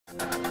Good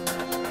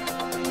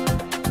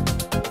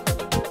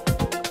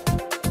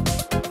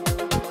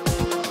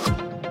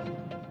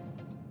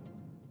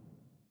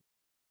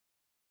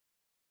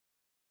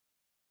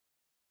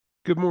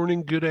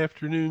morning, good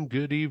afternoon,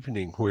 good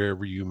evening,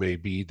 wherever you may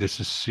be. This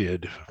is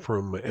Sid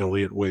from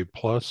Elliott Wave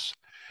Plus,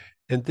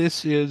 and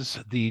this is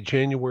the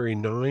January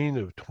 9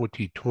 of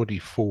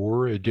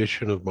 2024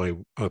 edition of my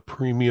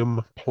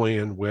premium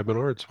plan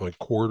webinar. It's my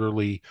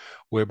quarterly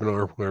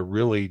webinar where I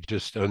really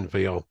just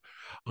unveil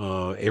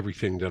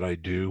everything that I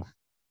do.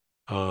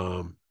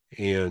 Um,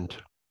 and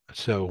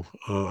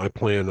I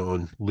plan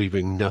on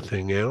leaving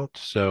nothing out.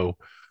 So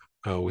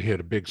we had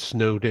a big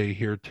snow day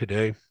here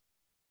today.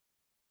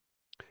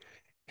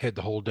 Had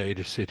the whole day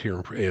to sit here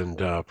and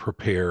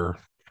prepare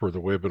for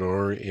the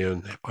webinar,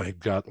 and I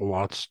got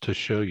lots to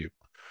show you.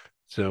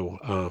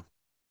 So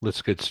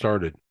let's get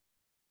started.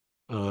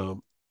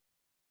 Um,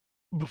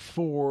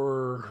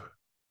 Before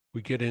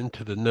we get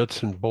into the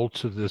nuts and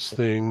bolts of this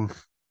thing,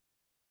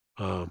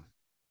 I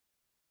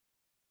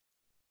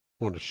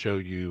want to show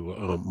you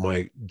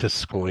my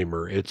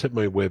disclaimer. It's at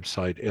my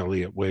website,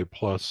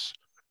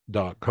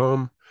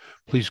 elliottwaveplus.com.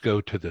 Please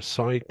go to the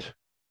site,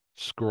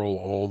 scroll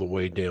all the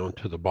way down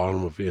to the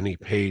bottom of any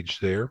page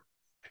there,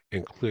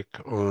 and click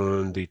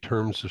on the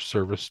Terms of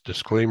Service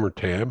Disclaimer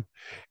tab.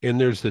 And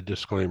there's the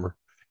disclaimer.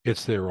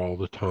 It's there all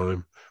the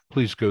time.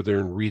 Please go there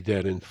and read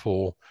that in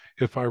full.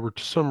 If I were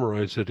to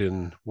summarize it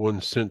in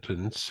one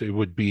sentence, it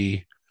would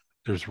be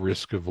there's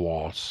risk of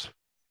loss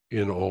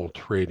in all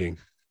trading.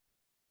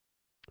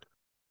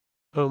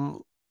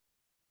 Um,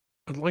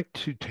 I'd like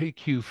to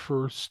take you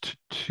first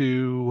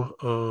to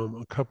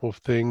a couple of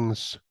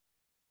things.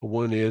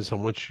 One is I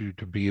want you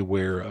to be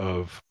aware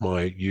of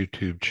my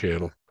YouTube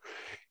channel.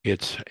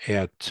 It's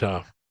at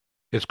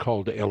It's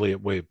called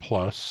Elliott Wave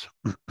Plus.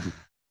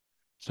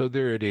 So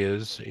there it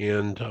is.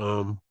 And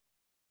I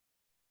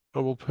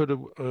will put a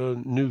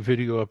new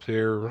video up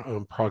there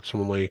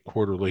approximately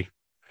quarterly.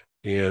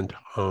 And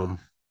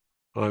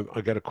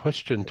I got a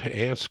question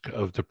to ask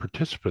of the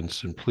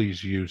participants, and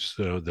please use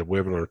the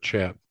webinar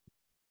chat.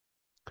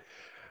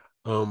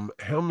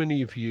 How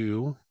many of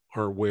you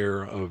are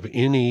aware of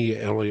any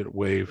Elliott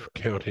wave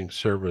counting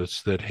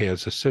service that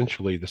has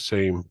essentially the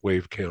same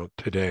wave count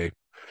today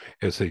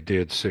as they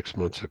did 6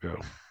 months ago?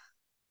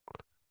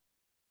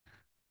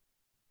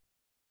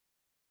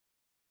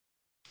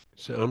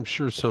 So I'm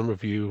sure some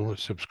of you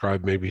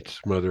subscribe maybe to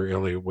some other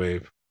Elliott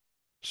wave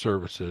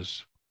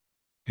services.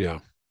 Yeah,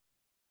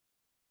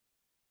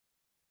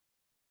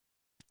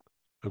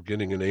 I'm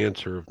getting an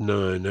answer of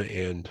none,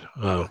 and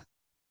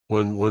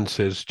one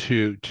says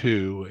two,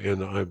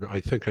 and I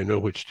think I know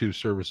which two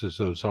services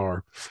those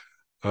are.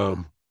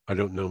 I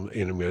don't know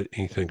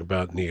anything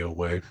about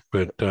NeoWave,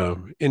 but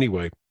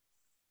anyway,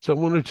 so I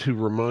wanted to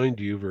remind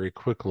you very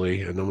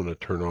quickly, and I'm going to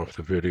turn off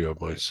the video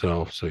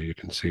myself so you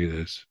can see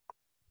this,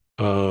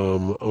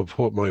 of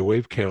what my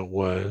wave count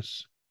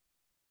was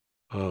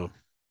uh,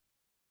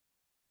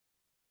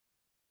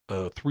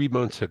 3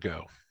 months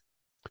ago.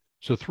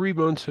 So 3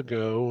 months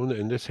ago,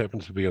 and this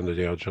happens to be on the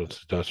Dow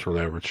Jones Industrial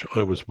Average,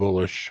 I was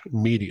bullish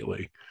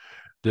immediately.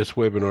 This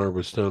webinar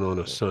was done on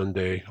a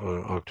Sunday,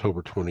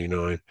 October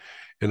 29,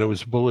 and I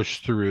was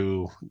bullish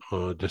through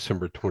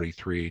December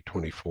 23,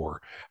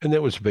 24. And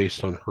that was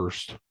based on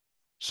Hearst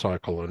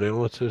cycle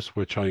analysis,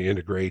 which I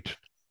integrate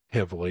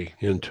heavily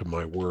into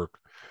my work.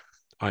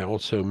 I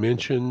also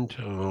mentioned,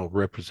 I'll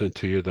represent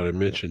to you that I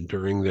mentioned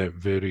during that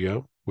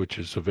video, which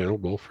is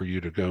available for you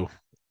to go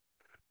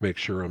make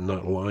sure I'm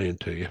not lying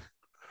to you,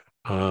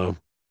 uh,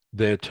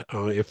 that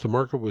if the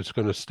market was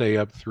going to stay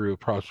up through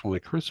approximately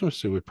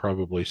Christmas, it would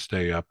probably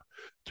stay up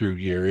through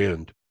year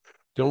end.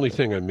 The only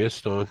thing I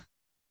missed on,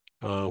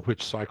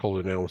 which cycle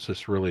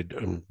analysis really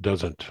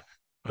doesn't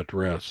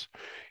address,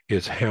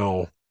 is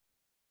how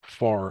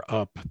far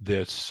up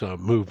this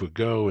move would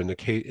go.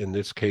 In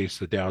this case,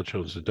 the Dow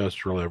Jones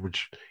Industrial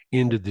Average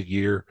ended the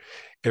year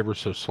ever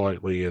so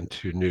slightly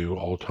into new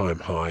all-time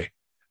high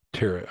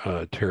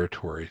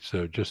territory,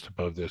 so just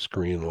above this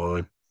green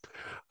line.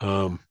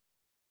 Um,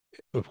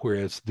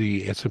 whereas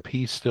the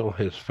S&P still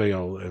has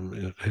failed and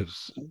it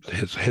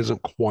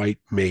hasn't quite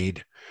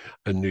made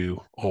a new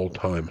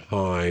all-time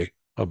high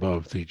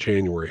above the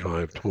January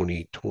high of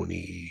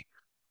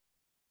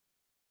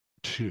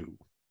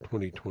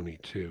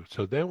 2022.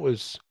 So that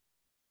was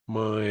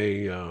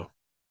my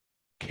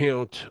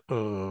count.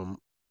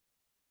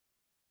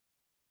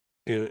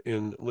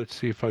 And let's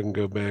see if I can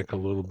go back a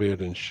little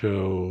bit and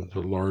show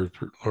the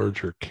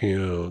larger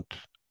count.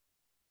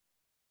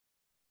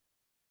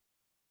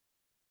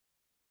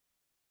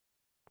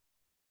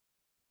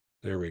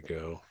 There we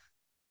go.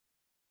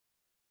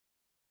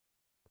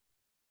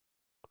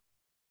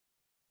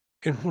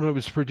 And what I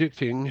was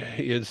predicting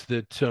is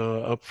that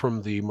up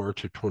from the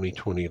March of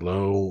 2020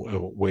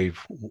 low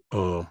wave,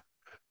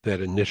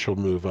 that initial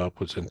move up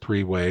was in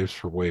three waves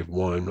for wave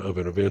one of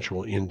an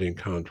eventual ending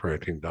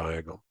contracting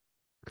diagonal.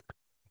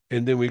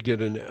 And then we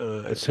get an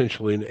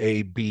essentially an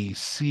A, B,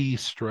 C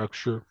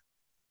structure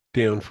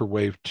down for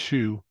wave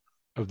two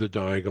of the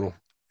diagonal.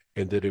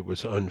 and that it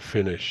was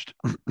unfinished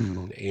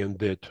and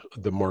that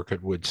the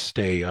market would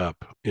stay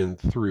up in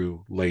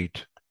through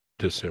late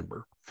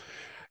December.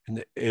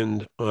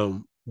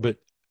 But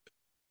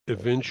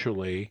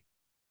eventually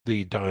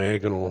the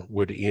diagonal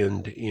would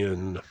end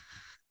in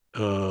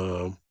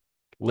uh,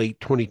 late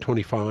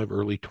 2025,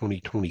 early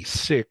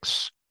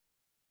 2026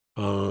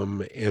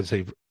 as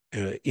a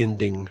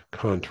ending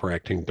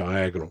contracting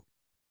diagonal.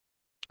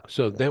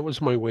 So that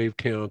was my wave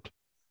count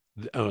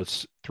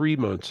 3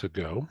 months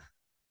ago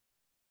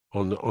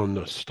on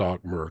the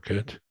stock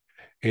market.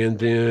 And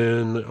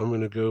then I'm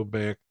going to go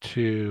back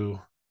to,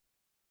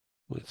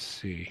 let's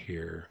see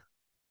here,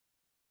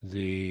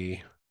 the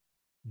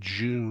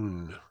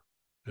June.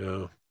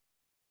 No,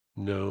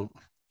 no,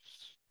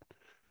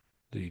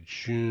 the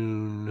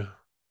June,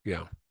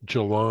 yeah,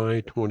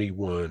 July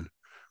 21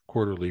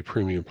 quarterly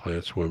premium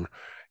plan swim.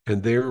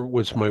 And there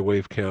was my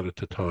wave count at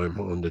the time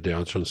on the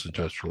Dow Jones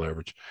Industrial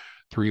Average.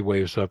 3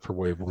 waves up for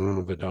wave one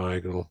of the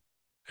diagonal,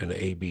 an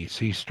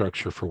ABC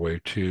structure for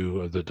wave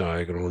two of the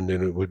diagonal, and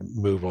then it would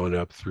move on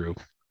up through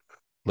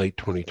late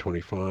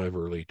 2025,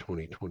 early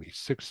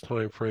 2026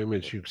 timeframe.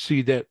 As you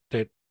see, that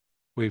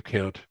wave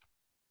count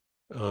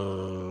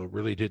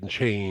really didn't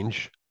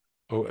change.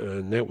 Oh,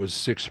 and that was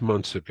 6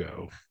 months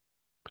ago.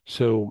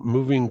 So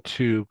moving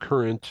to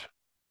current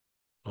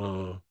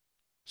uh,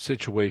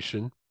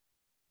 situation,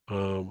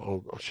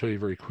 I'll show you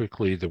very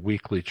quickly the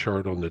weekly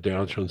chart on the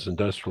Dow Jones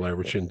Industrial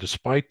Average. And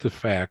despite the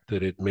fact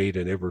that it made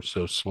an ever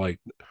so slight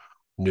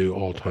new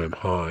all-time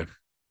high,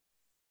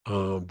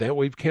 that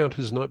wave count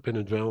has not been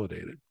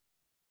invalidated.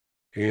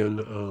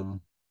 And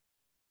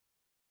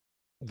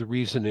the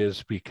reason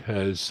is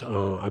because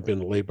I've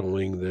been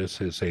labeling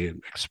this as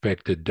an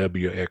expected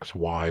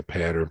WXY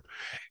pattern.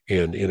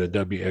 And in a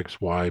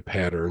WXY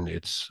pattern,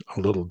 it's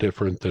a little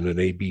different than an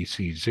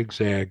ABC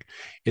zigzag.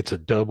 It's a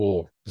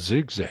double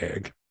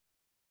zigzag,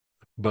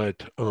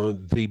 but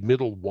the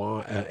middle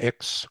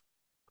X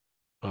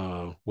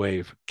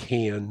wave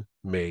can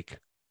make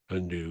a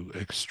new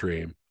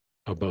extreme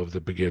above the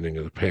beginning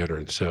of the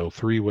pattern. So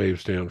 3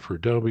 waves down for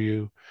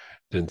W,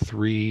 then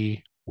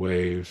 3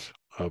 waves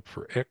up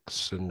for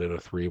X, and then a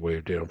 3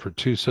 wave down for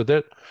 2. So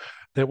that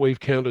wave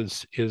count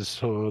is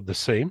the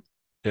same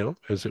now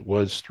as it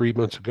was 3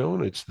 months ago,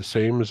 and it's the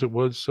same as it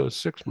was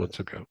 6 months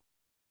ago.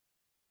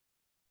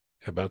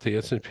 How about the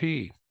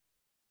S&P?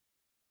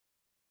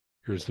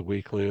 Here's the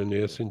weekly on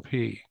the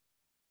S&P.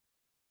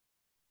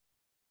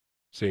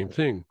 Same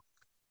thing.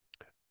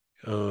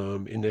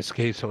 In this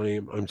case,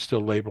 I'm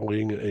still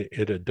labeling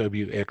it a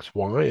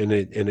WXY and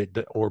it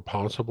or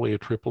possibly a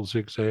triple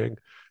zigzag.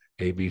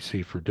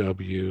 ABC for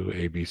W,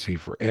 ABC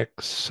for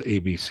X,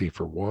 ABC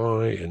for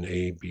Y, and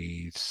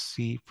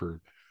ABC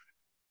for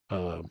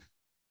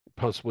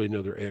possibly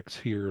another X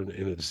here and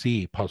a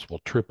Z, possible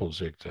triple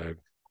zigzag.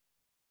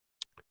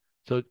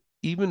 So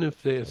even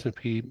if the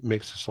S&P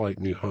makes a slight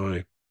new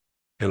high,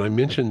 and I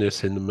mentioned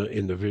this in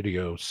the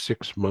video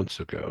 6 months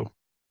ago,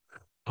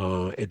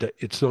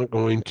 it's not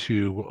going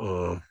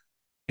to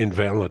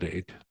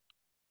invalidate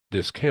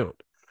this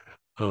count.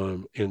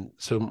 And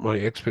so my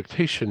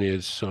expectation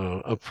is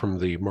up from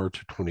the March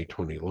of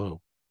 2020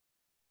 low.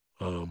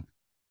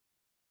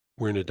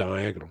 We're in a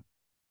diagonal.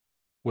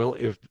 Well,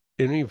 if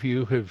any of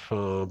you have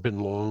been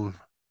long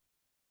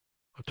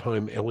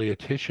time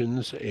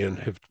Elliottians and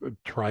have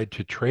tried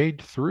to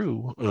trade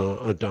through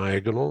a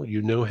diagonal,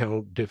 you know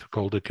how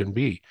difficult it can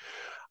be.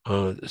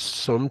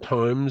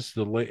 Sometimes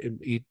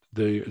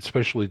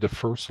especially the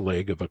first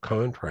leg of a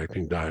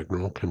contracting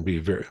diagonal can be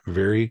very,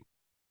 very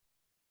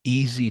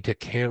easy to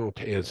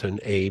count as an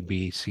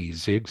ABC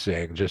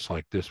zigzag, just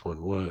like this one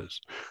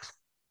was.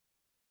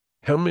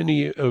 How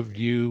many of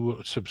you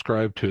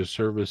subscribe to a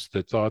service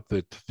that thought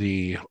that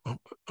the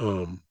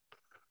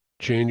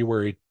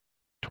January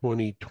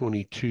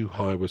 2022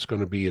 high was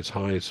going to be as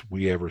high as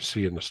we ever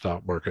see in the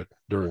stock market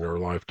during our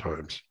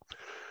lifetimes?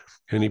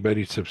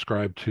 Anybody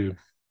subscribe to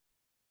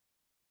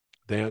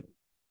that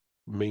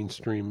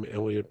mainstream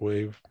Elliott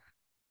wave?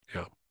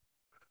 Yeah.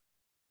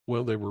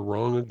 Well, they were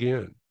wrong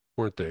again,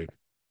 weren't they?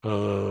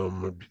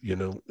 The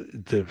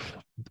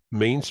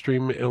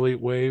mainstream Elliott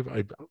wave,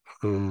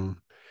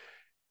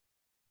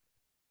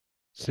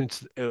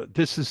 since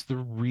this is the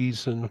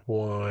reason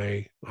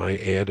why I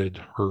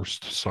added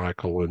Hurst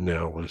cycle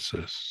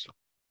analysis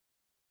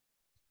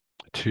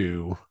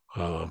to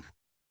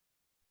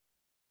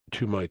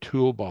my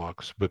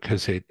toolbox,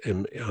 because I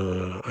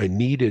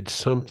needed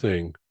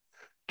something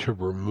to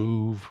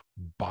remove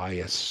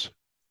bias.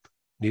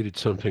 Needed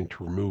something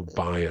to remove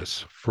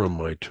bias from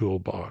my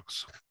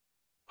toolbox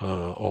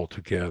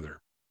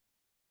altogether.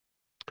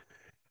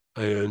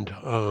 And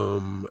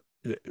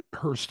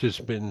Hearst has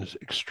been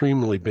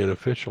extremely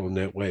beneficial in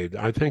that way.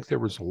 I think there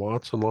was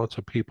lots and lots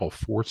of people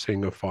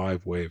forcing a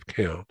 5-wave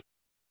count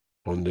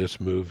on this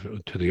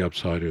move to the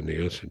upside in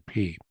the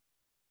S&P.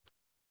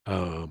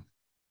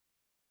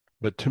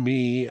 But to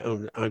me,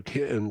 I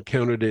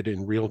counted it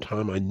in real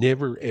time. I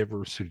never,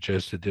 ever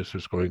suggested this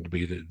was going to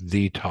be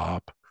the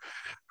top.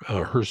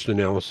 Hearst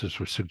analysis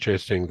was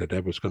suggesting that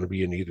that was going to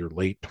be in either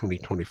late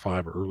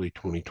 2025 or early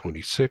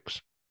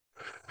 2026.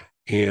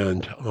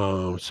 And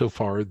so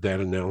far, that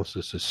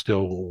analysis is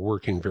still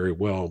working very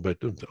well. But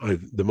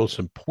the most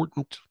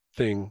important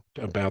thing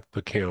about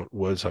the count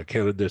was I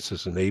counted this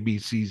as an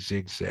ABC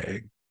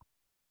zigzag.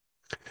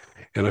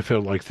 And I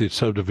felt like the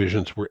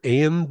subdivisions were,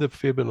 and the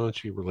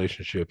Fibonacci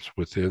relationships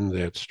within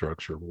that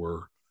structure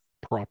were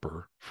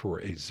proper for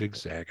a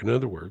zigzag. In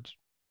other words,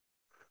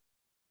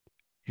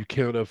 you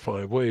count up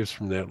 5 waves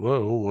from that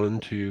low, 1,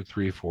 2,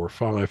 3, 4,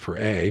 5 for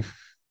A,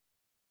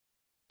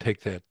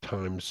 take that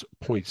times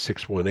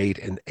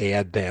 0.618 and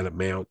add that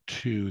amount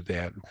to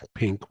that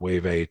pink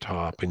wave A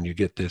top, and you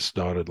get this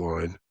dotted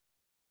line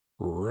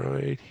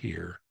right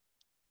here.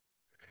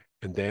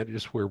 And that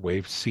is where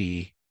wave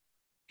C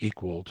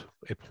equaled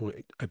a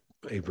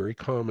very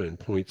common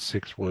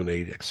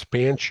 0.618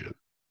 expansion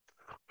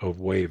of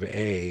wave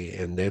A,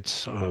 and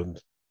that's a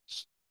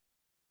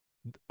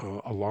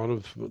lot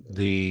of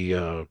the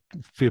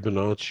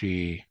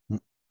Fibonacci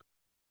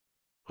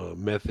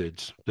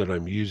methods that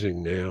I'm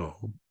using now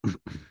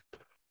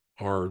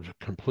are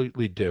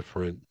completely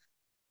different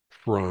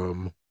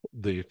from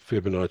the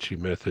Fibonacci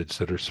methods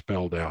that are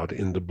spelled out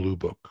in the Blue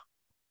Book.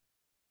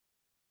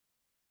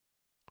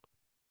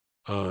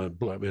 And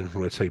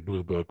when I say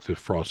Blue Book, the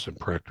Frost and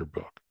Proctor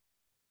book.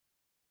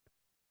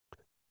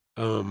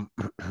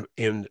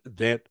 And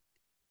that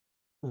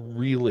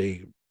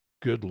really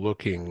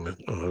good-looking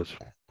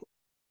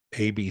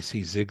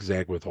ABC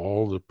zigzag with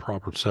all the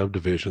proper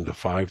subdivisions, the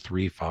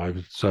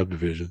 5-3-5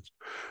 subdivisions,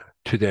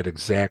 to that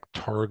exact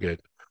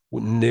target,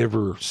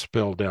 never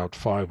spelled out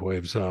 5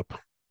 waves up.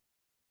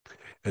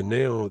 And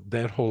now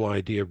that whole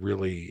idea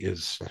really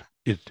is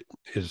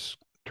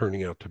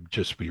turning out to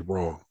just be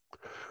wrong.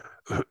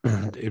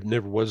 It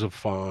never was a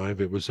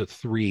 5, it was a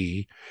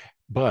 3.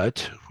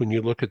 But when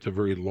you look at the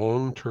very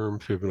long-term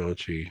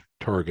Fibonacci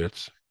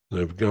targets,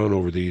 and I've gone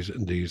over these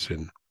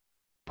in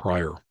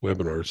prior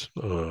webinars,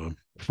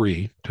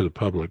 free to the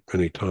public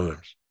many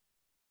times.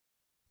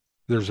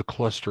 There's a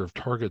cluster of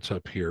targets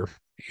up here,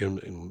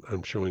 and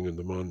I'm showing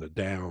them on the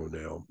Dow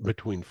now,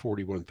 between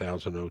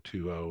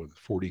 41,020 and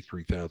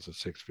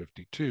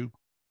 43,652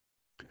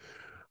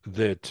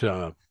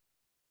 that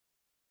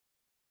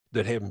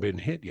haven't been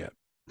hit yet.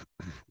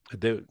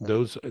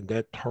 Those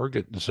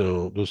target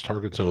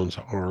zones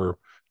are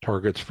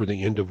targets for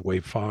the end of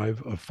wave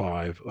 5 of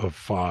 5 of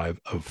 5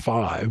 of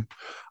 5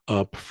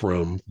 up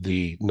from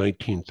the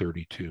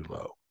 1932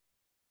 low.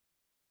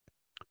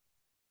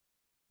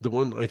 The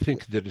one I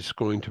think that is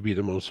going to be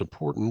the most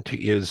important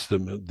is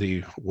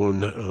the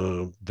one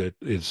that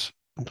is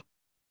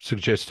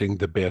suggesting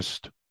the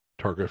best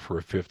target for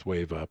a fifth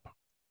wave up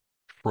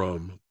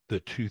from the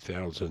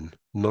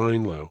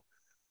 2009 low.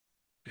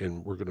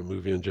 And we're going to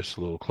move in just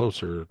a little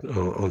closer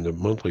on the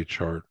monthly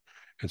chart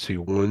and see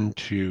 1,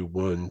 2,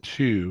 1,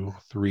 2,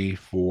 3,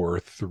 4,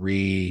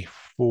 3,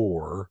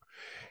 4,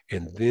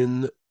 and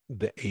then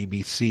the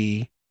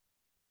ABC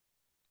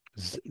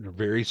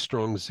very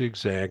strong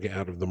zigzag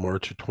out of the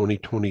March of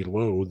 2020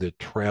 low that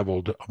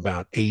traveled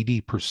about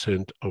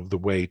 80% of the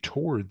way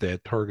toward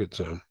that target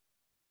zone.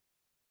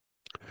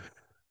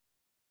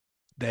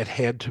 That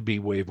had to be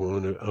wave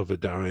 1 of a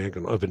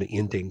diagonal, of an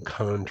ending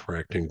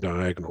contracting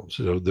diagonal.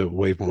 So the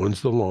wave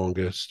 1's the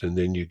longest, and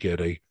then you get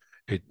a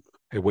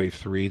wave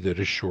 3 that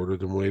is shorter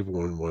than wave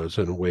 1 was,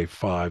 and a wave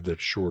 5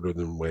 that's shorter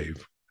than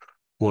wave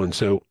 1.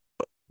 So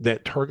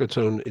that target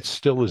zone, it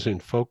still is in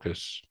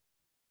focus.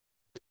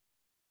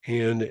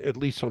 And at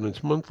least on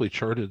its monthly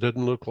chart, it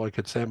doesn't look like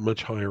it's that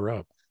much higher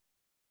up.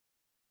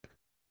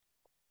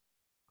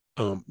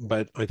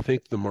 But I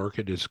think the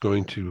market is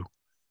going to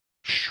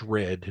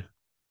shred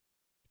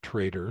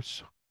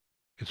traders.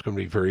 It's going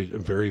to be very,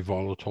 very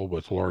volatile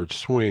with large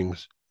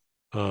swings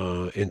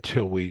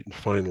until we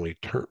finally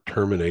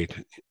terminate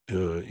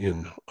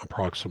in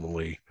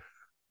approximately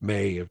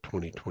May of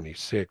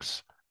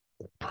 2026,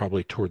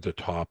 probably toward the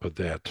top of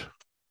that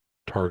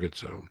target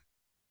zone.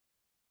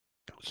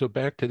 So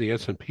back to the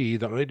S&P,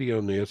 the idea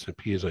on the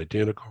S&P is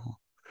identical.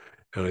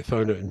 And I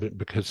thought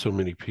because so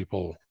many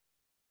people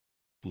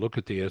look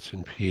at the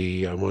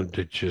S&P, I wanted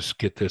to just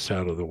get this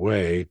out of the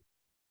way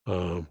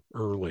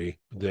early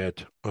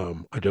that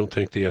I don't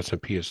think the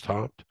S&P is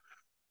topped.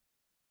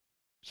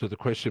 So the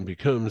question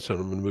becomes, and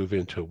I'm going to move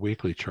into a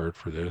weekly chart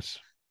for this,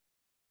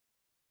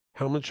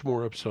 how much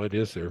more upside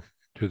is there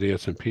to the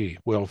S&P?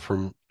 Well,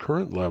 from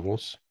current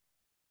levels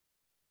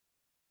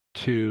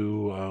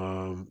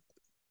to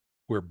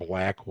where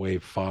black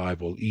wave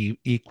 5 will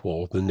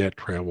equal the net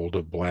travel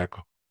to black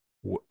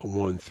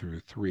 1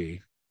 through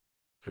 3.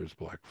 There's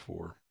black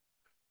 4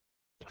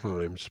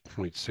 times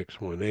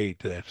 0.618.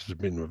 That has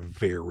been a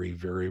very,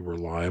 very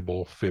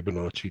reliable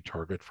Fibonacci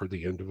target for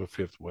the end of a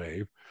fifth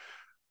wave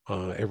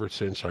ever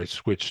since I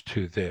switched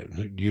to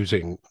that,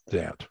 using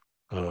that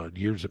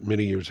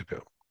many years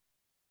ago.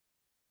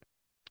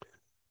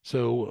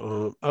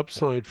 So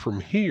upside from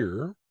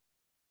here,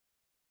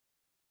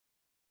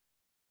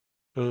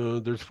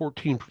 there's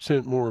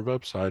 14% more of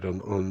upside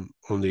on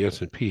the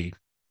S&P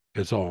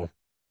is all.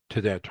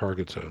 to that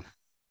target zone.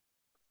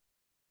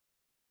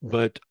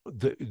 But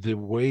the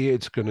way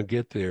it's going to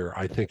get there,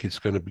 I think it's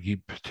going to be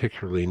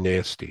particularly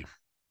nasty.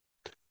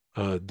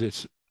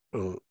 This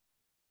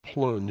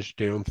plunge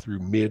down through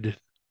mid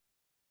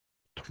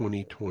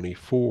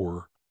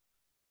 2024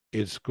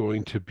 is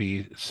going to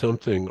be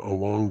something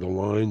along the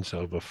lines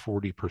of a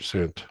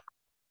 40%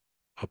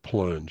 a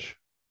plunge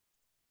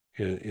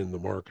in the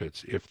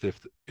markets if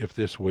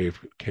this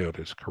wave count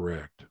is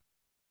correct.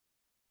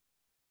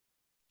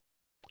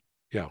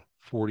 Yeah,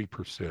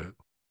 40%.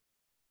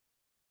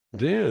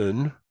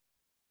 Then,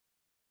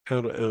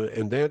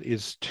 and that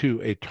is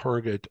to a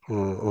target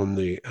on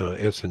the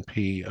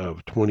S&P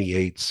of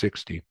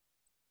 2860.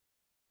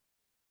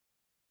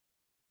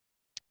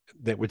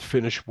 That would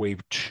finish wave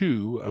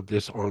 2 of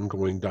this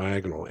ongoing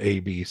diagonal,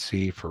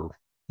 ABC for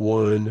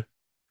 1,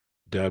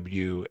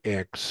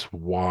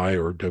 WXY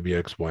or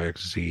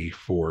WXYXZ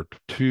for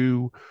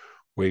 2.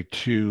 Wave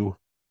 2,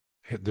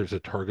 there's a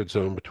target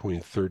zone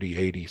between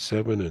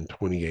 3087 and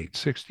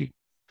 2860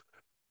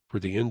 for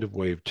the end of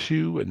wave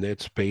 2, and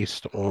that's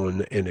based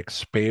on an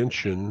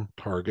expansion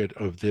target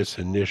of this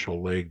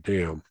initial leg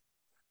down.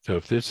 So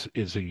if this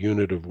is a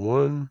unit of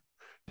 1,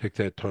 take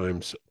that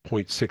times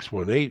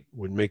 0.618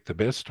 would make the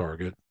best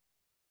target,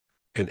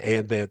 and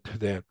add that to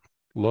that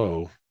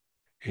low,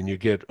 and you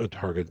get a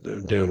target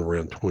down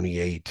around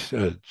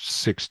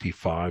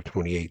 2865,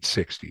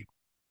 2860.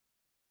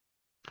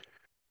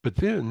 But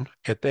then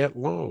at that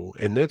low,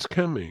 and that's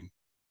coming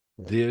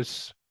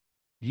this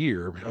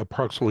year,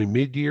 approximately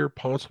mid-year,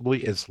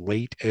 possibly as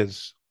late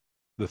as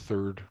the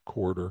third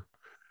quarter,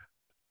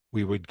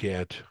 we would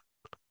get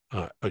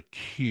a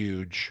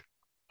huge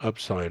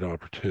upside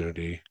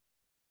opportunity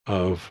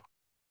of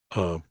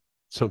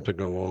something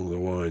along the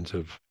lines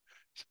of,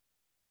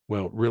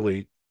 well,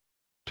 really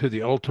to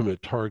the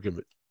ultimate target,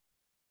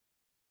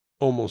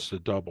 almost a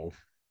double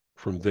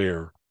from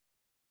there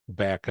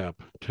back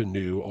up to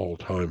new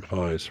all-time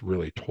highs,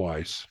 really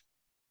twice.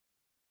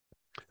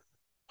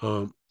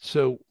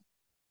 So,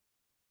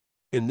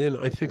 and then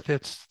I think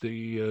that's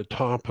the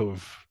top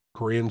of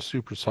Grand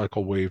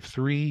Supercycle Wave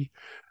 3.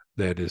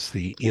 That is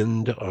the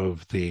end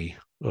of the,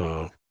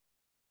 will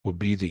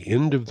be the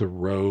end of the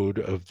road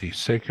of the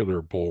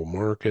secular bull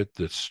market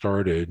that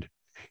started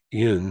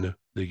in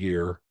the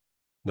year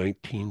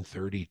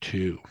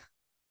 1932.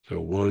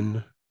 So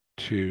 1,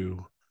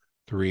 2,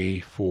 3,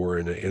 4,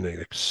 and an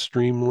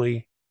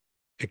extremely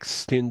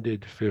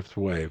extended fifth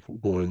wave.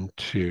 1,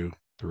 2,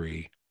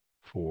 3,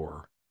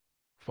 4,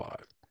 5.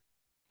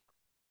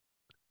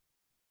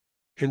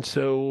 And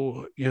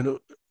so,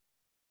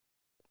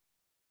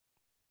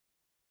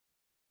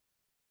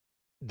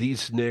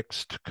 these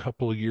next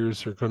couple of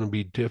years are going to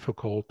be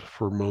difficult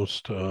for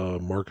most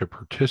market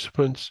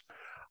participants.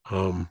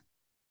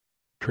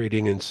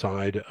 Trading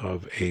inside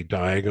of a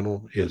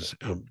diagonal is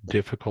a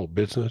difficult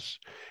business.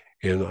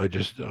 And I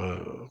just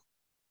want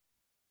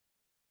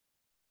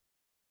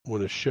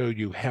to show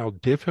you how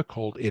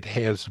difficult it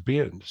has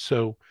been.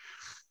 So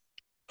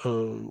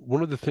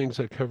one of the things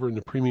I cover in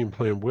the premium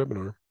plan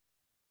webinar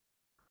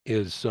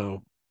is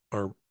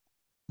our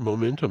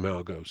momentum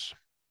algos.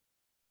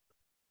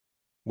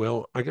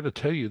 Well, I got to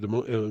tell you,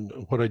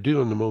 what I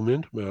do on the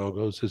momentum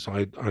algos is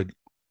I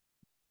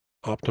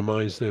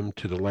optimize them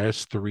to the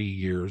last 3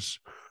 years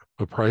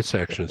of price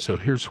action. So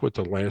here's what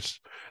that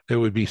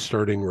would be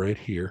starting right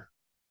here.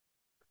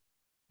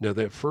 Now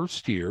that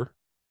first year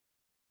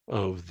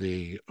of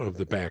the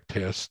back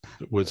test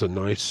was a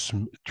nice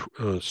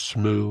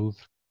smooth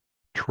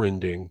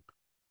trending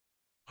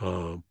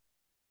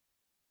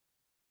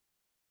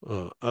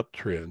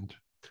uptrend.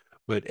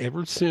 But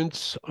ever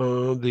since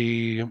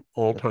the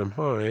all-time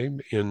high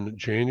in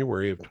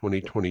January of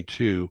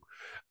 2022,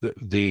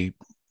 the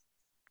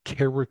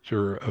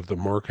character of the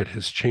market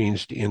has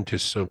changed into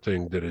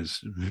something that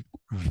is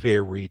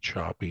very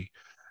choppy,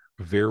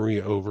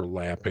 very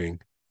overlapping,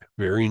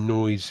 very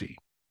noisy.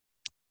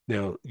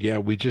 Now, yeah,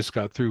 we just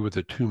got through with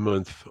a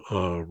 2-month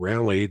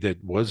rally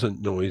that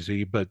wasn't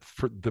noisy, but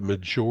for the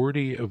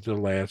majority of the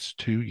last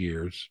 2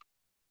 years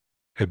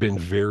have been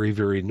very,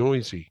 very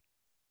noisy.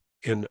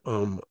 And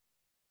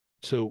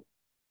so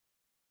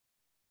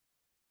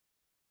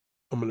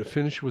I'm going to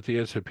finish with the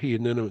S&P,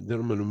 and then I'm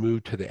going to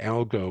move to the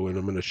algo, and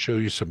I'm going to show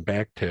you some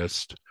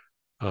backtest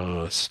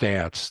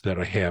stats that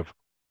I have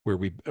where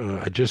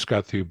I just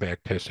got through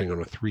backtesting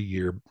on a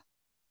 3-year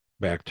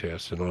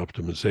backtest and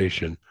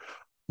optimization,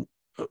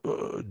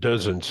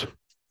 dozens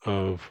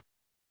of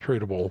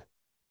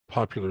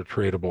popular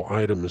tradable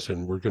items,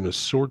 and we're going to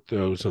sort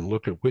those and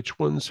look at which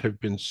ones have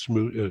been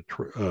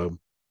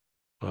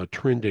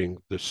trending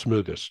the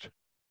smoothest.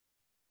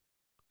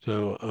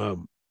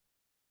 So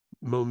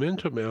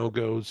momentum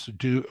algos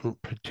do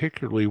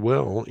particularly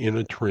well in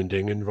a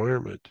trending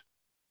environment.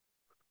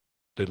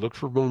 They look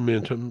for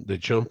momentum, they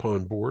jump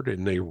on board,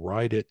 and they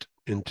ride it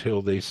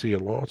until they see a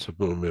loss of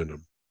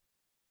momentum.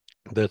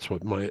 That's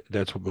what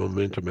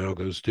momentum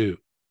algos do.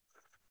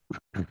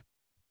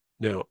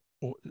 Now,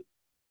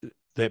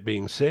 that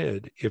being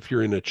said, if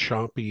you're in a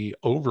choppy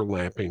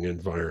overlapping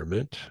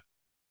environment,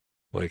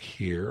 like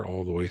here,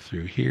 all the way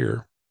through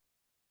here,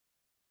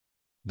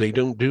 they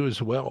don't do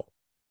as well.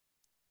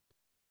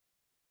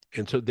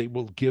 And so they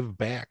will give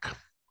back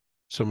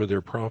some of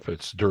their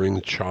profits during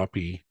the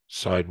choppy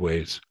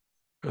sideways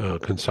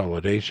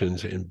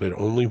consolidations, but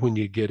only when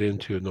you get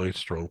into a nice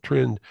strong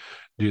trend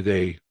do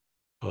they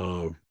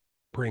uh,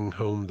 bring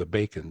home the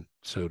bacon,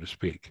 so to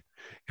speak.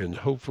 And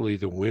hopefully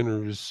the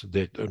winners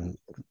that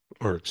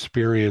are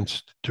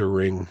experienced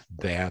during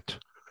that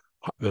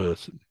uh,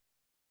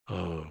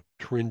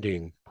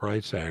 trending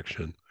price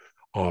action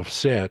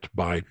offset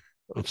by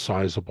a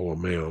sizable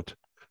amount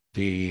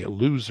the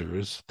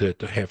losers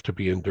that have to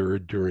be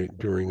endured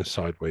during a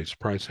sideways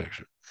price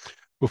action.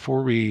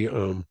 Before we,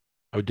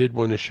 I did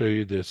want to show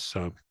you this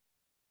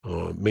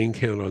main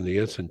count on the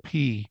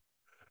S&P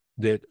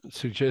that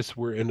suggests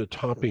we're in a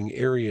topping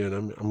area,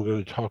 and I'm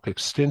going to talk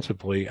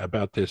extensively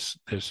about this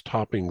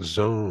topping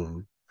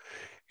zone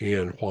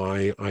and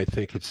why I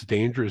think it's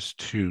dangerous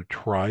to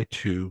try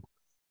to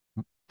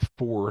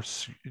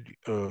force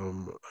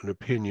an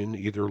opinion,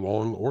 either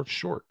long or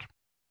short,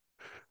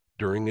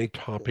 during a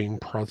topping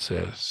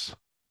process.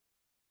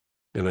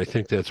 And I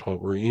think that's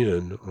what we're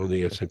in on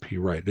the S&P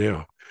right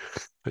now.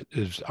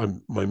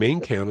 My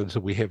main count is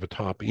that we have a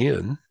top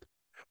in.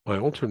 My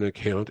alternate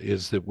count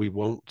is that we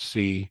won't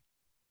see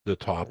the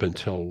top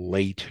until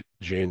late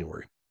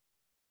January.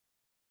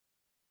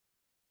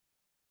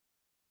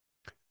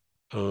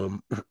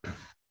 Um,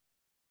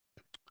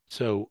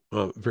 so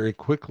very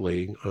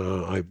quickly,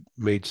 I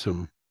made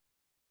some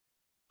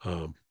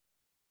um,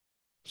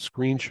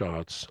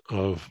 screenshots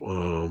of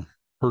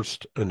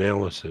Hearst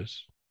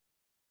analysis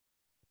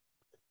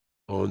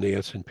on the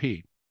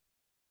S&P.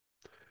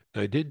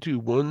 I did do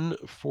one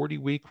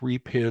 40-week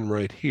repin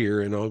right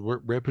here, and I'll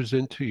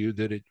represent to you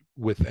that it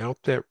without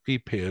that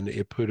repin,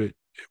 it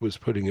was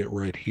putting it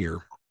right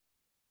here.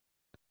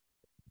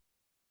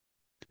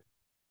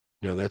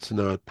 Now that's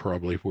not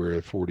probably where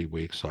a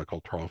 40-week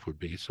cycle trough would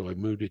be, so I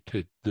moved it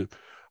to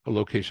a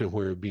location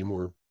where it'd be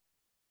more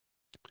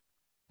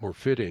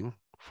fitting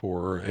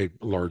for a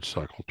large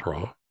cycle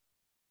trough.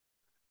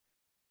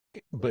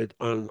 But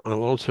I'll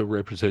also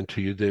represent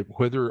to you that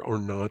whether or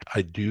not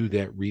I do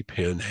that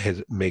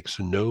repin makes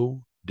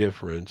no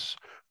difference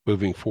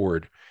moving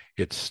forward.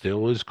 It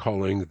still is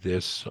calling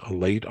this a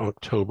late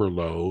October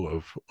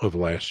low of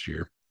last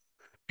year,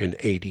 an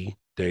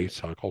 80-day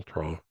cycle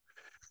trough.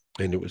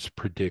 And it was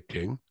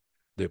predicting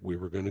that we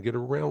were going to get a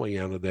rally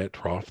out of that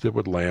trough that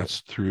would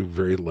last through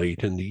very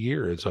late in the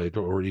year, as I'd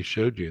already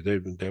showed you.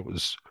 It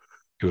was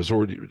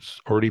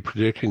already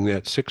predicting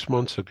that 6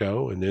 months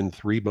ago, and then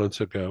 3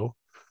 months ago,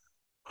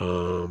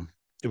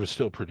 it was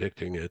still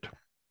predicting it.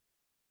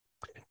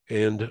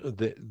 And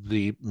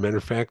the matter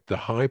of fact, the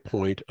high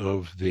point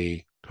of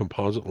the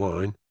composite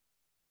line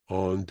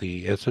on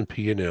the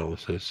S&P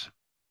analysis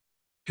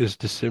is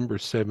December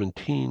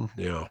 17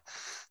 now.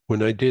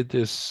 When I did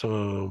this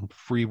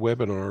free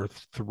webinar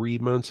 3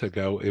 months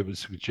ago, it was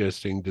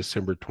suggesting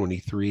December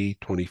 23,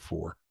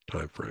 24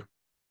 timeframe.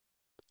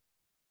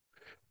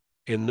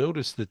 And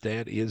notice that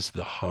that is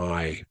the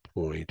high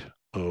point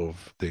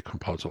of the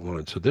composite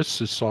line. So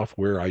this is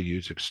software I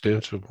use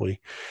extensively.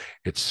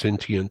 It's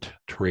sentient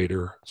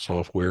trader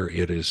software.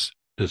 It is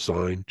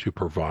designed to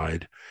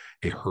provide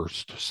a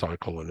Hearst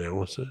cycle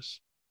analysis.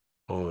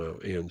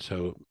 And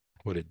so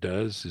what it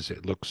does is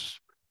it looks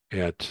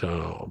at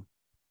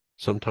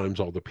sometimes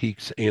all the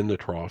peaks and the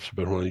troughs,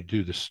 but when I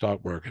do the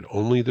stock market,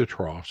 only the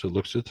troughs. It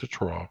looks at the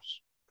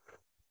troughs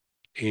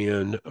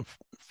and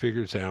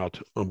figures out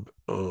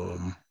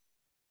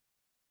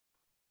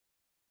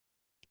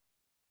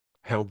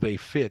how they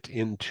fit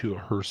into a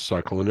Hearst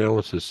cycle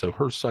analysis. So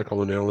Hearst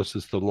cycle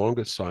analysis, the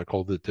longest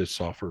cycle that this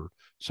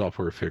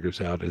software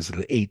figures out is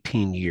an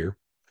 18-year.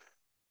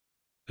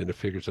 Then it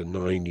figures a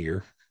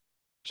 9-year.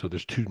 So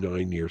there's two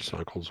 9-year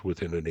cycles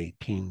within an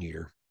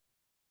 18-year.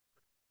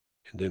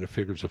 And then it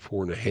figures a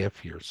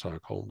 4.5-year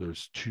cycle.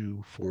 There's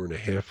two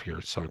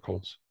 4.5-year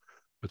cycles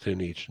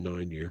within each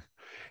 9-year.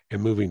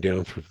 And moving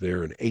down from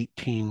there, an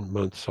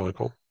 18-month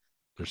cycle.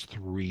 There's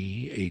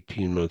three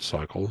 18-month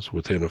cycles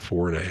within a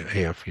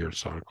 4.5-year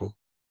cycle.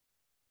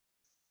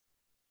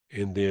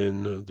 And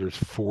then there's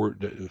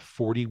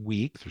 40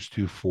 week. There's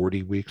two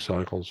 40-week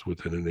cycles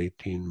within an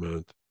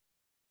 18-month,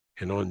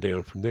 and on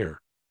down from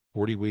there.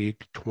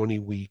 40-week,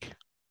 20-week,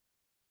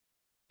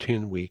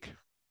 10-week.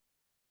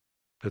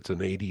 That's an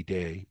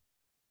 80-day.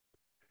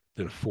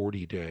 Then a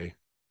 40-day,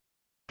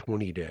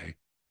 20-day,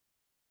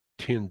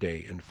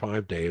 10-day, and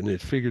 5-day. And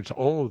it figures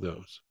all of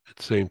those at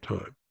the same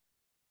time.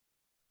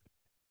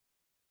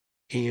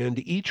 And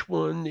each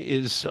one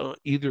is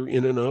either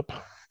in an up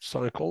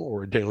cycle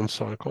or a down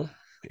cycle.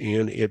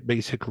 And it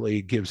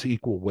basically gives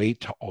equal weight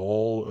to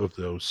all of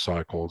those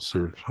cycles.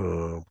 There's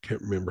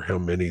can't remember how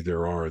many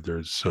there are.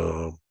 There's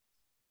about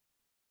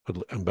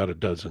a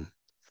dozen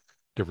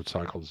different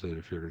cycles that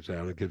it figures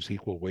out. It gives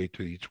equal weight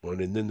to each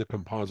one. And then the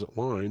composite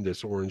line,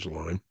 this orange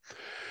line,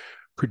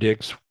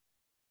 predicts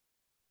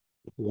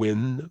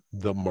when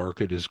the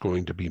market is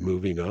going to be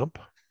moving up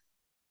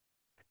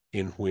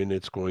and when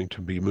it's going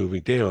to be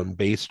moving down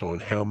based on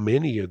how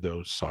many of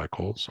those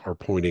cycles are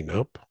pointing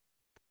up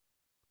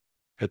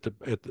at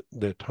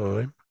that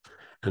time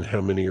and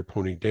how many are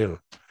pointing down.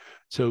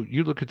 So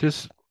you look at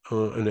this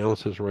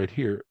analysis right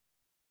here.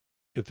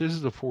 If this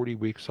is the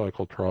 40-week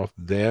cycle trough,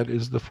 that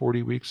is the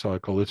 40-week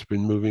cycle. It's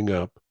been moving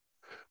up,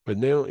 but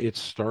now it's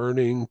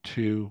starting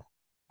to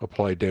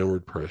apply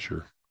downward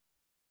pressure.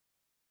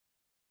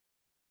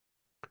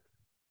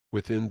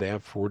 Within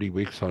that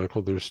 40-week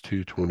cycle, there's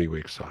two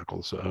 20-week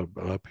cycles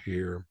up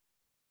here.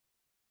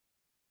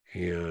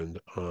 And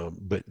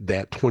but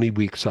that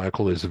 20-week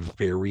cycle is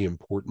very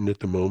important at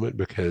the moment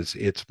because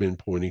it's been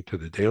pointing to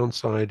the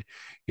downside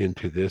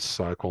into this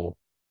cycle,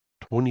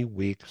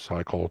 20-week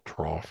cycle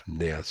trough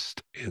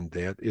nest. And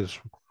that is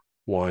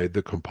why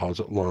the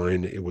composite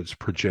line, it was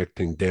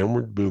projecting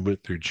downward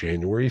movement through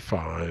January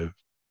 5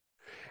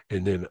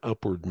 and then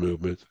upward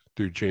movement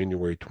through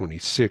January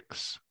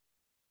 26.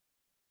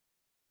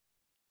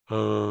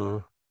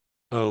 Oh,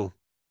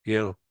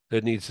 yeah.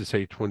 That needs to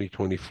say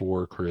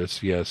 2024,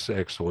 Chris. Yes,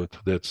 excellent.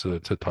 That's a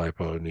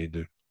typo. I need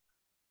to.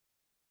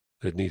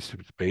 That needs to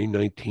be May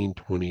 19,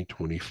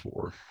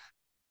 2024.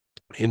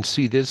 And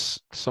see this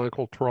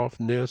cycle trough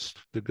nest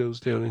that goes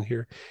down in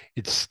here?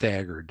 It's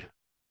staggered.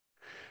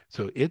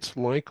 So it's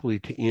likely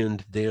to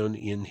end down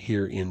in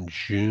here in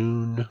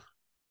June,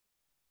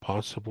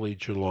 possibly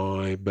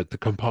July, but the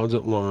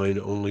composite line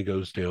only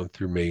goes down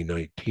through May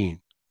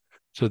 19.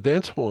 So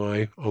that's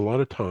why a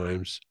lot of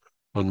times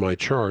on my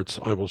charts,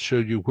 I will show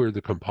you where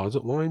the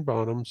composite line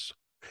bottoms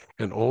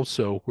and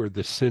also where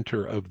the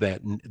center of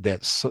that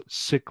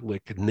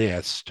cyclic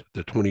nest,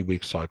 the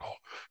 20-week cycle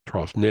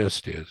trough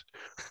nest is.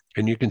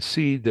 And you can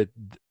see that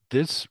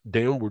this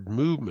downward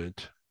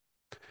movement,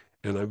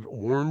 and I've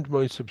warned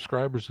my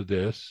subscribers of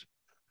this,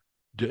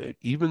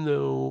 even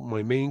though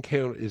my main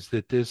count is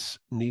that this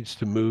needs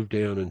to move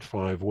down in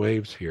 5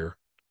 waves here,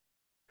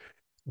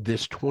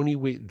 this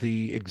 20-week,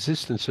 the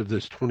existence of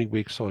this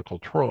 20-week cycle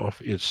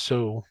trough is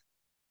so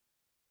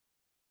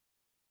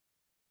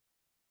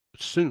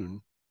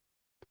soon.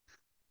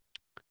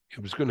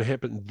 It was going to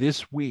happen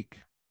this week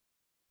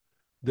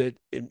that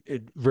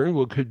it very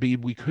well could be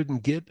we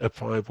couldn't get a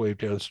 5-wave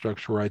down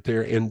structure right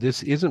there, and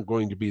this isn't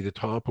going to be the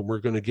top, and we're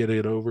going to get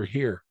it over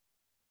here.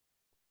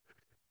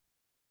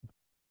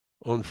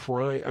 On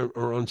Friday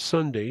or on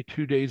Sunday,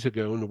 2 days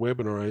ago in the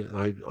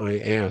webinar, I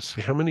asked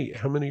how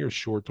many are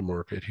short the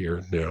market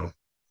here now,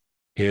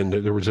 and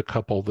there was a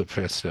couple that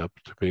fessed up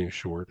to being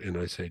short, and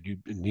I said you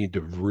need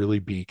to really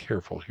be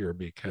careful here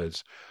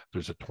because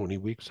there's a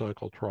 20-week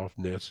cycle trough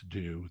nest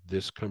due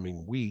this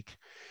coming week.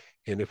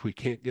 And if we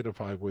can't get a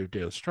 5-wave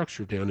down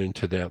structure down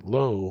into that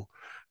low,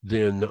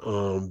 then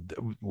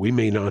we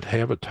may not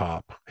have a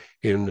top.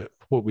 And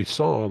what we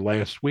saw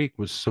last week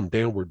was some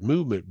downward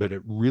movement, but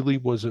it really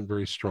wasn't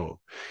very strong.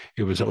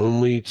 It was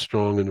only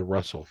strong in the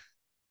Russell.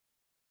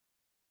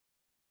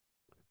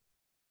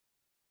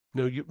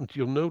 Now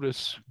you'll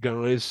notice,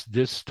 guys,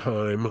 this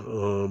time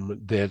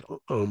that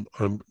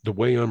the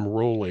way I'm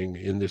rolling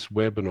in this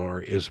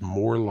webinar is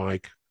more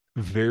like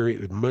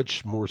very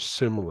much more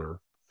similar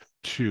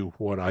to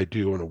what I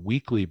do on a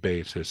weekly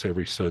basis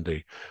every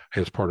Sunday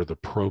as part of the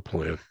Pro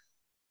Plan,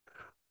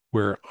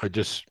 where I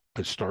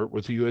start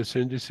with the U.S.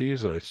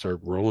 indices and I start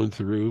rolling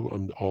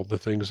through all the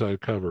things I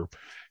cover,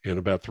 and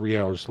about 3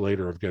 hours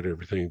later, I've got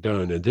everything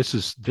done. And this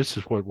is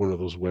what one of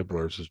those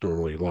webinars is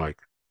normally like.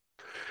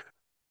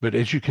 But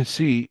as you can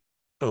see,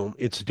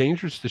 it's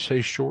dangerous to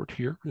stay short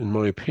here, in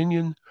my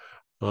opinion.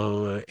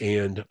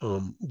 And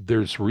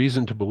there's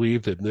reason to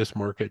believe that in this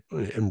market,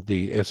 and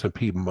the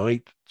S&P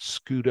might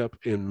scoot up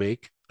and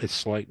make a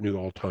slight new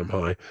all-time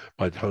high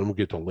by the time we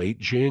get to late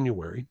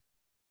January.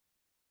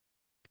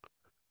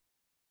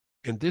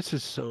 And this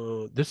is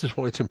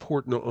why it's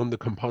important on the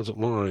composite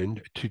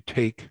line to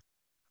take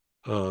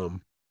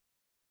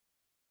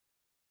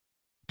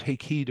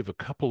heed of a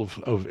couple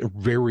of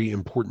very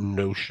important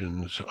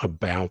notions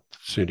about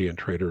Cindy and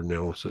trader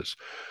analysis.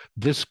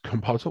 This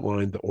composite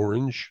line, the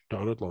orange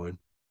dotted line,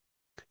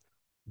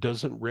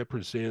 doesn't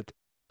represent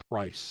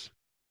price.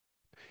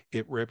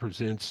 It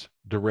represents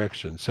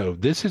direction. So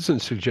this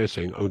isn't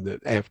suggesting, oh,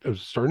 that after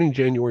starting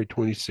January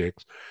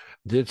 26th,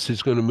 this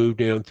is going to move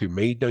down through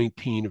May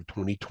 19 of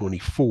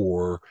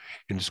 2024,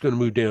 and it's going to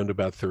move down to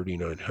about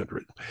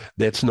 3,900.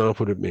 That's not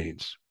what it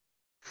means.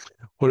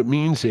 What it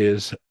means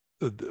is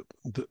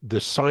the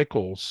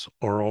cycles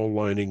are all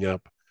lining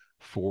up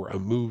for a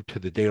move to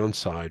the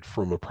downside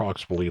from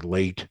approximately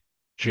late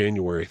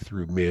January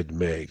through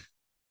mid-May.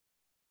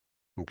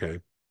 Okay.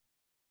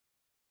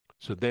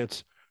 So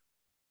that's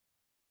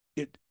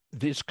it.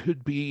 This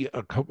could be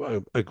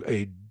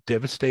a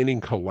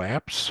devastating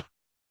collapse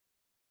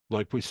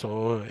like we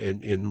saw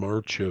in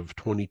March of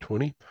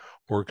 2020,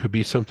 or it could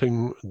be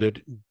something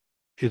that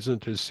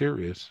isn't as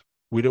serious.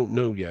 We don't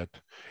know yet.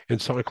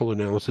 And cycle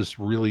analysis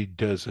really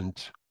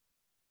doesn't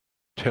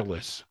tell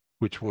us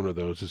which one of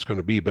those is going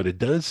to be, but it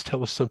does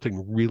tell us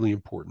something really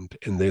important,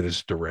 and that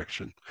is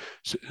direction.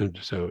 And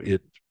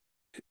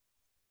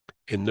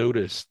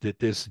notice that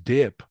this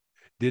dip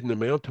didn't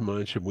amount to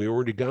much, and we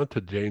already got to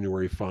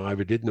January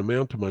 5. It didn't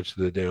amount to much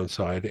to the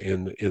downside,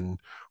 and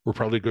we're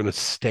probably going to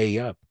stay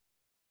up.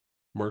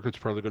 Market's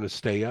probably going to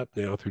stay up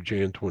now through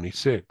Jan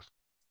 26.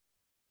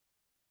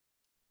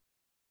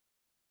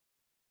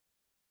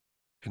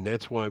 And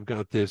that's why I've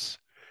got this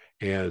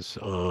as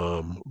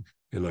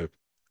and I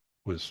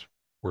was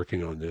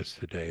working on this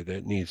today.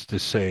 That needs to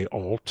say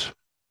alt,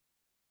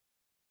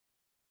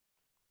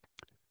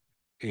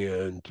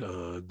 and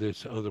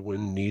this other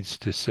one needs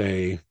to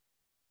say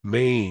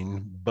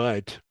main,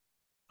 but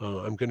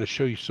I'm going to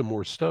show you some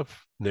more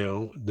stuff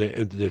now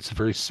that's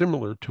very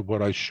similar to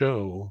what I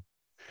show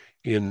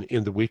in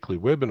the weekly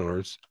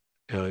webinars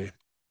uh,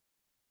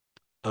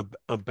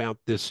 about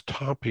this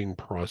topping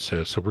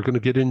process. So we're going to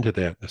get into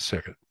that in a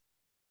second.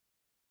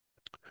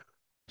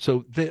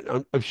 So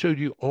that I've showed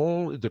you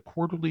all the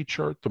quarterly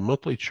chart, the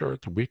monthly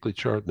chart, the weekly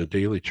chart, and the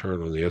daily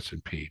chart on the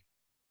S&P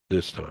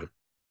this time.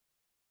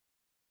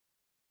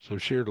 So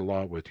shared a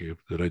lot with you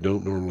that I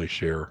don't normally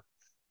share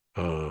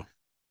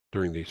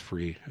during these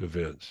free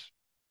events.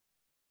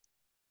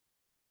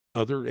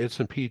 Other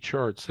S&P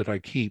charts that I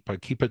keep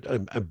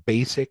a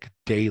basic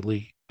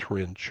daily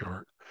trend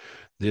chart.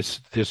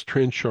 This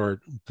trend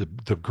chart,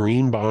 the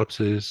green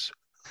boxes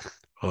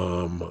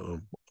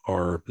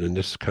are, and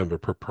this is kind of a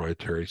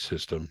proprietary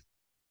system,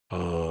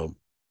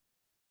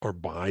 are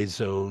buy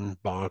zone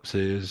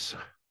boxes,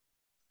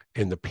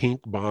 and the pink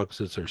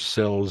boxes are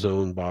sell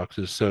zone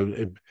boxes. So,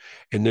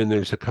 and then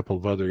there's a couple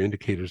of other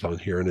indicators on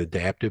here: an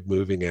adaptive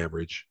moving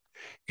average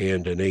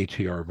and an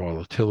ATR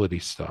volatility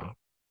stop.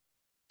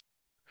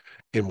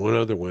 And one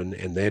other one,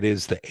 and that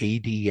is the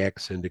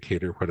ADX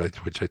indicator,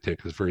 which I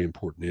think is a very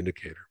important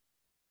indicator.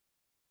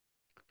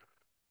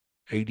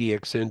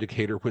 ADX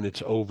indicator, when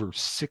it's over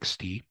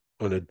 60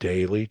 on a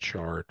daily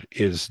chart,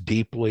 is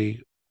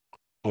deeply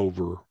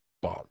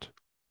overbought.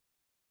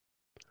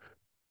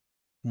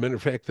 Matter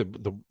of fact,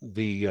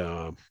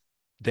 the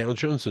Dow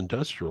Jones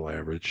Industrial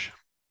Average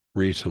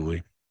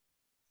recently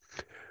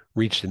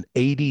reached an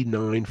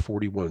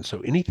 89.41.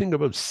 So anything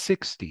above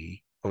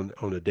 60 on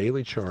a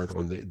daily chart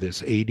on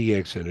this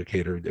ADX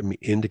indicator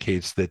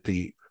indicates that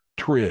the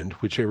trend,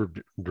 whichever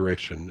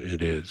direction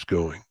it is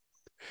going,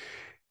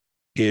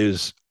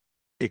 is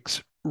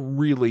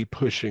really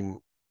pushing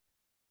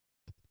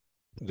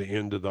the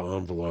end of the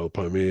envelope.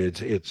 I mean,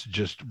 it's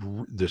just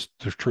this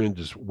trend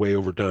is way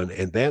overdone,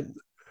 and that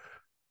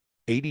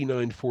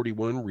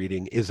 89.41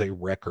 reading is a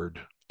record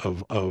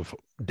of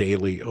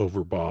daily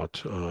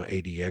overbought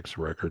ADX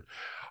record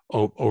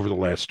over the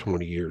last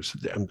 20 years.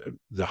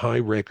 The high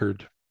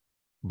record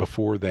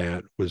before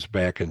that was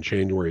back in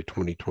January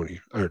 2020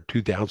 or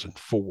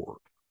 2004,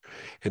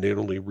 and it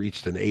only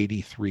reached an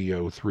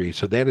 83.03.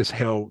 So that is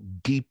how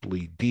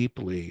deeply,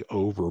 deeply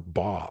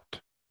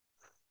overbought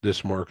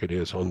this market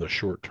is on the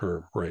short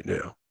term right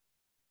now.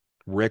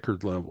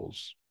 Record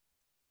levels.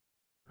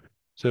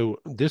 So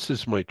this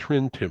is my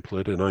trend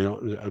template,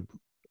 and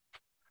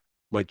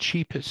my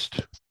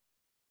cheapest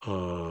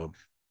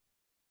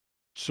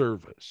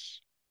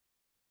service,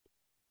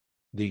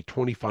 the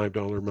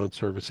 $25 a month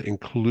service,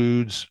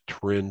 includes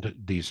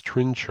these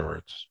trend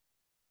charts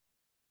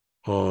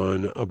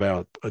on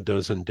about a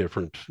dozen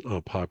different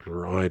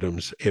popular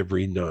items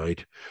every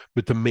night.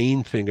 But the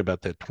main thing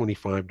about that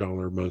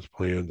 $25 a month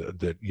plan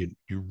that you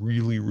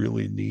really,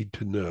 really need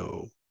to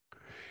know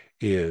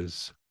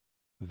is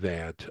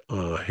that,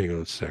 hang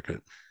on a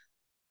second,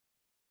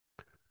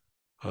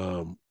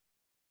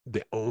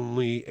 the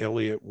only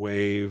Elliott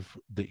wave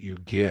that you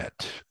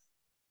get,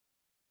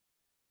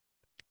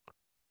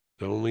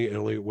 the only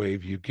Elliott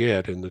wave you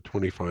get in the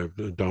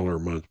 $25 a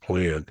month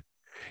plan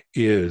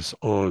is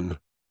on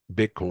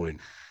Bitcoin.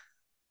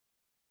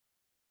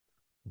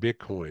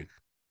 Bitcoin.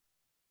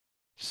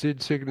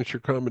 SID signature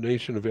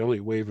combination of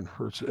Elliott wave and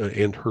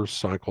Hurst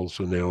cycles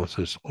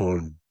analysis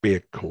on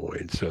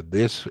Bitcoin. So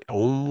this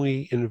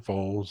only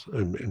involves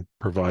and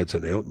provides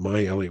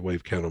my Elliott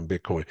wave count on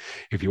Bitcoin.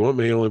 If you want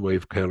my Elliott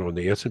wave count on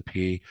the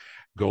S&P,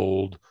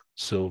 gold,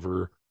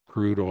 silver,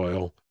 crude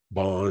oil,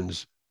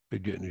 bonds,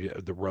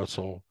 the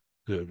Russell,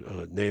 the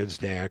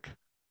NASDAQ,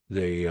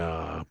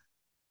 the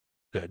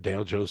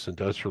Dow Jones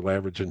Industrial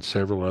Average, and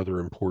several other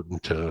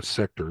important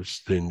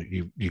sectors,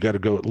 then you got to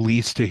go at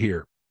least to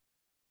here.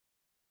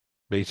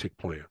 Basic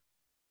plan.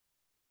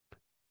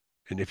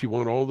 And if you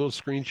want all those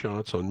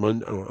screenshots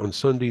on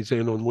Sundays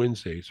and on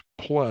Wednesdays,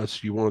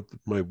 plus you want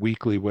my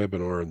weekly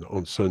webinar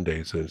on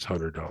Sundays, then it's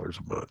 $100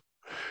 a month.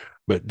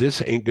 But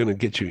this ain't going to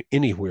get you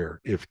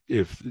anywhere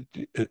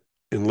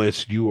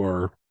unless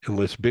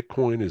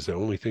Bitcoin is the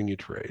only thing you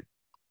trade.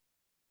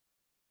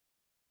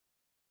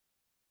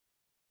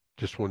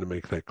 Just wanted to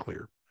make that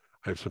clear.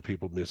 I have some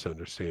people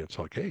misunderstand. It's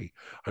like, hey,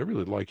 I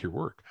really like your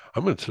work.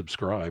 I'm going to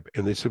subscribe.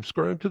 And they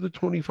subscribe to the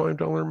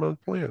 $25 a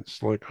month plan.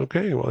 It's like,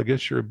 okay, well, I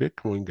guess you're a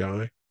Bitcoin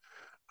guy.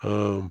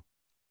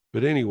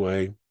 But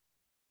anyway,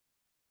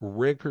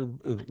 record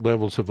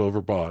levels of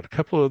overbought. A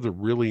couple of other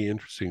really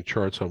interesting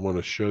charts I want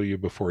to show you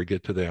before I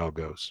get to the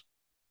algos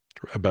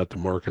about the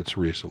markets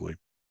recently.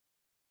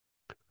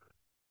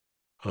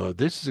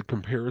 This is a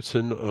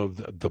comparison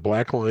of the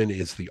black line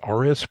is the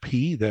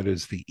RSP, that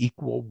is the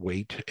equal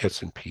weight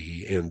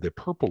S&P, and the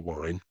purple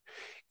line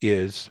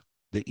is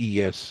the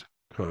ES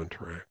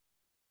contract.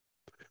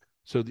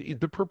 So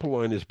the purple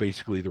line is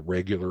basically the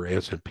regular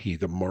S&P,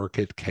 the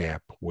market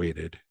cap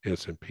weighted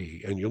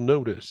S&P. And you'll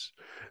notice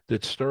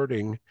that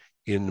starting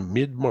in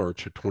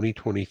mid-March of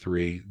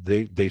 2023,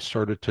 they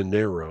started to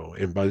narrow.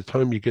 And by the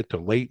time you get to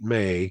late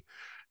May,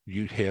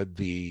 you had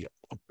the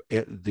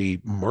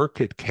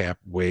market cap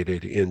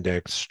weighted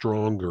index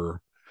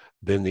stronger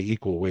than the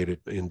equal weighted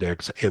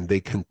index, and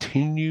they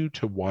continue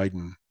to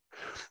widen.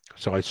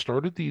 So I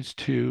started these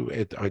two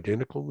at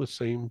identical the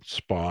same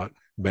spot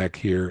back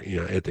here,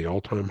 at the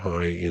all-time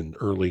high in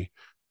early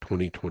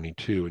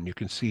 2022. And you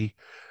can see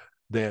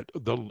that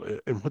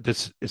and what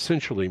this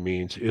essentially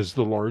means is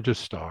the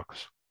largest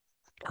stocks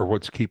are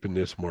what's keeping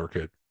this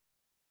market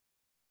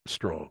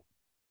strong.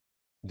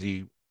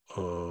 The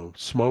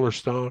smaller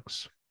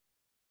stocks,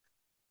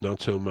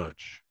 not so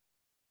much.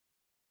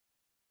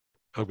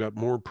 I've got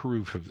more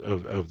proof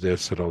of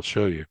this that I'll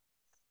show you.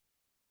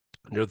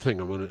 The other thing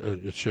I want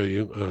to show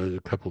you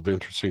a couple of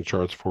interesting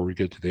charts before we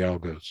get to the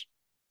algos.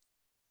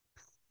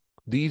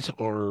 These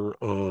are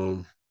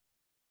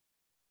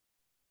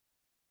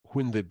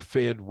when the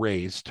Fed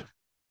raised.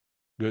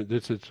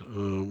 This is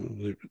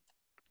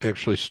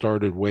actually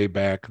started way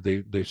back.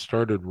 They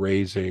started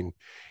raising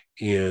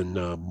in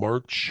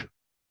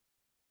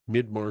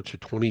mid-March of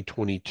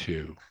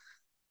 2022.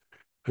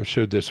 I've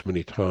showed this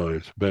many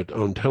times, but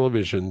on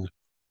television,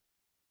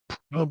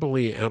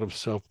 probably out of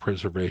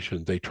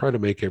self-preservation, they try to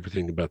make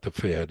everything about the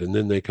Fed, and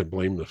then they can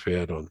blame the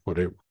Fed on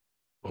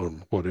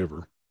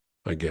whatever,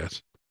 I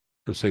guess.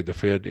 To say the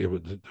Fed,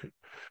 the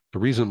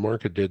reason the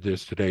market did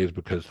this today is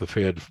because the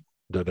Fed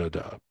da da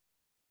da.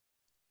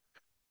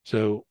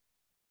 So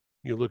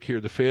you look here,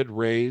 the Fed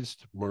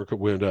raised, market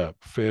went up.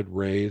 Fed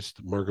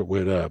raised, market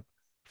went up.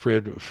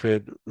 Fed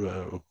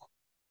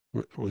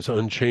was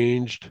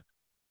unchanged,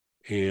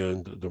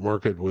 and the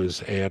market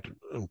was at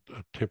a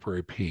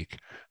temporary peak.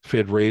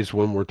 Fed raised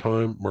one more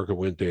time, market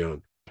went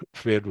down.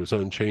 Fed was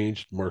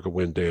unchanged, market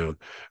went down.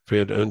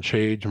 Fed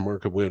unchanged,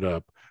 market went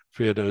up.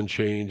 Fed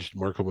unchanged,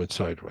 market went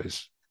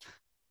sideways.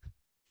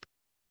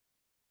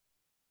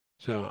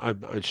 So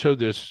I showed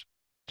this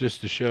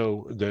just to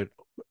show that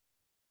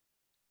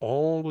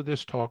all of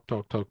this talk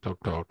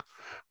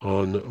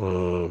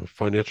on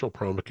financial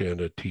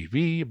propaganda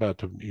TV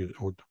about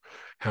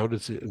how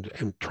does it,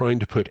 and trying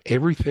to put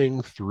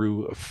everything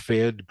through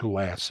Fed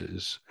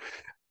glasses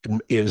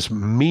is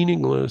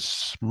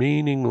meaningless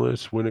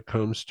when it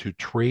comes to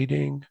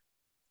trading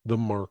the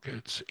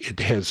markets. It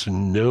has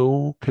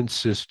no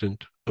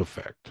consistent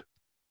effect.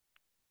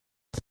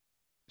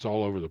 It's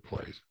all over the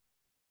place.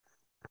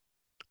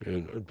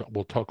 And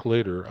we'll talk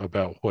later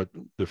about what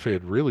the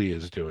Fed really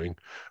is doing,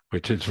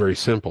 which is very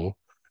simple.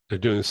 They're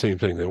doing the same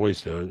thing they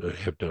always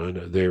have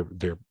done.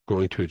 They're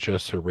going to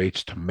adjust their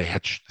rates to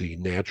match the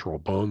natural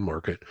bond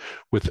market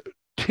with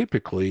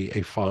typically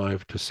a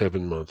 5 to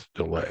 7 month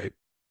delay.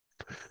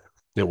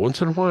 Now,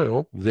 once in a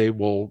while, they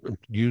will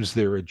use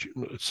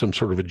some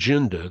sort of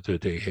agenda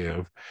that they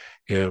have,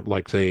 and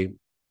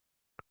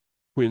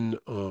when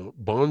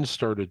bonds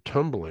started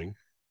tumbling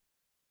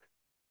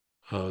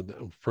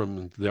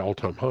from the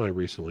all-time high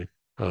recently.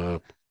 I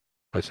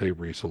say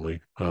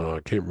recently. I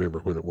can't remember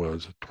when it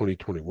was.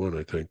 2021,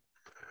 I think.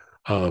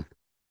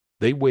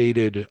 They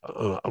waited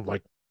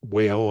like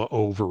well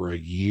over a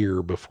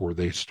year before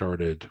they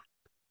started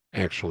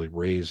actually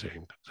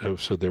raising.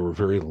 So they were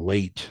very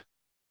late,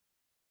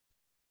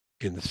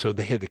 and so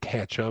they had to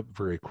catch up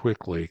very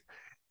quickly.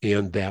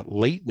 And that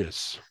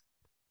lateness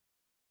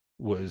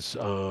was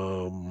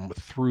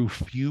threw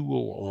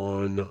fuel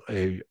on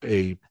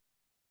a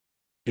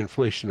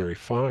inflationary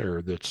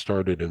fire that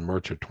started in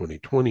March of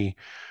 2020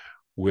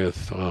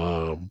 with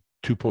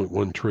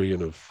 2.1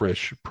 trillion of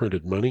fresh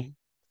printed money.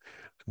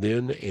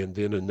 Then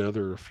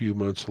another few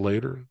months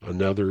later,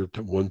 another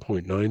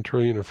 1.9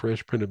 trillion of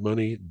fresh printed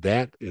money.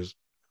 That is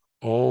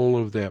all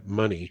of that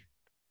money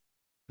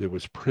that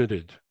was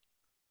printed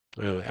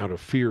out of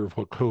fear of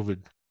what COVID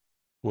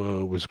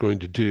was going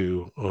to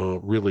do,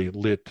 really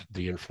lit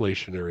the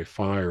inflationary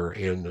fire.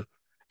 And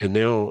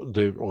now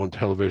on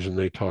television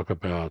they talk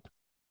about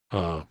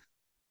uh,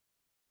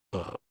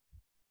 uh,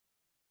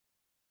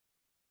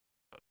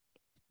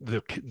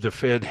 the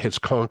Fed has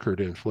conquered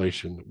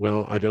inflation.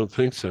 Well, I don't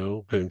think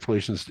so.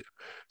 Inflation's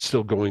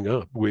still going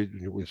up.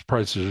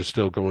 Prices are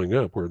still going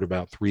up. We're at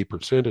about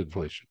 3%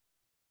 inflation.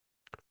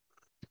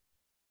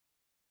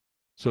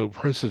 So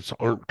prices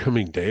aren't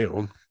coming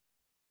down.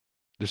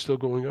 They're still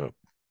going up.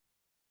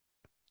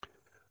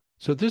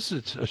 So this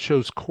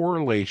shows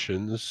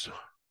correlations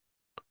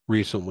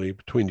recently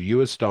between the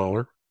U.S.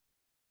 dollar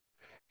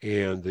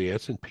and the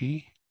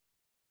S&P.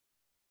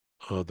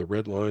 The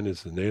red line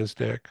is the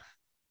NASDAQ.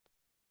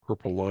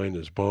 Purple line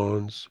is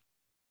bonds.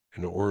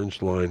 And the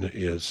orange line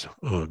is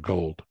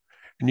gold.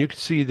 And you can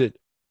see that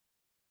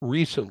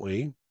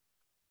recently,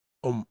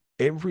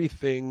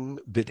 everything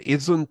that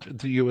isn't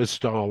the U.S.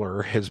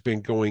 dollar has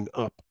been going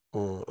up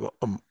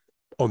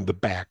on the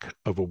back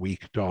of a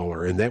weak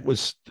dollar. And that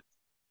was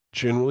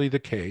generally the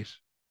case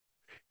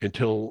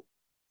until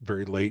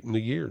very late in the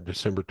year,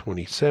 December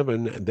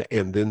 27,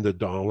 and then the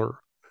dollar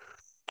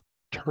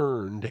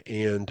turned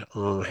and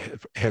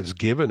has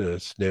given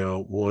us now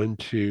one,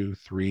 two,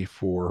 three,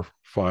 four,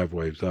 five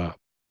waves up.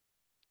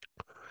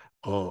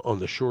 On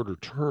the shorter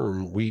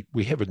term, we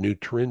have a new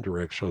trend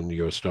direction on the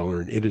U.S.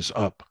 dollar, and it is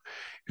up.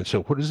 And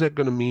so, what is that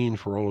going to mean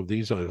for all of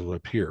these items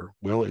up here?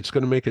 Well, it's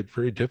going to make it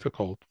very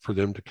difficult for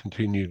them to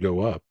continue to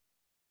go up.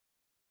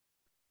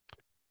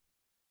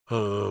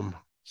 I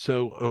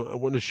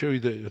want to show you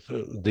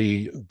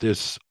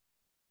this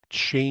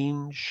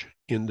change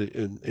in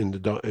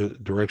the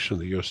direction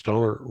of the U.S.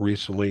 dollar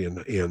recently,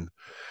 and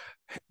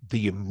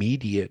the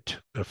immediate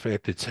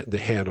effect it's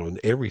had on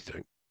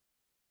everything.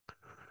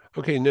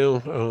 Okay, now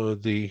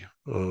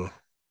we'll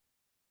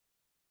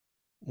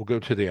go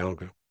to the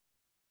algo.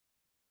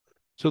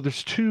 So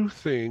there's two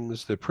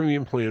things that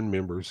premium plan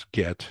members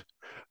get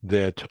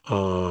that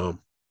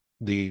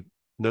the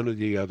none of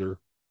the other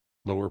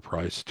lower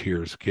price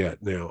tiers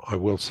get. Now, I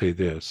will say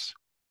this.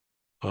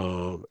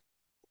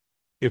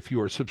 If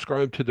you are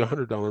subscribed to the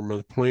 $100 a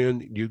month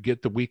plan, you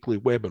get the weekly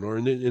webinar.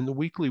 And in the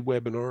weekly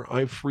webinar,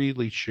 I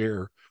freely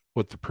share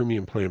what the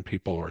premium plan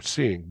people are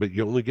seeing, but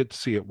you only get to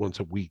see it once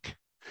a week.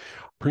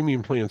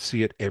 Premium plans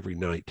see it every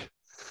night.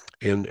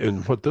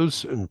 And what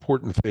those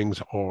important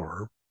things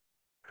are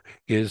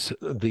is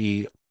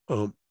the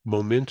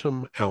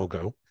momentum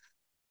algo.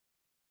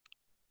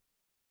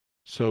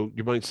 So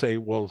you might say,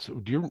 well,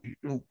 so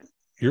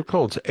your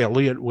called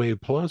Elliott Wave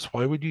Plus.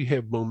 Why would you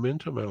have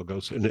momentum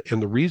algos?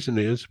 And the reason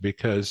is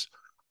because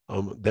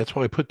that's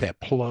why I put that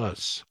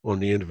plus on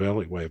the end of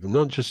Elliott Wave, and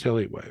not just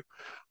Elliott Wave.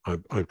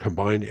 I've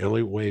combined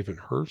Elliott Wave and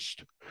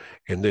Hearst.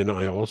 And then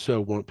I also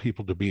want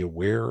people to be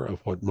aware of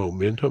what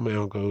momentum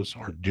algos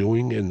are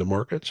doing in the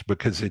markets,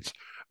 because it's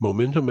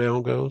momentum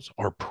algos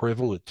are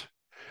prevalent.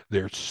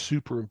 They're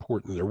super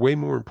important. They're way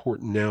more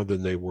important now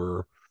than they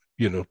were,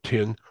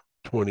 10,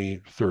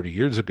 20, 30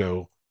 years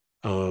ago.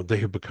 They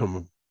have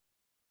become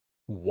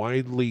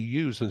widely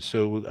used. And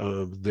so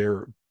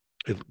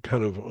it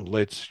kind of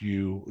lets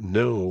you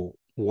know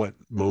what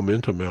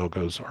momentum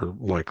algos are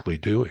likely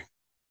doing.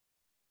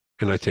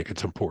 And I think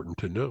it's important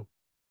to know.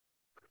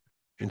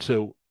 And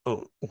so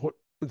what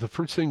the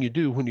first thing you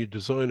do when you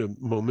design a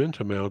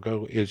momentum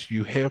algo is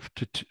you have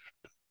to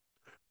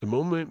the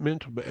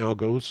momentum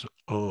algos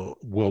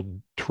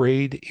will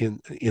trade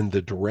in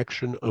the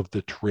direction of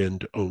the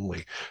trend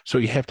only. So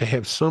you have to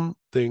have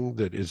something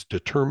that is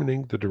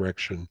determining the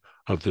direction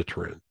of the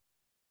trend.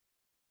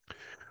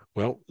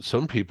 Well,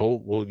 some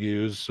people will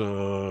use,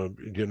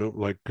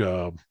 like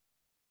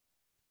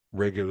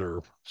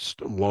regular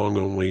long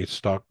only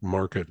stock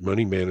market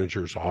money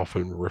managers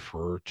often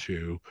refer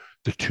to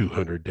the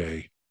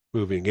 200-day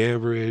moving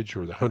average,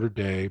 or the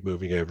 100-day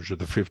moving average, or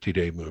the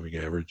 50-day moving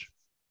average.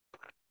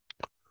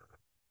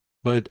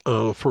 But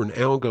for an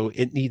algo,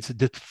 it needs a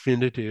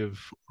definitive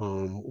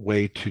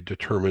way to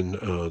determine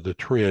the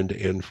trend.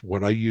 And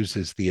what I use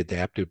is the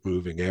adaptive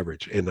moving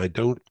average. And I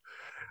don't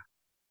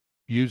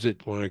use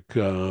it like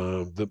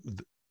the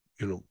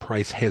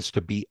price has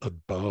to be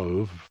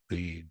above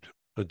the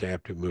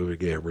adaptive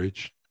moving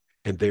average,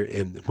 and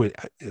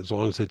as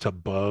long as it's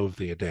above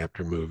the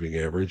adaptive moving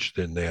average,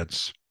 then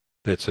that's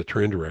a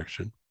trend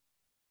direction.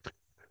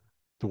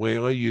 The way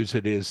I use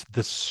it is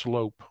the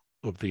slope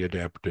of the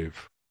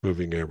adaptive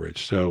moving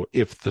average. So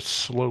if the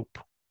slope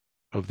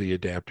of the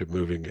adaptive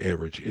moving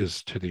average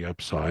is to the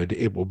upside,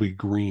 it will be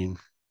green.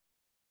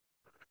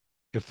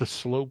 If the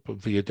slope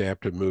of the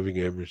adaptive moving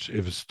average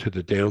is to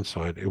the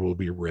downside, it will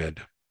be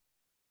red.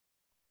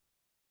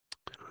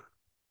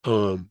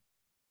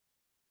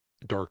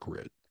 Dark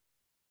red.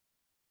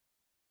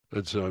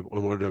 I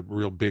wanted a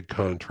real big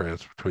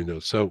contrast between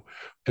those. So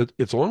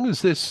as long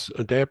as this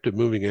adaptive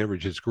moving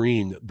average is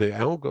green, the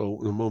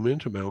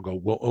momentum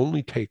algo will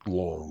only take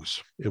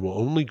longs. It will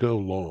only go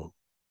long.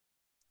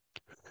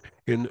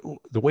 And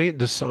the way it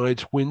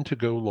decides when to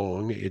go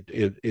long, it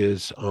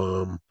is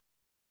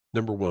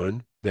number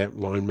one, that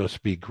line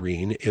must be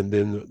green. And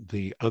then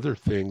the other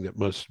thing that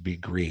must be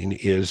green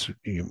is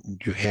you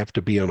have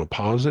to be on a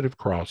positive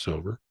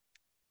crossover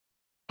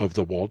of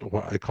the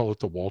I call it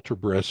the Walter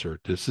Bresser.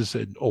 This is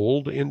an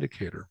old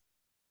indicator,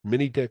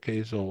 many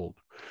decades old,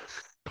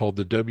 called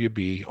the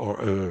WB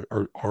or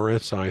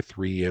RSI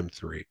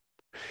 3M3.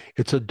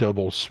 It's a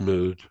double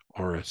smooth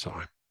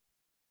RSI.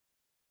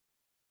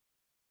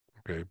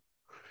 Okay.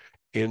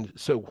 And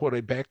so what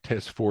I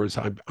backtest for is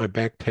I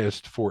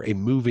backtest for a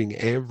moving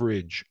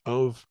average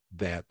of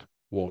that,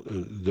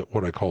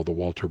 what I call the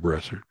Walter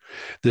Bresser.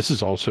 This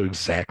is also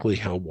exactly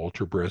how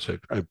Walter Bresser,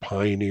 a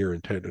pioneer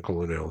in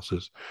technical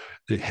analysis,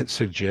 that had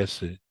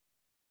suggested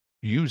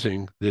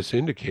using this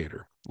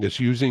indicator. It's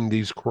using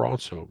these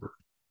crossover.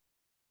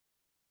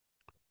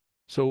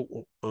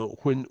 So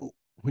when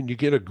you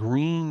get a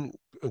green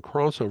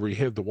crossover, you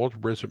have the Walter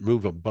Bresser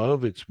move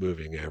above its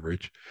moving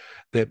average.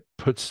 That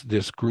puts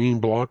this green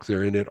block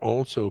there, and it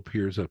also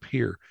appears up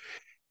here.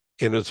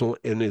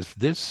 if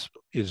this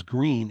is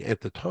green at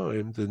the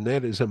time, then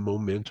that is a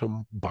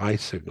momentum buy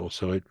signal.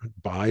 So it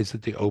buys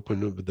at the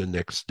open of the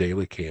next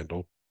daily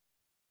candle,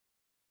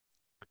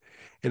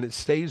 and it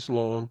stays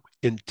long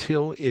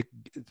until it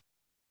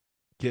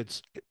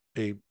gets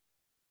a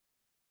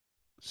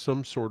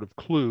some sort of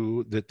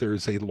clue that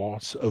there's a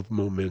loss of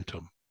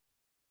momentum.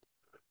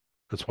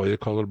 That's why they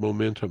call it a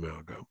momentum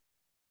algo.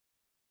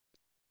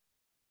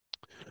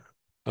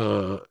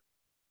 Uh,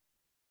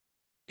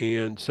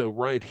 and so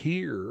right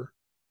here,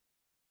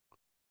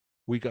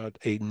 we got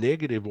a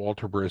negative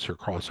Walter Bresser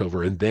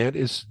crossover, and that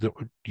is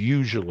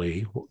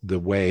usually the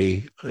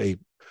way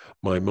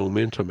my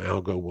momentum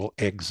algo will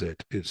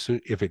exit.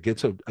 If it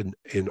gets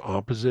an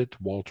opposite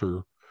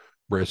Walter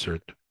Bresser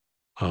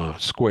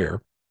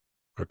square,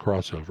 a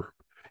crossover,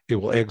 it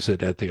will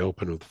exit at the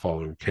open of the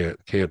following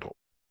candle.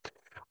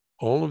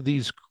 All of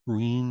these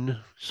green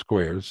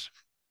squares,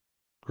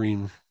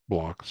 green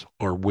blocks,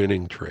 are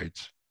winning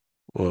trades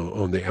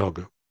on the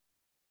algo.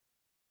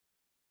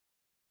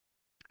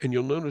 And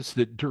you'll notice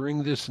that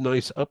during this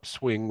nice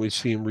upswing we've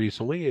seen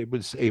recently, it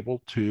was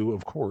able to,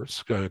 of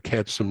course,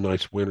 catch some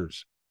nice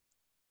winners,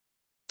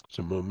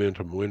 some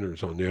momentum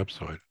winners on the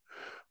upside.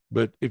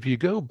 But if you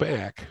go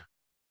back,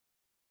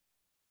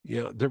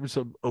 yeah, there was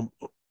a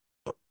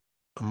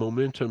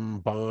momentum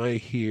buy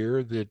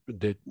here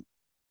that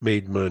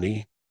made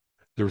money.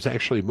 There was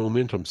actually a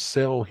momentum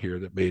sell here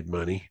that made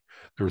money.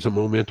 There was a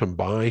momentum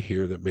buy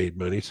here that made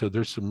money. So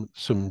there's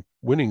some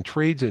winning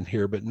trades in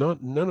here, but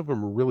none of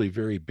them are really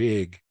very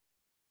big.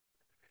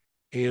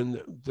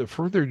 And the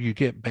further you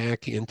get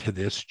back into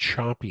this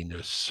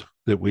choppiness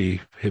that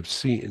we have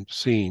seen,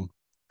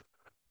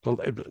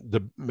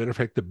 the matter of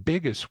fact, the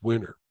biggest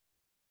winner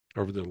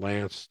over the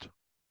last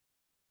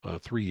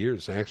 3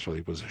 years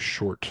actually was a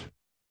short,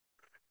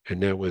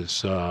 and that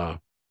was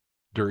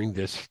during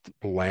this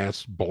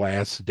last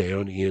blast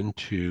down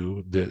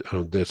into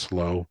this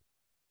low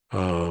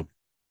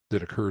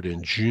that occurred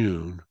in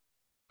June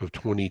of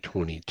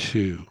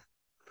 2022.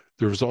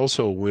 There was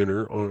also a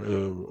winner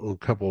on a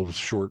couple of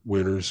short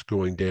winners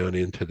going down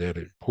into that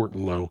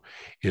important low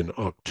in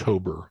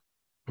October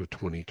of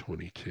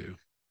 2022.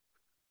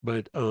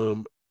 But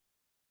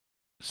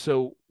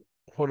so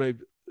what I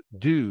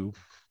do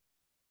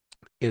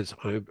is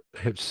I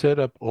have set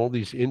up all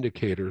these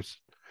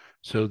indicators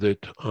so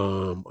that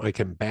I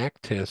can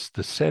back test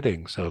the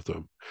settings of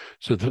them.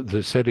 So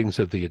the settings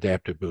of the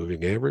adaptive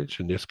moving average,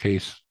 in this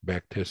case,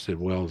 back tested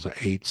well as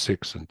 8,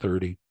 6, and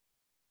 30,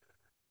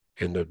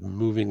 and the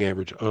moving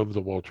average of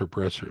the Walter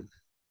Bresser.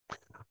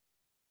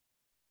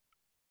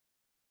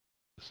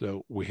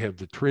 So we have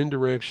the trend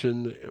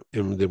direction,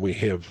 and then we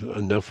have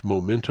enough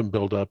momentum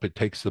build up. It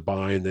takes the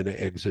buy, and then it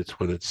exits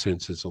when it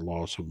senses a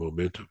loss of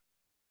momentum.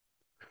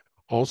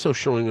 Also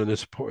showing on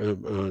this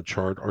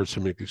chart are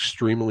some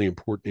extremely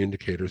important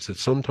indicators that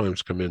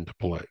sometimes come into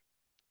play.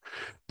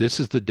 This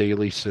is the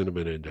daily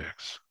sentiment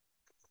index.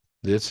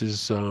 This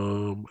is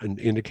an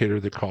indicator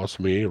that costs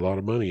me a lot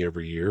of money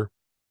every year.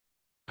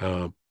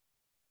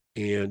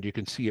 And you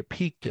can see it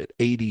peaked at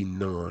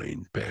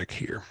 89 back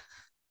here.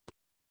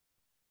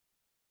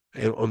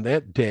 And on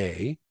that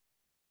day,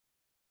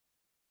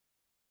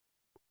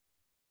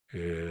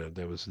 and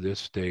that was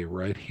this day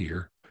right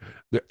here,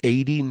 the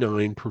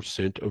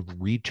 89% of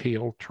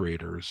retail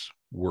traders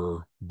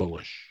were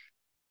bullish.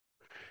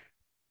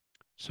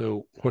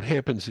 So what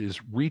happens is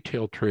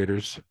retail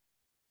traders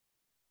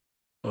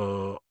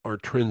are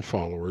trend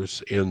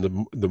followers,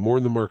 and the more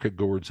the market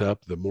goes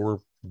up, the more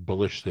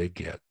bullish they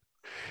get.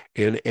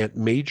 And at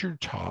major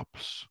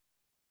tops,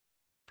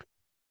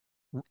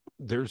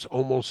 there's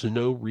almost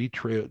no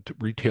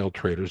retail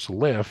traders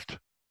left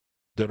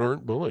that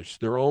aren't bullish.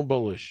 They're all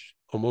bullish,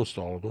 almost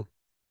all of them.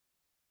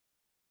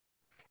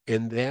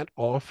 And that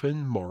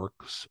often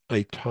marks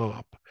a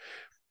top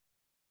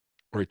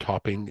or a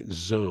topping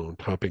zone,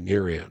 topping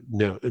area.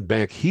 Now,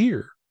 back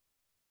here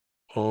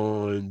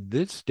on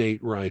this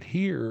date right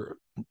here,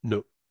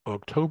 no,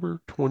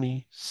 October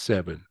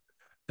 27,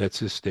 that's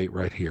this date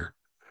right here.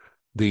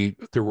 There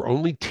were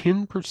only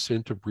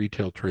 10% of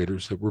retail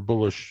traders that were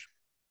bullish.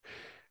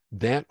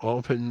 That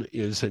often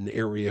is an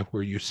area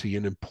where you see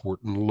an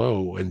important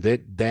low, and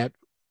that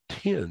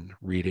 10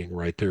 reading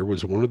right there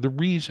was one of the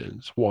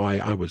reasons why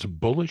I was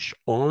bullish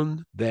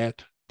on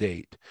that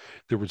date.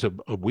 There was a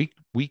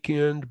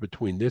weekend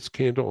between this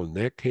candle and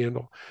that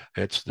candle.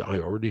 I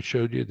already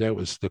showed you. That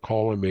was the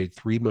call I made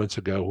 3 months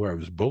ago where I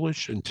was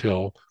bullish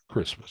until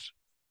Christmas.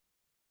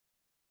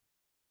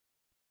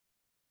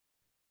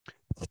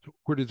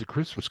 Where did the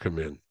Christmas come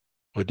in?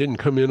 Well, it didn't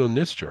come in on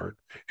this chart.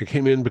 It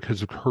came in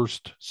because of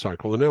Hurst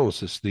cycle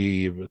analysis.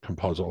 The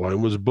composite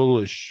line was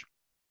bullish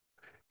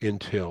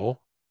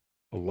until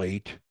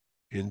late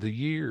in the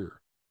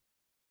year.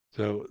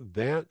 So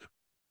that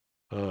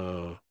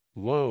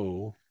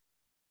low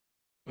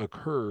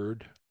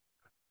occurred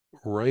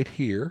right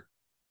here.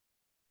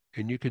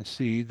 And you can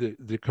see that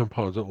the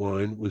composite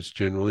line was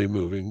generally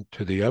moving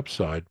to the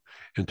upside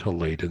until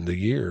late in the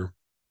year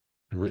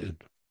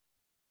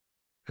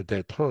at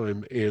that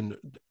time. And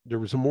there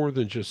was more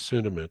than just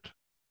sentiment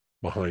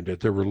behind it.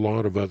 There were a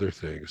lot of other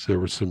things. There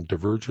were some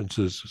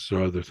divergences,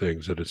 some other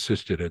things that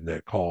assisted in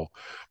that call,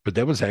 but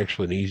that was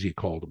actually an easy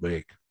call to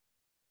make.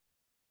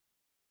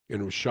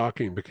 And it was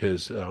shocking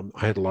because I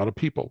had a lot of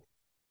people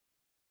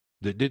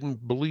that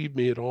didn't believe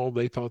me at all.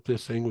 They thought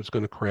this thing was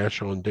going to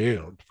crash on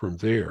down from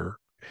there.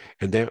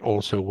 And that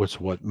also was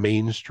what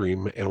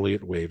mainstream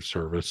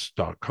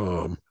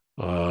ElliottWaveService.com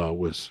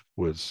was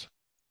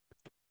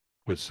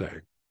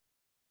saying.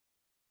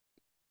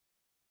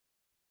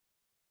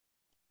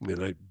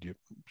 And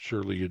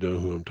surely you know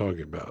who I'm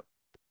talking about.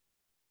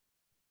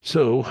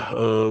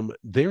 So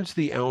there's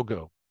the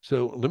algo.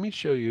 So let me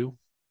show you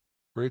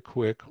very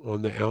quick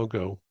on the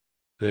algo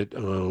that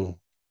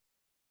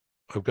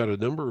I've got a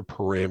number of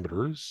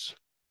parameters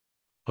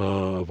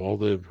of all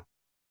the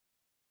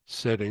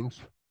settings.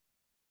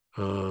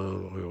 I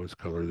always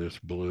color this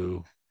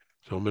blue.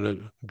 So I'm going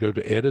to go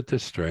to edit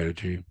this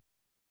strategy.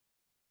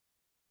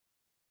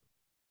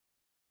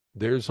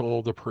 There's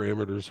all the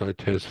parameters I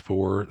test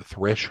for,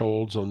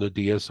 thresholds on the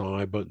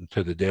DSI button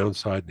to the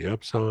downside and the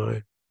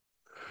upside.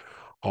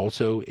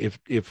 Also, if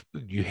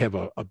you have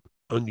a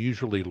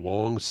unusually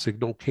long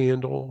signal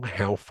candle,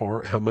 how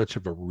much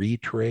of a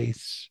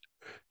retrace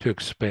to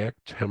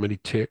expect, how many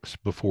ticks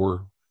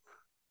before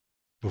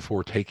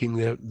taking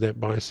that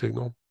buy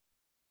signal,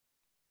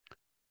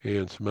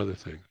 and some other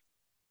things.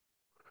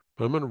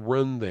 But I'm going to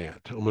run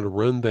that. I'm going to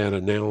run that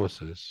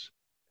analysis,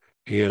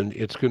 and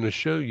it's going to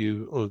show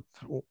you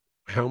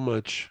how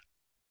much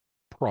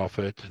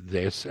profit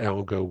this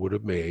algo would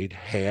have made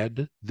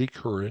had the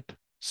current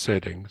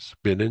settings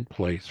been in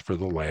place for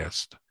the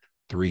last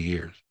 3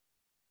 years.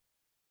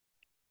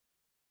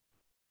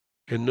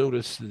 And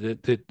notice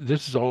that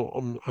this is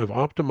all, I've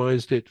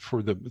optimized it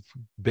for the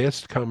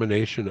best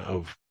combination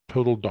of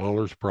total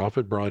dollars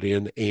profit brought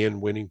in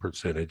and winning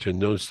percentage. And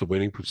notice the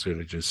winning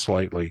percentage is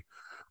slightly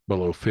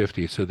below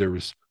 50. So there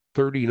was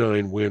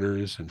 39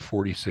 winners and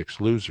 46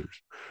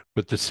 losers.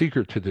 But the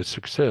secret to the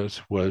success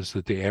was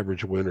that the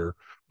average winner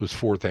was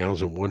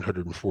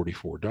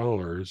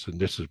 $4,144. And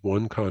this is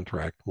one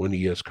contract, one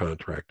ES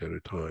contract at a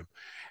time.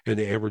 And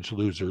the average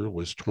loser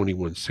was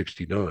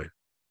 2169.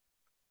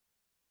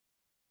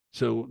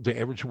 So the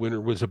average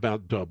winner was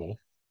about double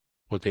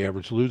what the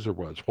average loser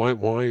was.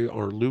 Why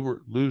are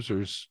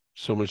losers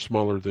so much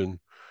smaller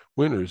than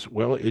winners?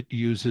 Well, it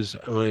uses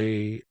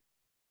a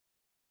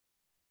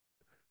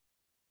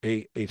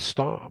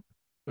stop,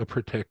 a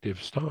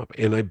protective stop,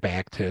 and I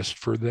back test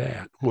for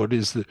that. What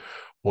is the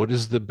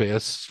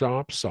best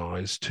stop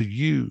size to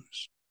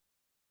use?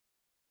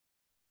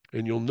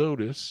 And you'll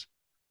notice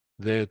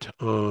that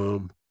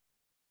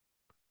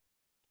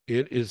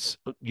it is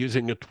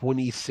using a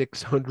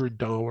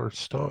 $2,600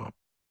 stop.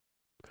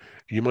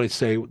 You might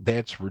say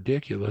that's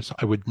ridiculous.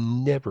 I would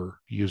never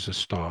use a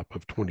stop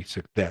of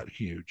 26 that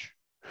huge.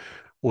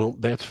 Well,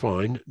 that's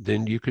fine.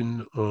 Then you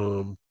can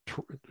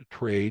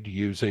trade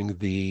using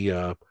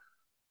the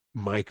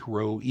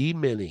micro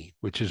E-mini,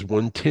 which is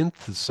 1/10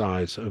 the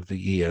size of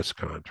the ES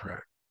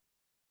contract.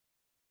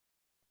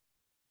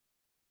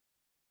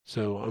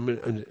 So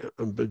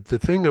but the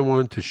thing I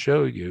wanted to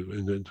show you,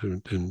 and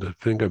the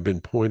thing I've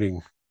been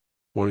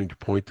wanting to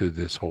point to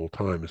this whole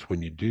time is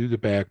when you do the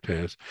back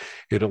test,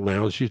 it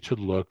allows you to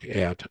look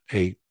at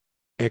a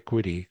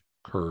equity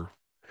curve.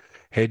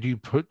 Had you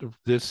put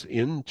this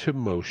into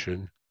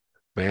motion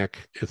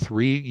back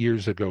 3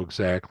 years ago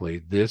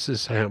exactly, this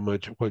is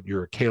what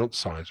your account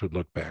size would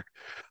look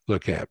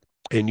at.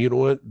 And you know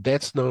what?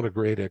 That's not a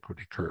great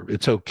equity curve.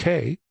 It's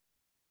okay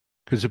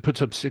because it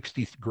puts up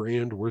 60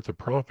 grand worth of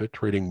profit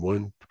trading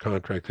one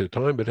contract at a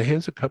time, but it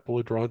has a couple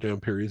of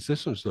drawdown periods.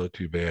 This one's not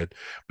too bad,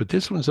 but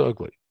this one's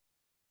ugly.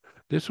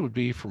 This would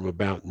be from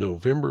about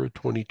November of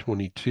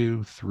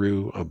 2022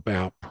 through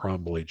about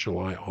probably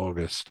July,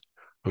 August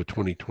of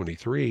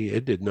 2023.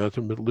 It did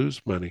nothing but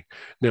lose money.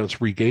 Now it's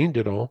regained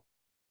it all.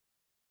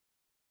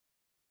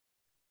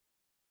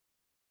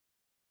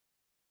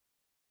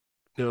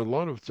 Now, a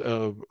lot of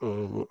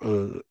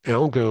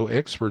algo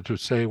experts would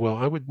say, well,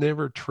 I would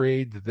never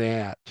trade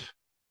that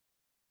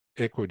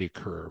equity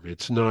curve.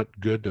 It's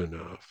not good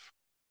enough.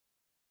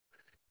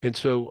 And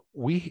so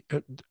we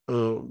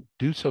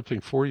do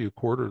something for you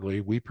quarterly.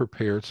 We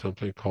prepare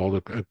something called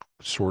a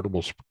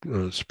sortable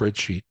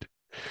spreadsheet.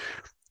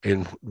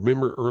 And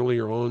remember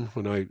earlier on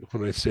when I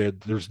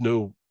said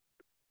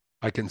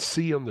I can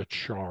see on the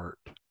chart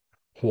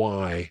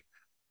why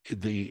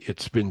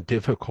it's been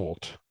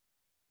difficult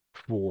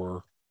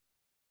for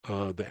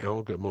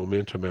the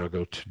momentum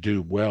algo to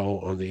do well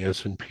on the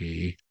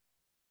S&P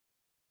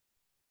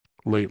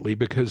lately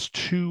because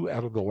 2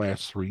 out of the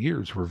last 3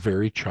 years were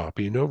very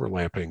choppy and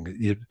overlapping.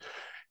 It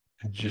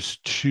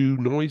just too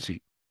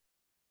noisy.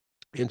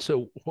 And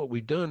so what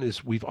we've done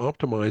is we've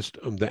optimized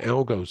the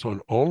algos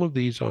on all of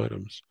these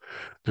items.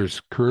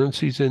 There's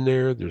currencies in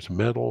there, there's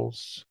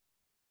metals,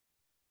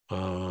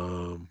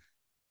 crude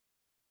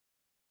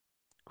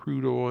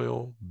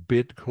oil,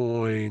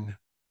 Bitcoin,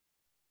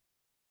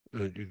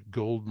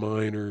 gold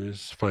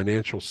miners,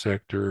 financial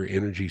sector,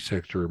 energy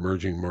sector,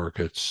 emerging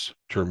markets,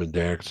 German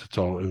DAX. It's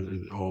all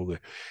the,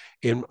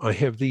 And I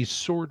have these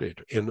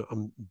sorted, and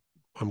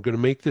I'm going to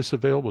make this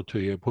available to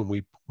you when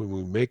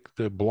we make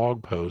the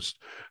blog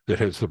post that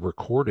has the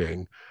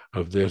recording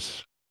of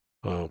this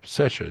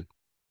session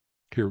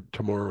here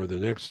tomorrow or the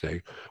next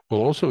day.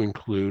 We'll also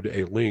include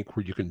a link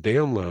where you can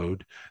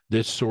download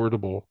this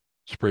sortable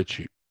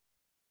spreadsheet.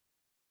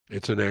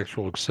 It's an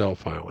actual Excel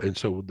file, and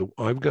so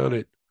I've got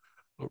it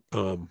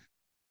um,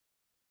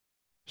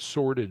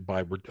 sorted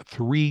by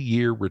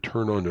 3-year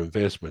return on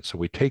investment. So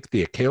we take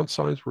the account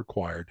size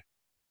required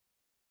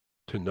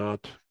to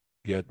not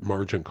get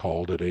margin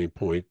called at any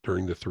point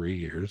during the 3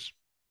 years,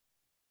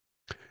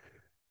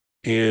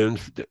 and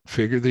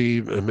figure the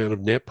amount of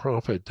net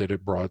profit that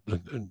it brought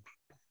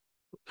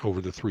over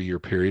the 3-year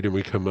period, and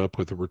we come up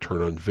with a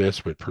return on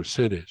investment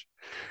percentage.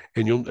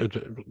 And you'll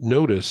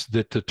notice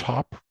that the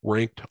top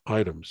ranked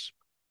items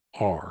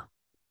are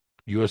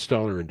US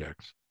dollar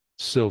index,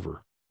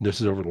 silver,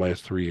 this is over the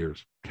last 3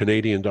 years,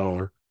 Canadian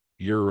dollar,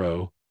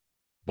 euro,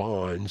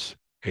 bonds,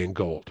 and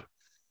gold.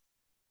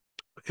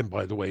 And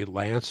by the way,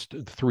 last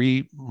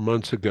 3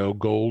 months ago,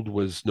 gold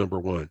was number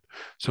one.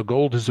 So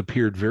gold has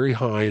appeared very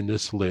high in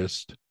this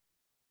list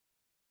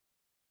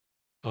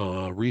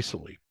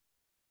recently.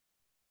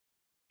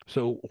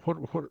 So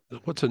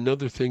what's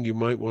another thing you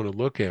might want to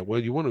look at?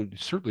 Well, you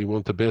certainly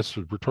want the best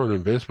return on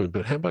investment,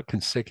 but how about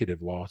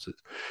consecutive losses?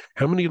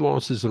 How many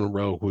losses in a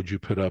row would you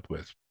put up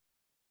with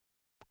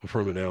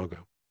from an algo?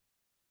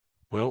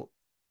 Well,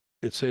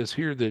 it says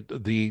here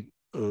that the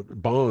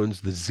bonds,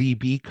 the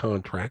ZB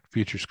contract,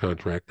 futures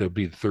contract, that would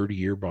be the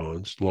 30-year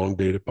bonds, long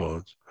dated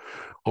bonds,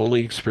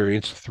 only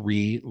experienced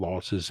 3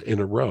 losses in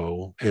a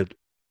row at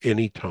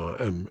any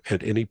time,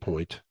 at any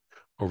point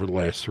over the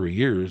last 3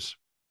 years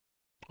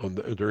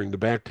during the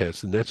back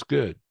test, and that's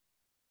good.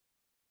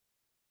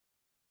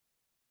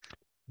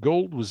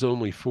 Gold was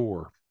only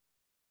 4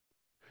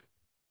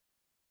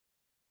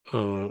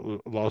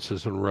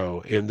 losses in a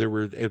row, and there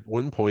were at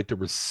one point there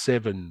were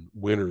 7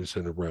 winners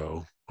in a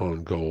row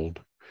on gold,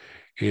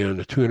 and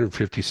a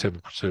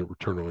 257%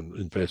 return on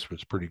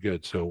investment is pretty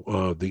good.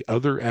 So the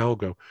other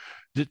algo,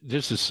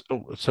 this is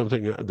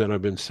something that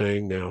I've been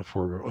saying now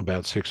for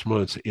about 6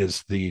 months,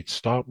 is the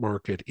stock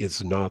market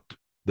is not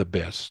the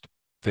best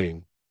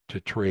thing to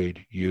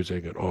trade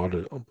using an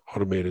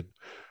automated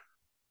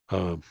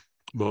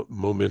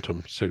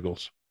momentum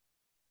signals.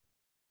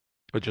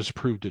 I just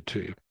proved it to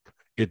you.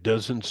 It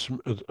doesn't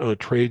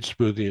trade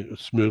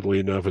smoothly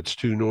enough. It's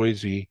too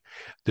noisy.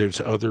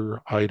 There's other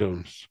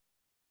items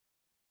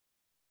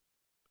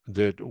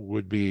that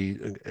would be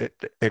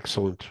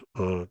excellent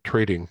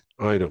trading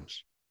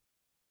items.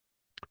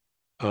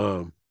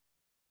 Um,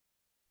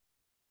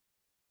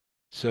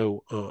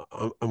 so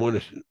I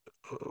want to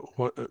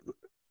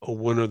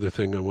one other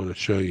thing I want to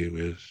show you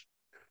is,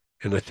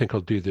 and I think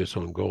I'll do this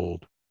on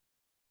gold.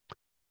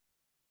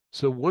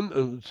 So one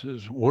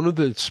of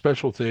the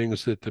special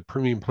things that the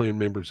premium plan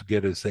members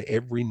get is that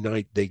every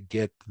night they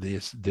get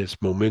this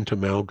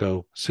momentum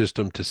algo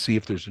system to see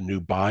if there's a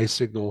new buy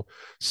signal,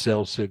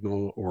 sell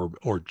signal,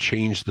 or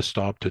change the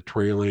stop to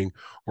trailing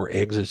or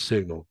exit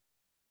signal.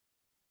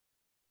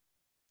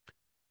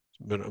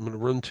 But I'm going to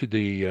run to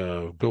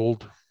the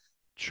gold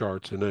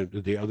charts, and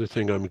the other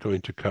thing I'm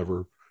going to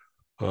cover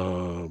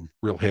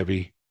real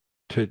heavy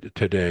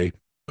today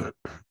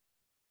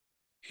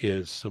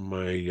is some of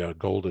my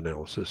gold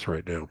analysis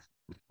right now.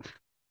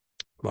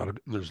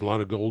 There's a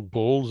lot of gold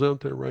bulls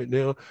out there right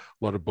now, a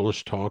lot of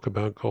bullish talk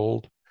about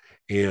gold,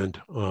 and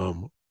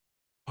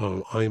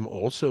I'm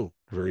also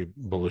very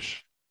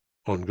bullish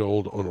on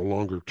gold on a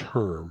longer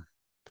term,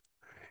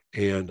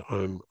 and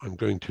I'm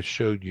going to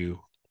show you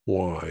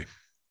why.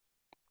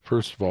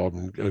 First of all,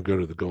 I'm going to go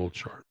to the gold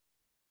chart.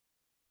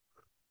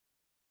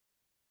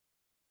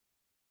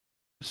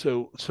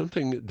 So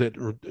something that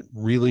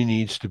really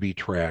needs to be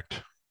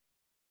tracked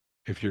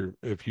if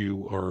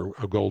you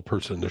are a gold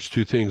person, there's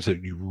 2 things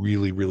that you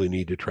really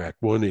need to track.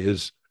 One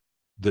is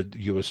the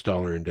US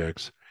dollar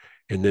index,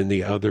 and then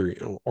the other,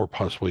 or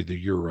possibly the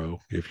euro,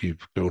 if you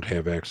don't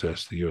have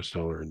access to the US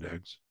dollar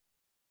index.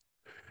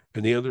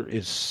 And the other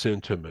is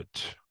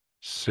sentiment.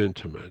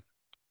 Sentiment.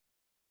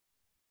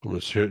 I'm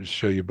going to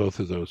show you both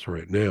of those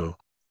right now.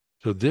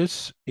 So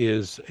this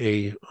is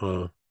a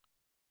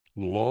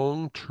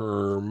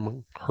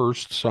long-term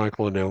Hurst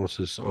cycle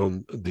analysis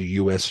on the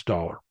US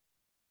dollar.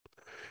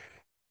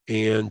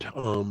 And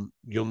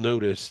you'll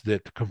notice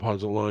that the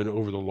composite line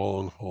over the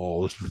long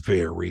haul is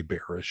very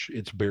bearish.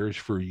 It's bearish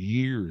for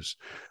years.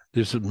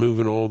 This is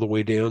moving all the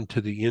way down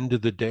to the end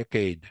of the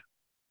decade.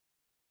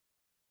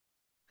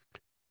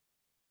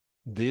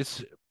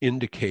 This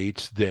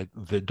indicates that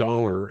the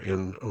dollar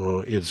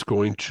is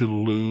going to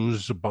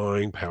lose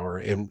buying power.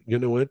 And you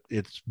know what?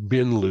 It's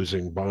been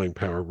losing buying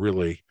power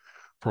really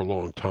for a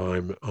long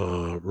time,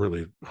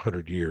 really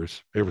 100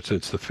 years, ever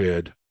since the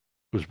Fed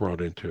was brought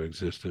into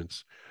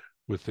existence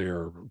with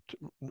their,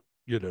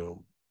 you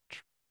know,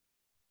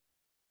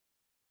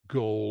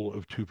 goal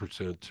of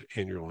 2%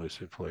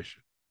 annualized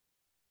inflation.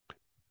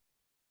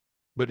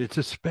 but it's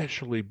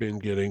especially been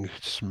getting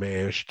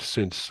smashed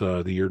since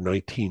the year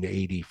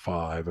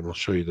 1985, and I'll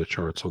show you the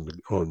charts on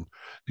the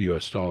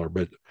U.S. dollar.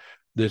 But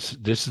this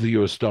is the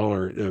U.S.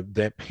 dollar.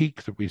 That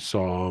peak that we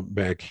saw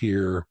back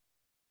here,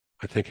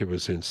 I think it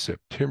was in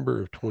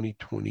September of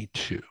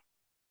 2022.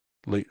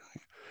 Late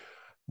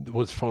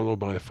was followed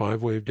by a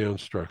five-wave down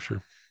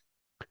structure,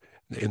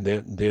 and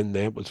then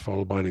that was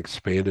followed by an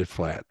expanded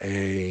flat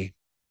A,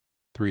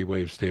 three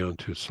waves down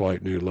to a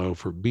slight new low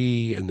for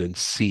B, and then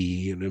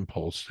C, an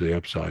impulse to the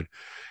upside.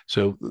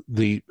 So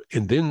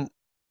and then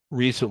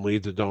recently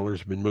the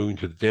dollar's been moving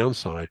to the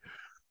downside.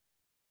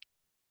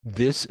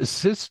 This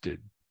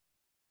assisted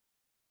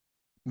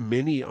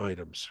many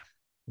items: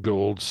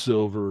 gold,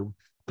 silver,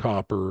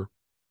 copper,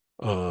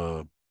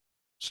 uh,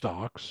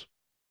 stocks,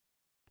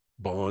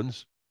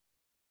 bonds,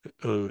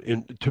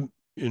 in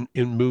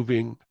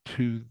moving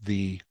to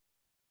the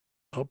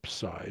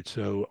upside.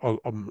 So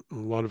a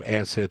lot of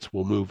assets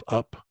will move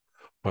up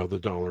while the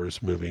dollar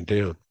is moving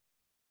down.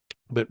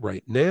 But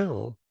right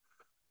now,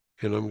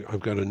 and I've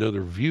got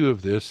another view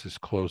of this is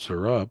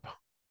closer up.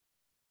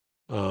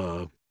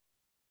 Uh,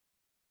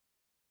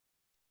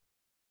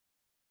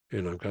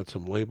 and I've got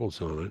some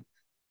labels on it.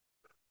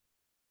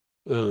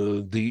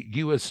 The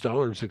U.S.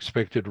 dollar is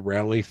expected to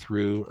rally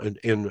through,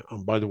 and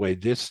by the way,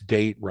 this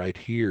date right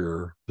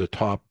here, the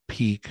top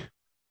peak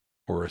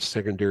or a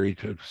secondary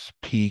to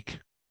peak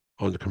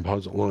on the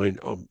composite line,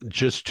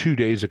 just 2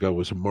 days ago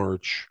was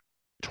March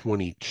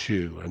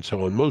 22. And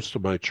so on most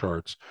of my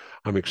charts,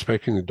 I'm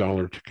expecting the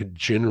dollar to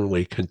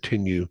generally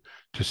continue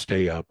to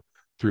stay up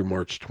through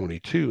March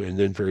 22, and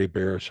then very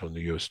bearish on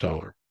the U.S.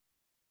 dollar.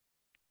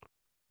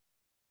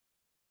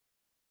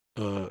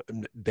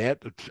 That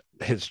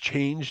has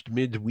changed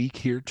midweek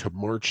here to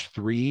March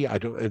 3. I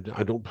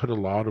don't put a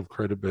lot of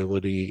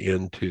credibility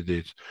into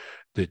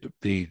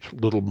the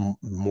little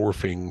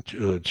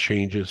morphing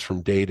changes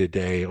from day to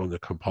day on the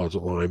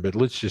composite line, but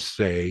let's just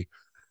say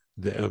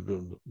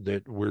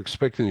that we're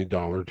expecting the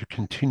dollar to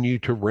continue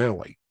to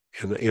rally,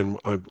 and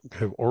I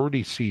have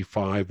already see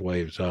five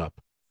waves up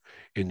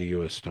in the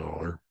U.S.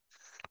 dollar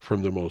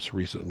from the most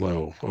recent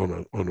low on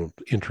an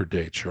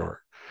intraday chart,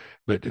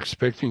 but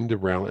expecting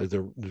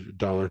the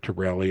dollar to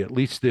rally at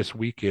least this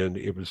weekend.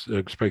 It was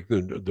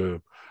expecting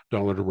the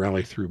dollar to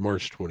rally through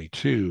March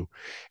 22,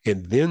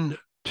 and then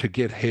to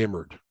get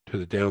hammered to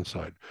the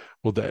downside.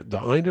 Well,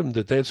 the item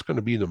that's going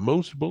to be the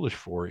most bullish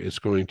for is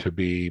going to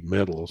be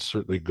metals,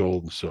 certainly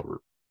gold and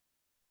silver.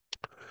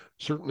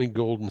 Certainly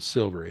gold and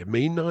silver. It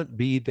may not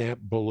be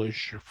that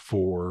bullish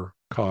for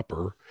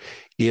copper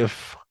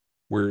if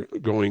we're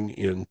going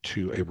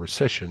into a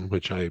recession,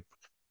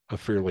 a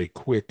fairly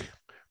quick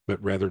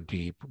but rather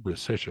deep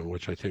recession,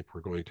 which I think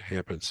we're going to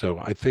happen. So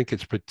I think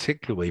it's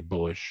particularly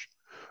bullish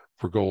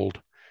for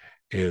gold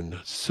and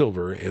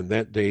silver, and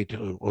that date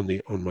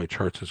on my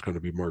charts is going to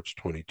be March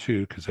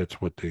 22, because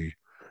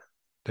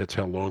that's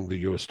how long the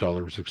U.S.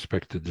 dollar is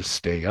expected to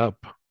stay up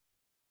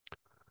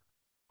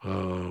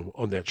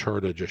on that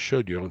chart I just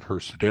showed you on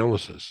Hearst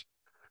analysis.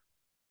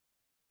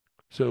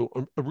 So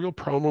a real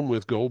problem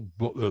with gold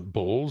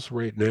bulls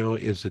right now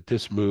is that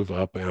this move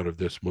up out of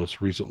this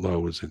most recent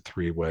low is in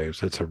three waves.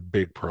 That's a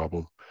big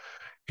problem.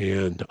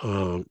 And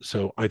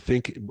so I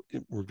think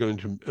we're going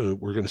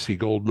to see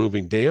gold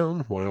moving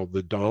down while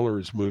the dollar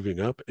is moving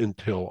up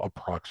until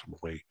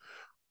approximately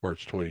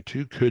March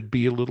 22. Could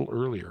be a little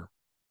earlier.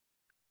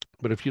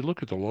 But if you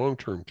look at the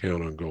long-term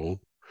count on gold,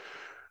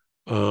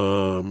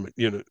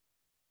 you know,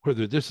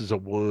 whether this is a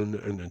one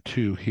and a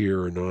two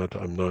here or not,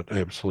 I'm not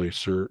absolutely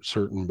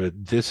certain, but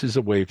this is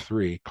a wave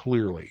three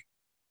clearly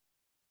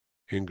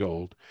in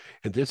gold.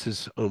 And this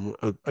is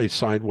a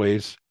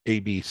sideways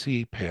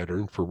ABC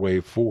pattern for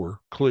wave four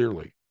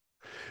clearly.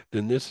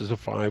 Then this is a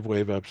five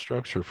wave up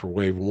structure for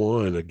wave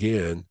one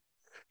again.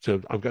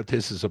 So I've got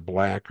this as a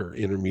black or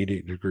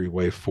intermediate degree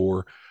wave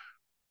four,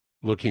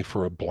 looking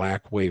for a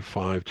black wave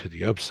five to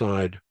the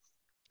upside.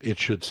 It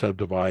should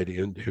subdivide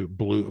into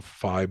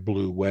five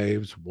blue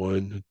waves: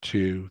 1,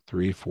 2,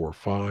 3, 4,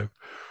 5.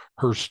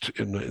 Hearst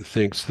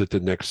thinks that the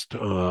next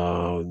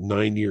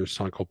 9-year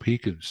cycle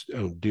peak is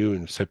due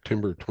in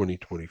September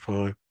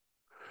 2025.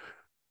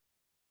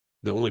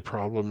 The only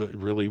problem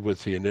really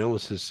with the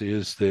analysis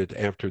is that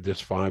after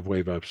this five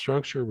wave up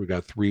structure, we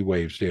got three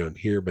waves down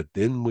here, but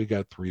then we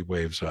got three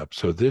waves up.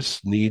 So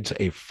this needs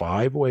a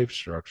five wave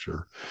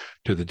structure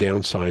to the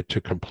downside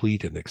to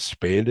complete an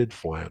expanded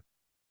flat.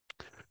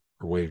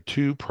 Or wave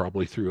two,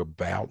 probably through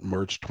about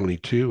March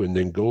 22. And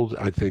then gold,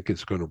 I think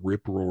it's going to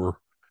rip roar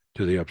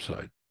to the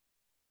upside.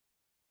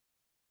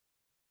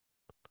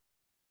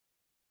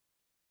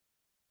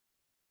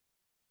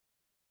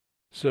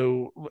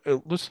 So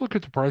let's look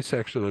at the price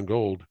action on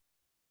gold.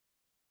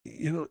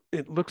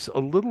 It looks a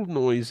little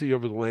noisy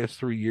over the last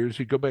 3 years.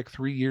 You go back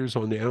 3 years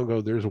on the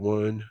algo, there's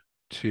 1,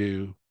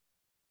 2,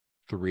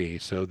 3.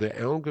 So the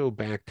algo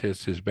back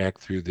test is back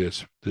through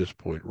this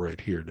point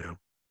right here now.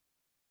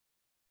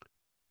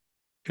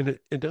 And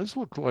it does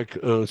look like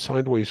a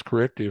sideways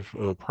corrective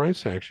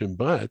price action,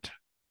 but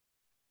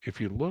if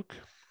you look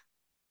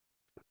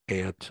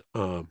at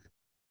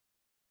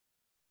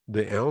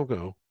the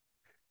algo,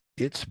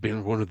 it's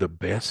been one of the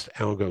best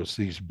algos.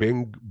 These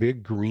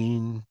big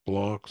green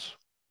blocks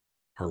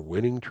are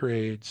winning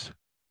trades.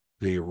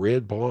 The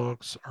red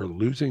blocks are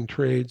losing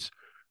trades.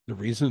 The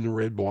reason the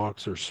red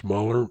blocks are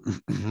smaller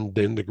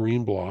than the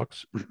green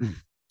blocks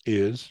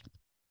is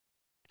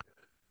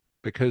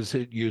because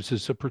it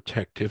uses a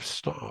protective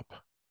stop.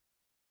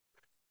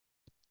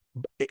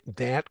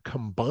 That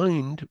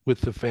combined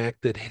with the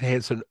fact that it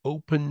has an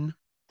open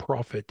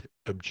profit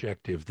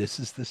objective, this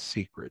is the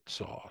secret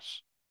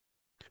sauce.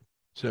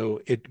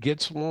 So it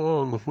gets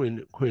long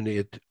when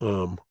it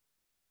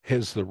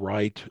has the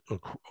right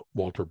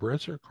Walter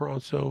Bresser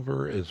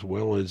crossover, as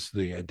well as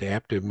the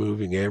adaptive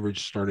moving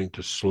average starting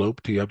to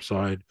slope to the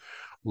upside.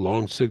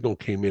 Long signal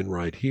came in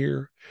right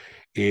here,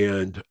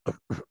 and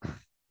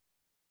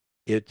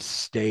it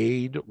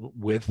stayed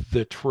with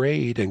the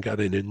trade and got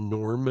an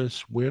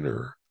enormous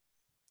winner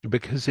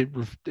because it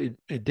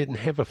didn't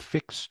have a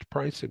fixed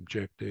price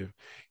objective.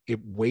 It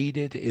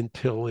waited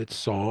until it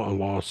saw a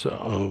loss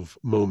of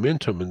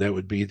momentum, and that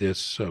would be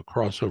this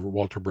crossover,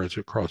 Walter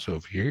Bresser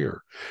crossover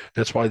here.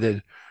 That's why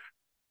that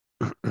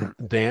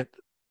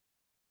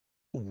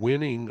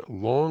winning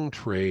long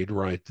trade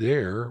right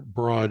there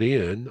brought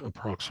in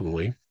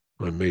approximately,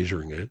 I'm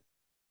measuring it,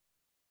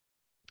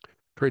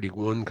 trading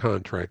one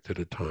contract at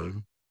a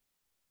time,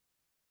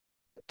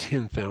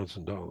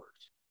 $10,000.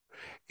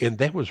 And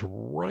that was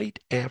right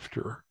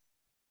after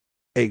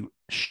a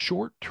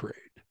short trade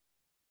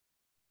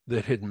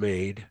that had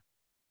made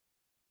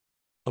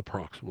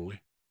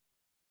approximately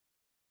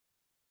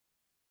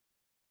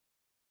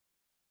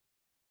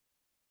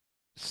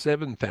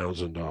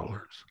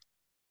 $7,000.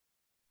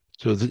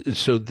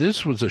 So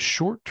this was a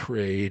short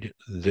trade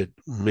that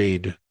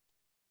made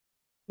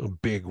a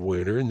big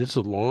winner, and this is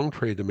a long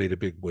trade that made a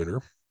big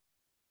winner.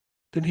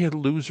 Then he had a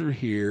loser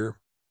here.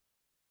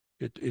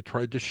 It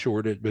tried to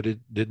short it, but it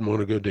didn't want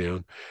to go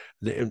down.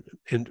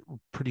 And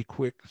pretty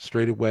quick,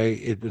 straight away,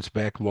 it was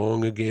back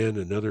long again.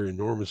 Another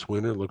enormous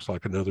winner. Looks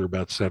like another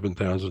about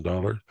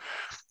 $7,000.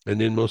 And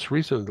then most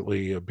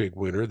recently, a big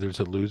winner. There's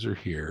a loser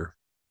here,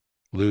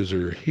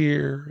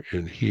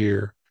 and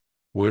here,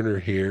 winner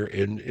here.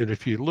 And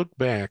if you look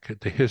back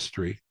at the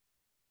history,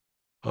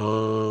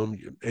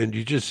 and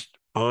you just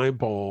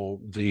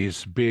eyeball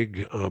these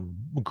big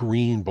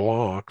green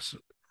blocks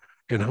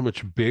and how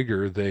much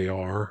bigger they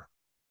are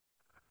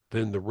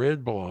than the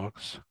red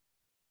blocks,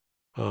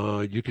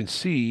 you can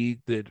see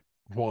that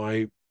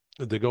why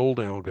the gold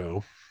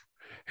algo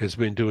has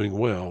been doing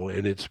well,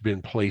 and it's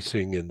been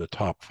placing in the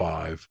top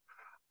five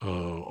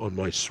on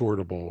my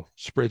sortable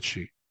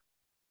spreadsheet.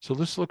 So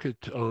let's look at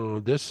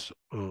this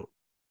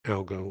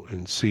algo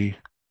and see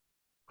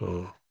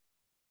uh,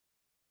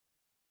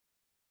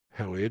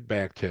 how it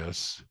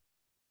backtests.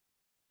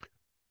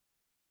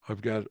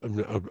 I've got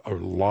a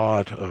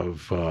lot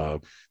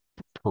of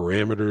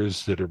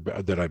parameters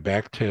that I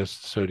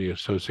backtest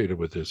associated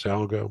with this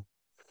algo.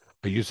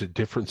 I use a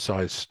different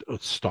size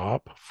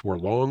stop for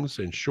longs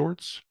and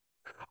shorts.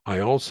 I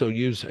also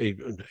use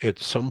at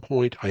some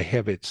point, I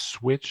have it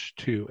switch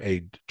to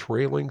a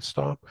trailing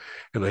stop,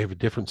 and I have a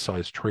different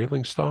size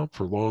trailing stop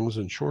for longs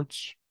and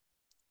shorts.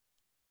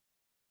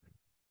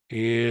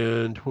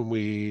 And when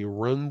we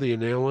run the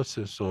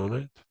analysis on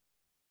it,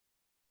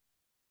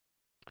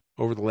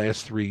 over the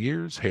last 3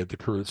 years, had the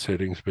current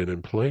settings been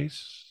in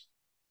place,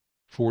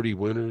 40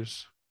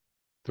 winners,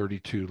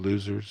 32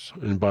 losers.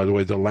 And by the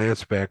way, the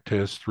last back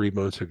test 3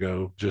 months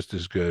ago, just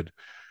as good.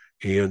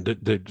 And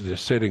the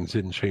settings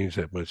didn't change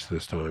that much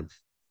this time.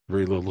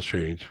 Very little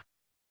change.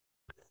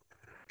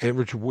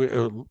 Average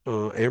win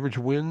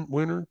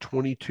winner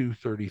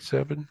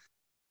 2237.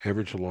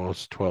 Average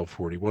loss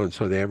 1241.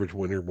 So the average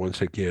winner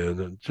once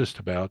again just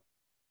about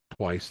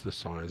twice the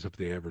size of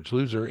the average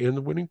loser, and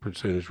the winning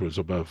percentage was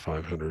above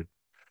 500.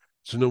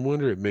 So no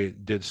wonder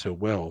did so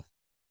well.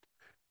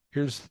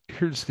 Here's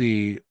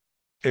the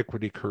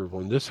equity curve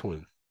on this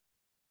one.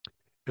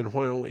 And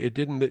while it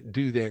didn't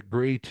do that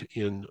great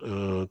in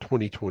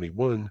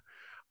 2021,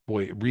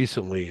 boy,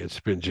 recently it's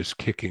been just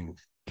kicking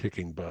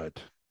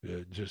butt,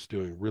 just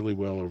doing really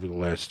well over the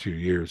last 2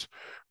 years,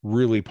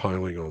 really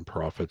piling on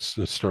profits,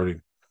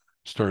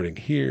 starting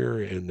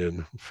here, and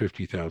then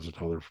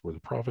 $50,000 worth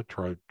of profit,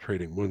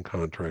 trading one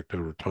contract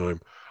over time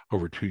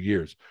over 2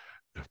 years.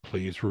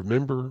 Please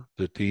remember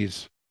that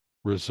these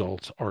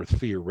results are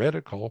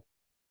theoretical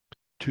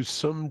to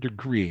some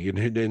degree,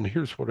 and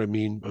here's what I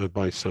mean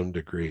by some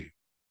degree.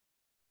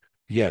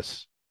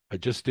 Yes, I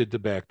just did the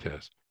back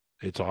test.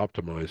 It's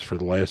optimized for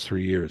the last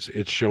 3 years.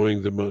 It's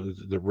showing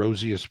the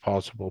rosiest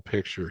possible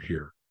picture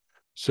here.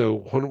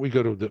 So why don't we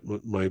go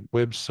to my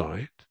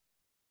website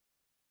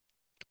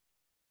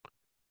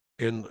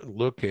and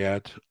look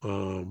at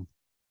the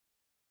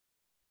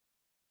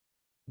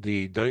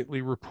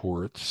nightly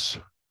reports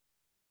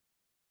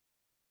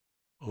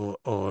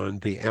on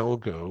the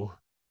algo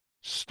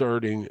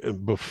starting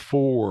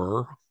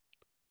before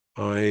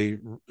I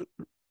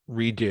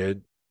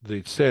redid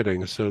the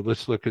settings. So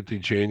let's look at the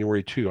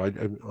January 2. I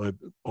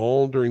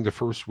all during the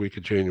first week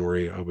of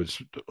January, I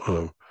was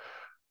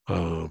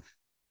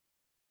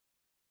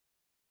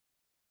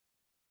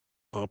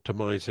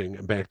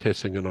optimizing, back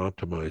testing and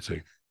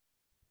optimizing.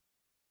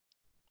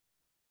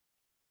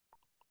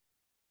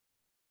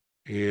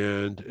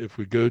 And if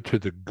we go to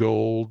the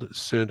gold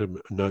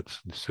sentiment, not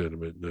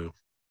sentiment, no,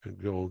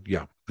 gold,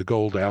 yeah, the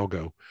gold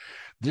algo.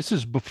 This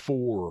is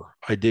before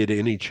I did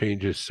any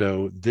changes.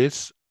 So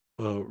this,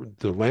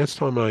 the last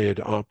time I had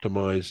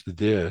optimized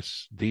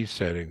these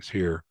settings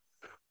here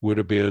would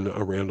have been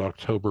around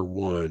October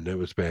 1. That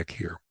was back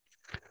here.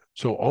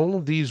 So all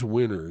of these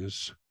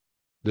winners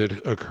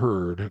that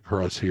occurred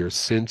across here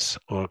since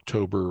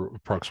October,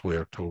 approximately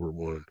October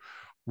 1,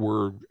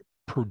 were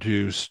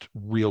produced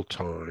real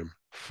time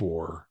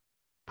for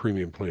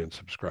premium plan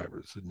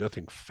subscribers.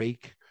 Nothing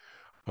fake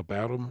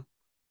about them.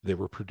 They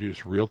were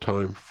produced real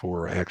time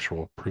for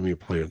actual premium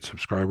plan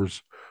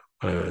subscribers.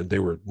 They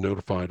were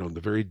notified on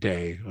the very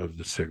day of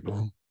the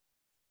signal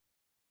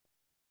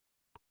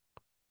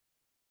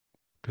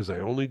because I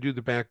only do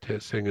the back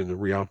testing and the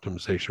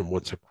reoptimization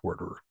once a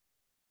quarter.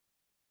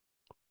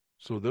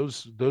 So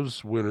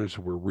those winners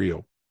were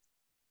real.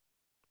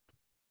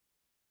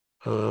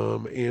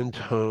 And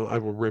I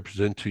will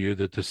represent to you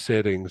that the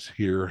settings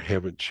here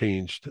haven't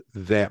changed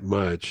that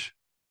much.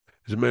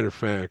 As a matter of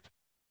fact,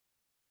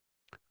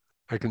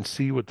 I can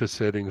see what the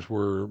settings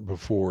were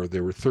before.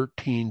 They were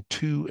 13,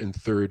 2, and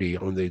 30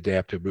 on the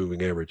adaptive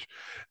moving average.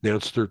 Now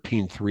it's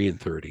 13, 3, and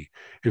 30.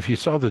 If you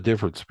saw the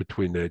difference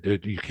between that,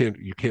 you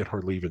can't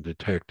hardly even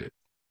detect it.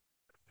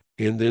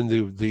 And then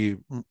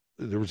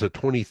there was a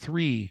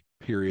 23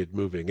 period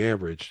moving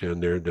average down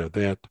there. Now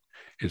that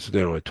is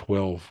now a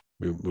 12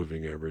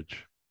 moving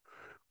average,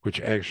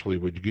 which actually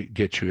would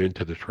get you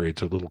into the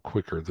trades a little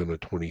quicker than a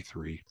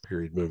 23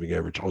 period moving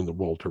average on the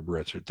Walter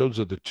Bressett. Those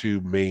are the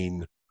two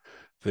main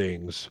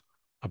things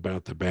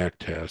about the back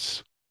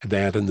tests,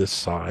 that and the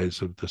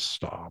size of the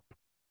stop.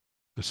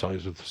 The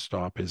size of the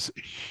stop is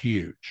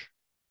huge,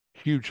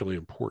 hugely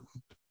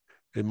important.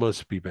 It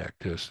must be back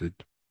tested.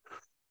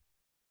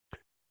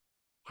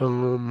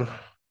 Um,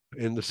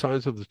 and the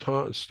size of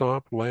the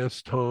stop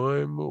last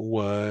time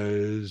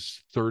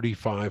was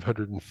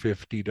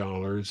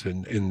 $3,550,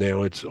 and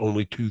now it's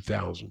only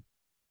 2,000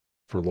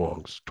 for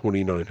longs,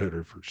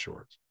 2,900 for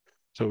shorts.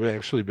 So we've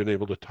actually been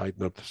able to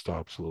tighten up the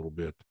stops a little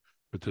bit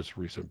with this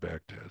recent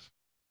back test.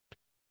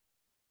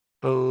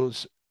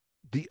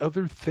 The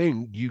other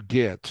thing you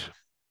get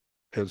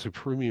as a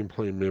premium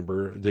plan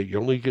member that you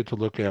only get to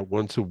look at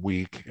once a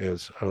week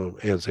as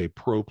a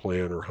pro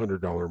plan or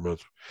 $100 a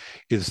month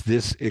is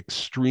this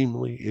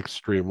extremely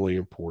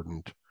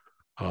important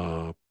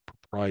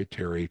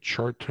proprietary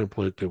chart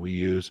template that we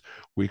use.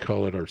 We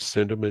call it our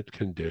sentiment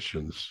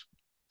conditions.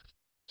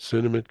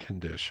 Sentiment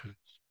conditions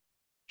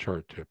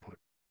chart template.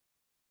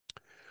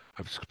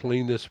 I've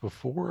explained this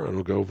before.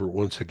 I'll go over it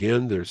once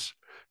again. There's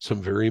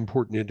some very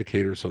important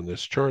indicators on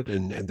this chart,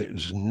 and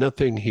there's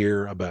nothing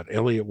here about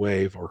Elliott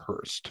wave or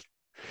Hurst.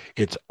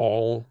 It's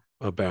all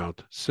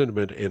about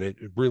sentiment, and it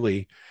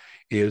really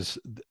is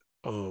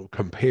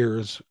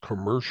compares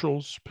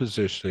commercials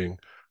positioning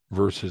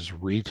versus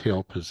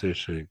retail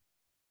positioning.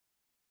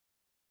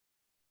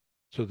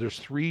 So there's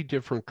three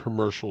different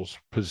commercials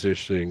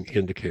positioning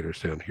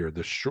indicators down here: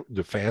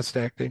 the fast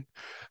acting,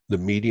 the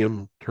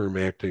medium term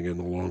acting, and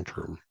the long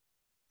term.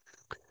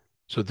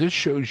 So this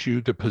shows you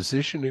the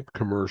positioning of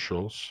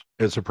commercials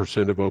as a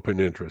percent of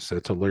open interest.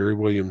 That's a Larry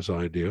Williams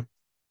idea.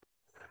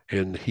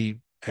 And he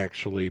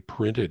actually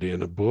printed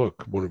in a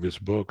book, one of his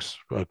books,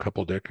 a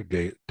couple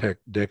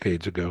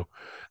decades ago,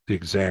 the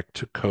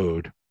exact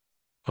code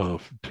to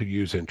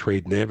use in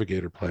Trade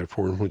Navigator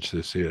platform, which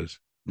this is,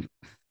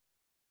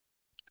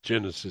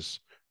 Genesis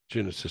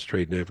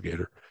Trade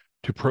Navigator,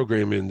 to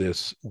program in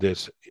this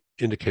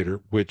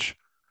indicator, which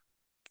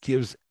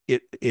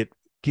it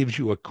gives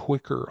you a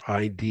quicker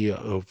idea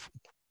of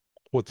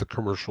what the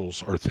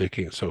commercials are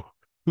thinking. So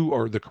who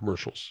are the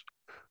commercials?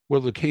 Well,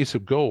 in the case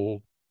of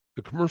gold,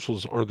 the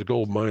commercials are the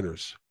gold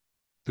miners,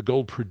 the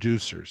gold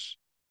producers,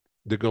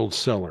 the gold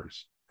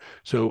sellers.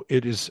 So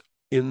it is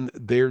in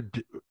their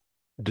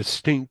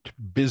distinct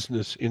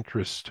business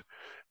interest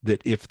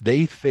that if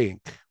they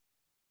think,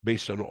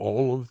 based on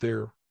all of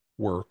their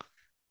work,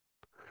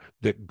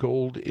 that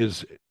gold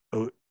is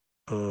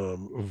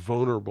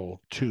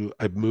vulnerable to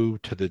a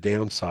move to the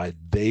downside,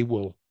 they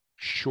will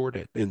short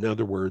it. In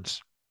other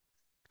words,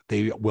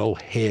 they will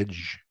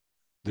hedge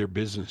their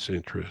business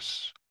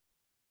interests.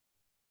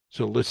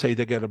 So let's say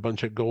they got a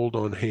bunch of gold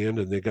on hand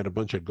and they got a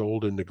bunch of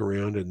gold in the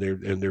ground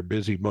and they're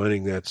busy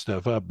mining that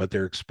stuff up, but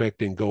they're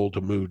expecting gold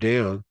to move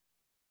down.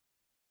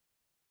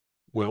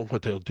 Well,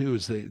 what they'll do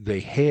is they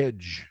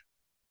hedge.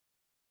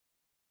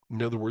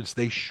 In other words,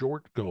 they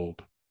short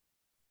gold.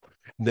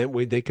 And that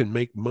way they can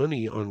make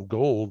money on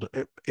gold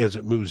as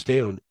it moves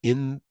down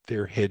in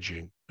their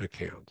hedging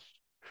accounts.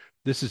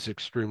 This is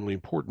extremely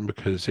important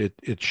because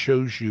it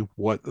shows you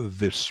what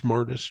the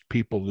smartest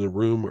people in the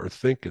room are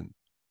thinking.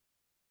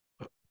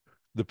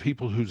 The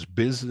people whose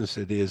business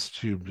it is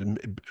to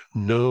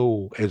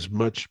know as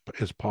much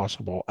as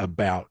possible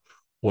about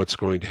what's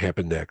going to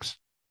happen next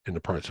in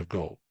the price of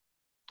gold.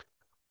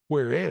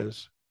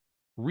 Whereas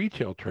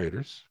retail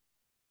traders,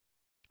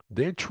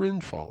 They're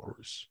trend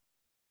followers.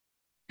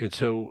 And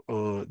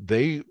so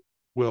they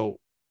will,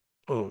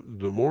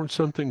 the more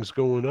something's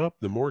going up,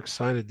 the more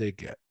excited they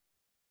get.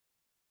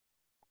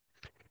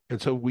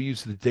 And so we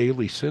use the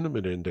daily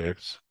sentiment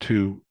index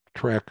to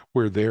track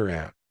where they're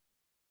at.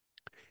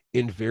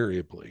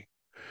 Invariably,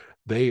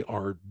 they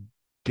are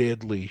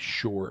deadly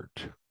short.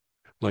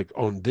 Like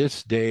on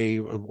this day,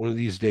 one of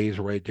these days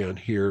right down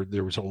here,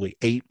 there was only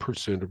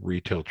 8% of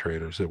retail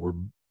traders that were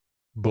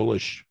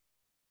bullish.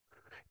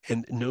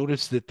 And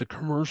notice that the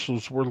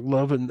commercials were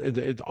loving,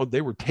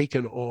 they were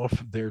taking off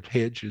their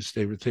hedges.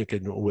 They were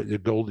thinking, oh, the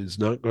gold is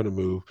not going to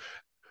move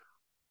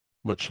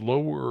much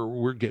lower.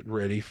 We're getting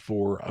ready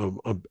for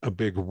a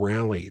big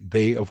rally.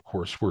 They, of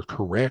course, were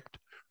correct.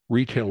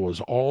 Retail was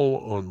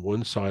all on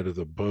one side of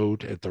the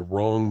boat at the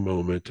wrong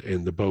moment,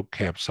 and the boat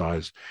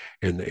capsized,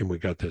 and we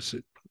got this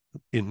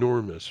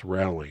enormous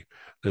rally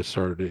that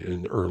started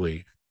in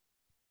early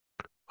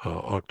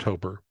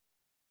October.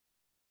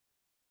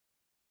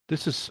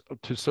 This is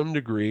to some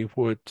degree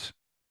what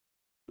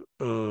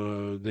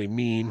they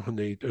mean when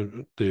they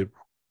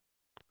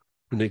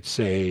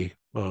say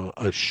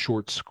a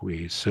short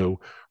squeeze. So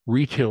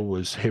retail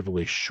was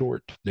heavily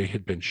short; they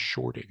had been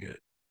shorting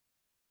it,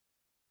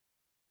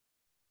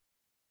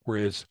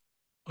 whereas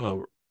uh,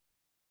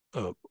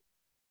 uh,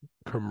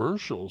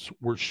 commercials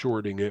were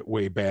shorting it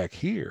way back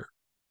here.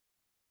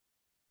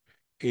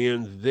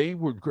 And they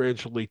were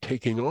gradually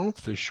taking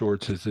off the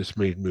shorts as this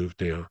made move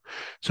down.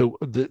 So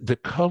the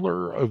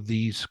color of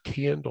these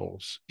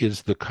candles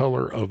is the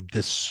color of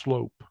this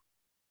slope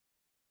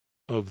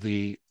of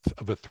a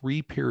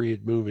 3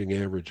 period moving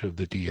average of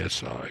the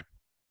DSI.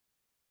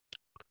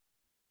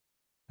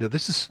 Now,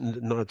 this is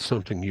not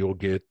something you'll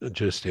get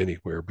just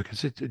anywhere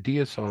because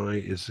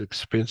DSI is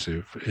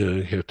expensive and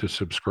you have to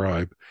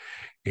subscribe.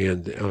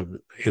 And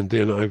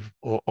then I've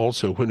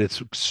also, when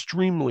it's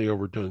extremely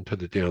overdone to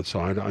the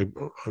downside, I'm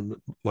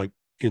like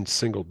in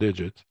single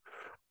digits.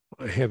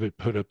 I have it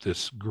put up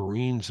this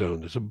green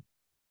zone.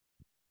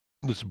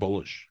 This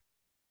bullish.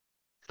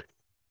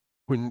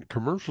 When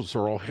commercials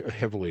are all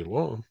heavily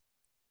long,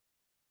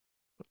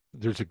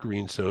 there's a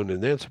green zone,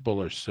 and that's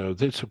bullish. So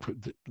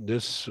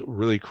this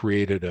really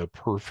created a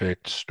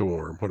perfect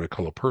storm, what I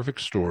call a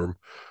perfect storm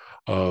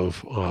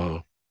of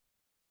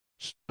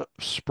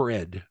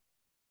spread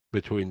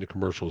between the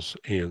commercials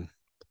and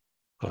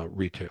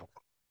retail.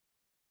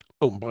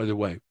 Oh, by the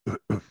way,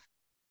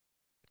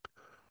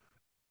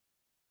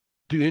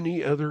 do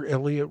any other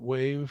Elliott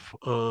wave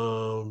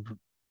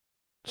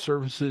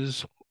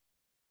services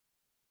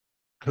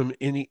come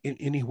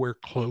anywhere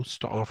close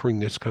to offering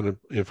this kind of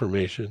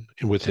information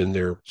within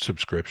their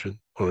subscription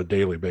on a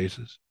daily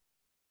basis?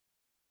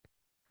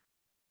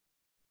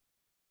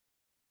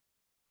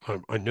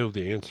 I know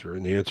the answer,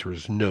 and the answer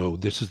is no.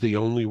 This is the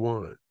only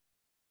one.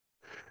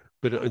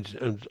 But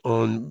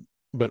on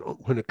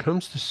but when it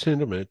comes to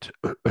sentiment,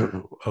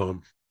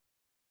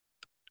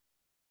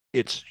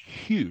 it's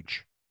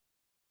huge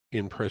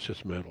in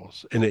precious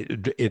metals, and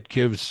it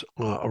gives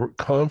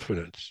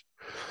confidence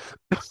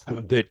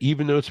that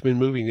even though it's been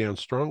moving down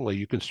strongly,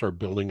 you can start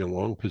building a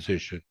long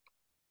position.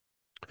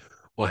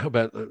 Well, how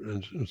about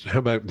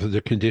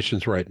the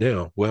conditions right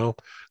now? Well,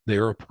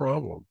 they're a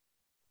problem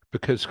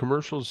because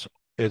commercials,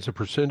 as a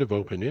percent of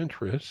open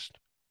interest,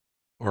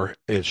 are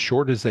as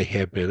short as they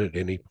have been at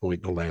any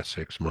point in the last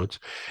 6 months.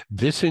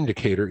 This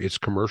indicator is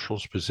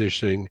commercials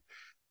positioning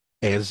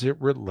as it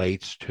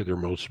relates to their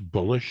most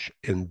bullish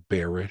and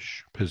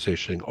bearish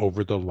positioning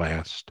over the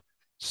last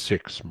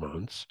 6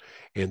 months,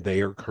 and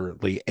they are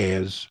currently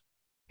as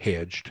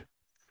hedged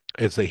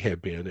as they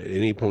have been at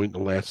any point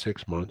in the last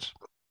 6 months,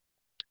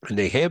 and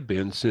they have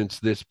been since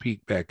this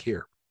peak back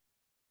here.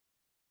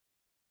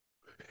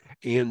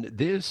 And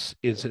this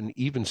is an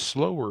even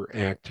slower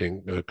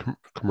acting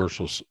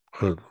commercial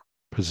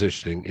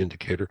positioning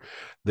indicator.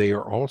 They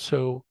are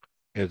also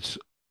as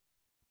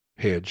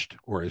hedged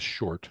or as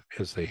short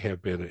as they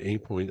have been at any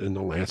point in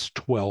the last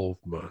 12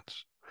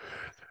 months.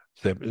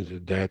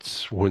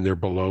 That's when they're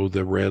below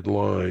the red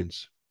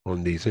lines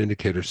on these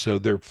indicators. So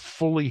they're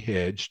fully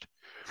hedged.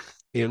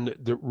 And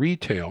the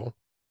retail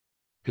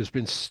has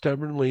been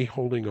stubbornly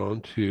holding on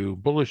to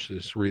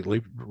bullishness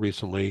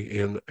recently.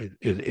 And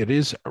it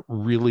is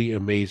really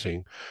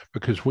amazing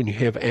because when you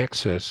have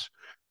access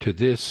to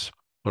this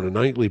on a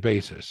nightly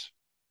basis,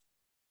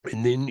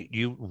 and then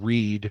you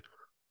read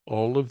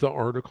all of the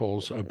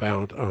articles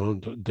about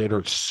that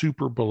are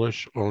super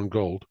bullish on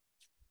gold,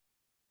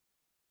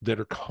 that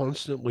are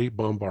constantly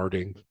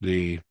bombarding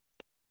the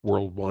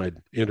worldwide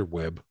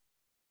interweb.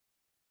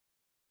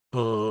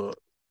 Uh,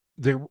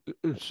 they're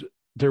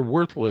they're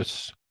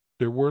worthless.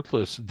 They're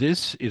worthless.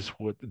 This is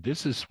what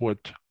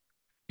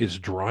is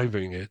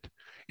driving it.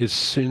 Is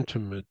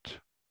sentiment.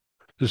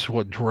 This is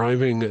what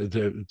driving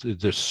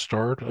the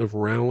start of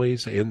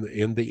rallies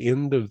and the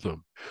end of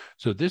them.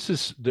 So this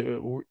is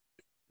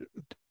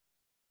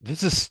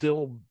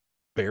still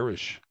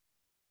bearish.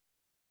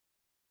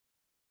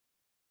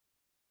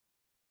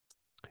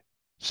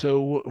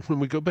 So when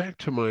we go back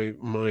to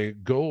my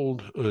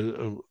gold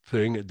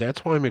thing,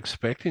 that's why I'm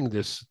expecting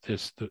this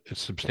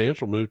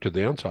substantial move to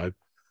the downside.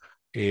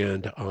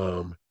 And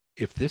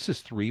if this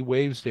is three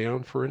waves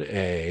down for an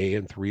A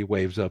and three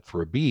waves up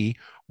for a B,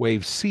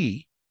 wave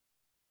C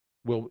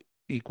will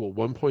equal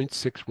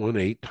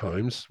 1.618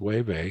 times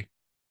wave A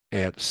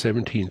at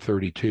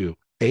 1732.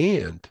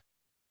 And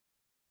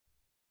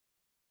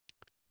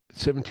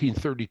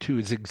 1732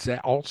 is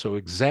also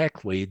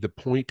exactly the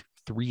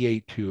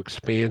 0.382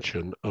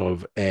 expansion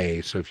of A.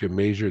 So if you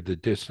measure the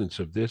distance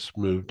of this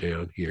move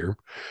down here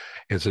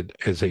as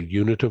a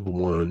unit of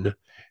one,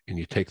 and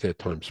you take that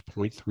times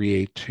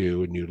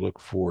 0.382 and you look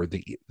for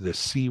the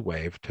C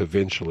wave to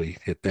eventually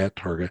hit that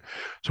target.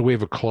 So we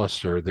have a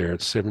cluster there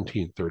at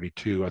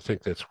 1732. I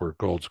think that's where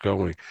gold's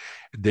going.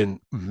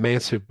 Then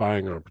massive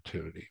buying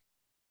opportunity.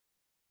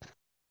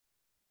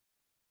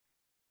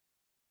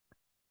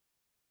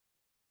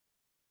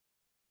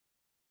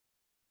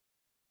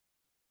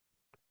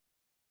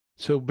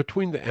 So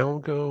between the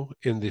algo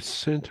and the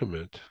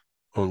sentiment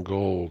on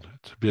gold,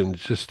 it's been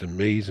just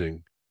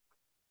amazing,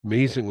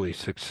 amazingly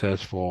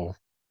successful.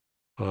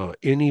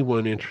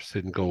 Anyone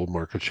interested in gold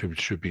market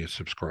should be a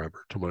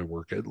subscriber to my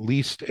work, at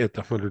least at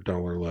the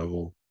 $100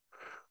 level.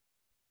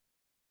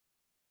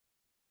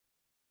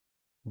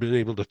 Been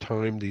able to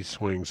time these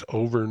swings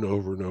over and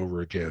over and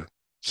over again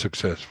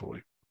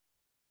successfully.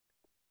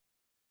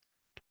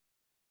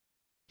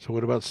 So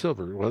what about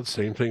silver? Well,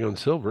 same thing on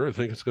silver. I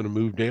think it's going to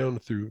move down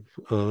through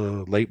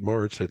late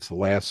March. That's the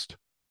last.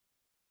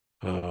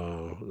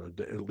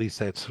 At least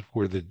that's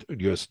where the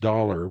U.S.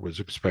 dollar was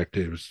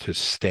expected was to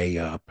stay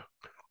up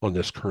on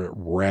this current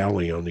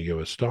rally on the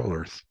U.S.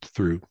 dollar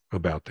through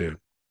about then.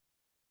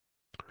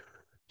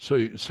 So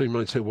you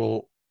might say,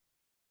 well,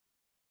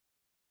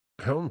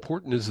 how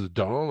important is the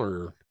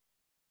dollar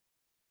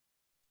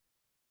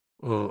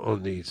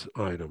on these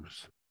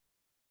items?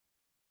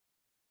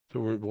 So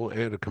we'll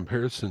add a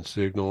comparison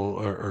signal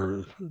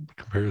or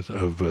comparison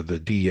of the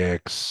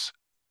DX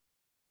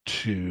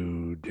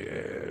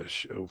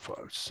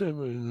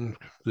 2-057,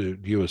 the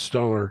US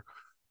dollar,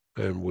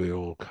 and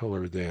we'll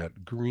color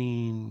that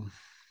green.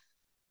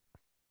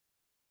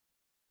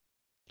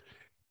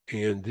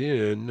 And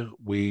then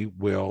we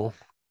will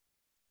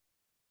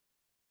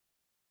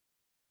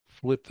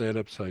flip that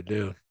upside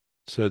down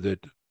so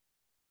that,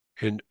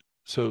 and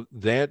so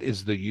that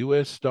is the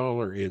US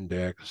dollar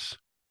index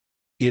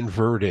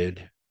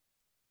inverted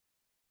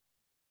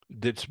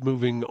that's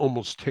moving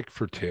almost tick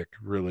for tick,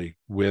 really,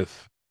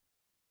 with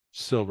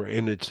silver,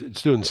 and it's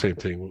doing the same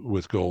thing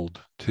with gold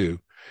too.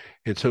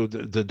 And so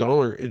the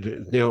dollar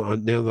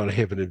now that I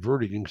have it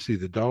inverted, you can see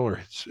the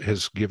dollar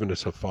has given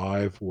us a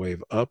five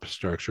wave up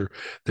structure.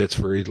 That's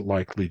very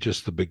likely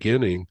just the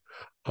beginning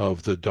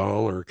of the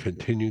dollar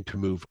continuing to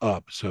move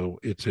up. So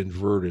it's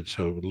inverted.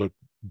 So look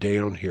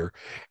down here,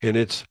 and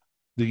it's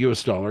the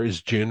U.S. dollar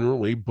is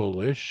generally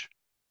bullish,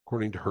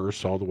 according to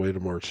Hearst, all the way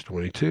to March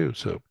 22.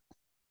 So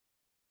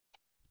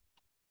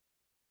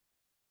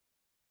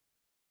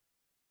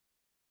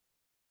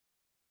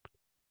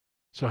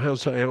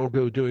how's the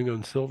algo doing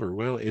on silver?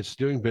 Well, it's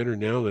doing better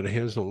now than it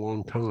has in a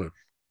long time.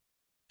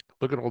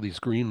 Look at all these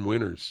green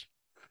winners.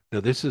 Now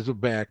this is a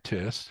back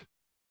test,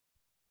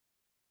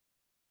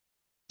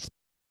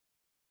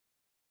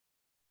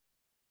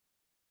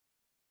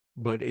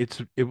 but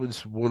it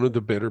was one of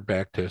the better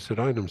back tested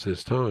items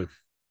this time.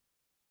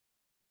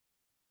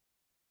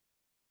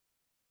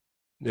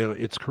 Now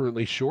it's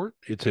currently short.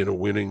 It's in a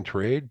winning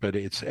trade, but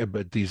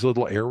these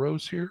little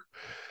arrows here,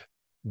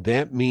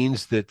 that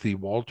means that the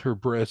Walter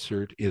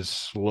Bressert is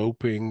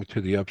sloping to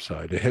the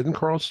upside. It hadn't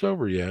crossed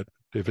over yet.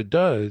 If it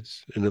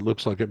does, and it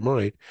looks like it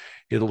might,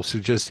 it'll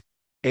suggest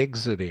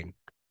exiting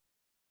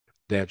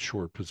that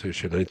short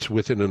position. It's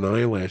within an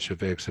eyelash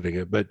of exiting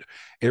it. But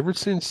ever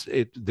since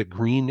the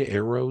green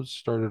arrows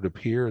started to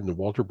appear and the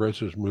Walter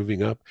Bress was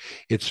moving up,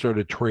 it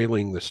started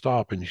trailing the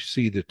stop. And you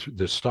see that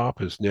the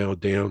stop is now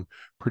down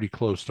pretty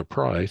close to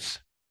price.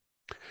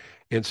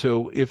 And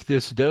so if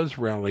this does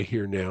rally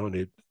here now,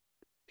 and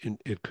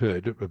it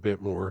could a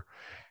bit more,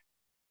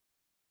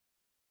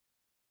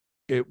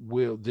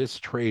 this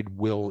trade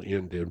will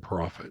end in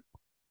profit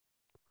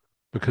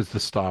because the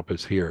stop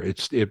is here.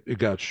 It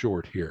got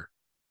short here.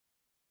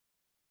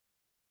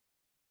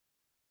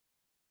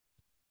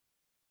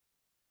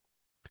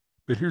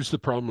 But here's the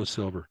problem with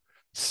silver.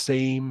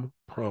 Same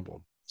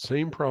problem.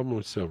 Same problem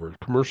with silver.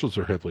 Commercials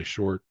are heavily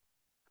short.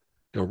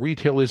 Now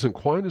retail isn't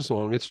quite as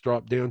long. It's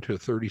dropped down to a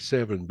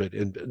 37,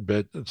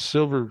 but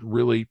silver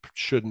really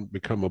shouldn't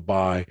become a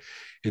buy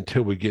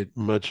until we get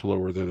much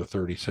lower than a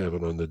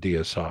 37 on the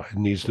DSI. It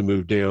needs to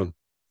move down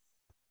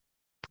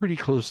pretty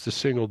close to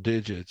single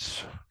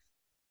digits.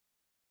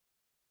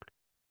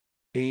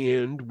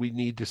 And we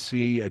need to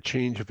see a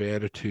change of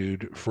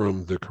attitude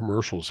from the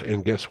commercials.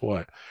 And guess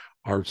what?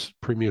 Our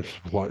premium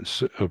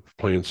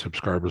plan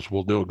subscribers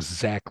will know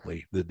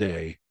exactly the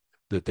day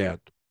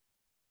that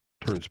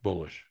turns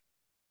bullish.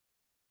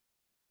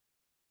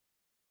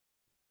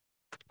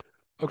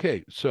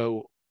 Okay,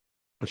 so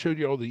I showed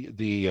you all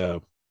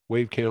the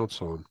wave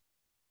counts on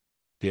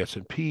the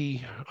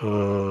S&P. I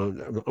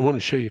want to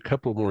show you a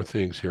couple more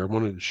things here. I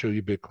wanted to show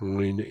you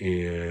Bitcoin,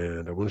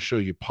 and I want to show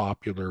you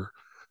popular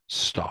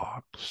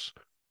stocks.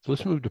 So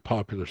let's move to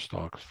popular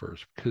stocks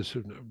first, because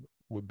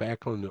we're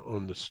back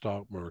on the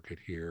stock market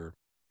here.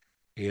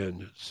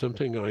 And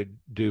something I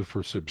do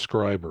for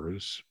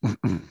subscribers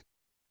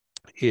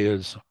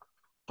is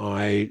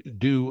I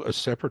do a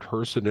separate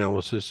Hearst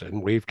analysis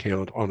and wave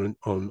count on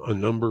a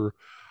number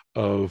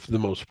of the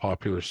most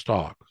popular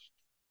stocks.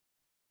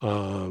 As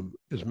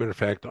a matter of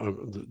fact,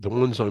 the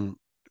ones I'm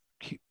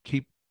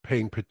keep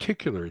paying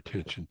particular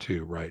attention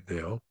to right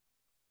now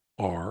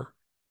are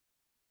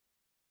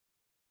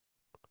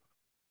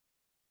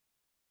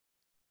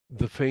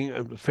the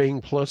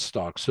Fang Plus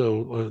stock.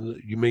 So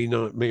you may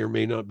or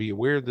may not be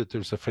aware that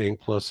there's a Fang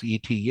Plus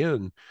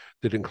ETN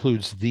that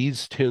includes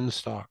these 10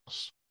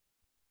 stocks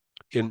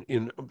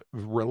in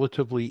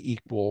relatively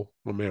equal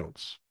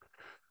amounts: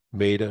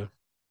 Meta,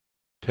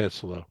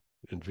 Tesla,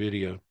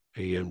 Nvidia,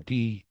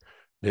 AMD,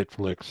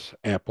 Netflix,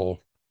 Apple,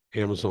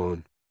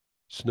 Amazon,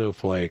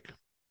 Snowflake,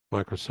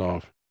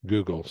 Microsoft,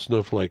 Google.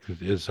 Snowflake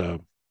is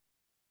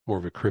more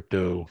of a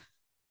crypto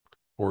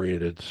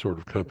oriented sort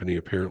of company,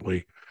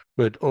 apparently.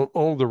 But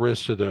all the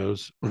rest of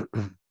those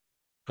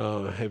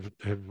have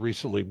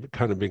recently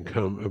kind of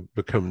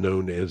become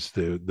known as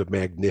the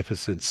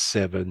Magnificent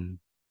Seven.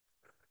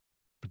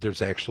 But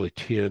there's actually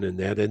 10 in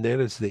that, and that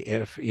is the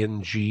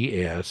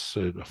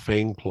FNGS,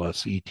 Fang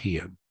Plus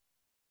ETN.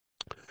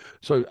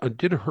 So I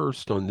did a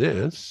Hearst on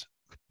this,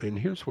 and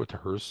here's what the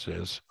Hearst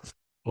says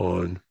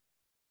on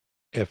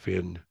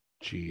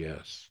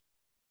FNGS.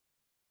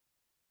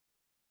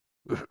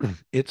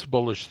 It's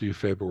bullish through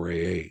February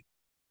 8th.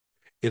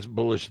 It's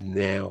bullish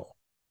now.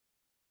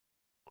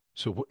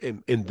 So,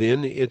 and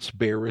then it's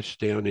bearish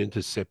down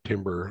into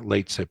September,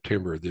 late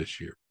September this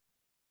year.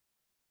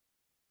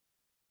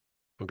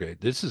 Okay,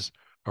 this is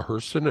a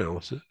Hearst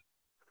analysis.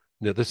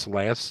 Now, this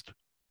last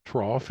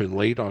trough in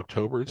late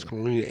October, it's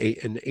only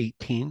an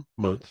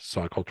 18-month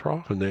cycle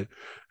trough, and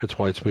that's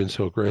why it's been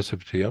so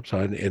aggressive to the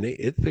upside. And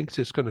it thinks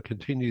it's going to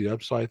continue the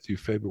upside through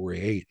February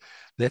 8th.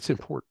 That's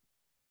important.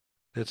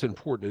 That's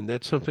important, and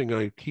that's something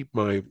I keep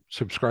my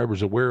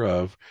subscribers aware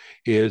of.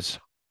 Is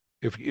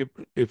if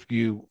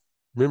you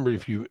remember,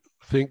 if you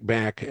think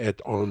back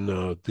on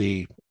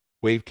the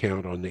wave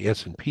count on the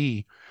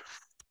S&P,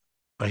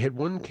 I had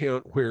one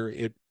count where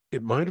it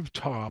might have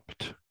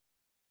topped,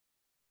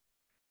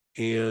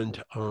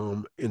 and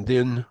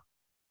then,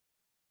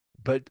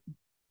 but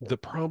the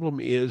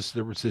problem is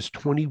there was this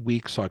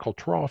 20-week cycle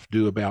trough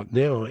due about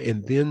now,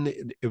 and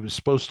then it was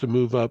supposed to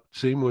move up.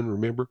 Does anyone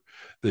remember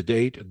the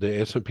date?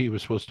 The S&P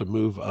was supposed to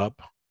move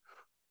up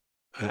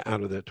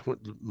out of that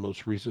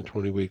most recent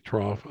 20-week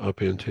trough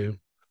up into,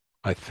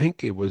 I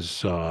think it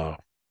was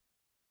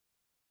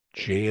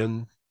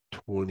Jan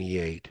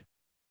 28.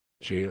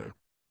 Jan,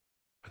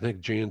 I think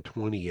Jan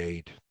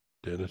 28,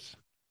 Dennis.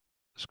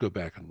 Let's go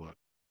back and look.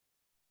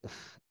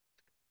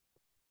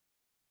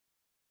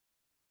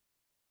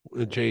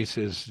 Jay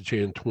says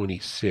Jan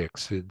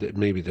 26.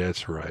 Maybe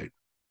that's right.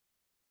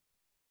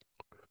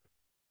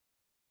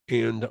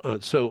 And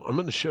so I'm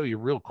going to show you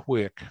real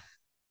quick.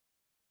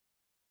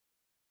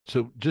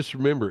 So just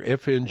remember,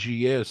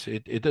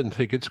 FNGS, it doesn't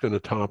think it's going to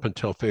top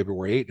until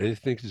February 8th, and it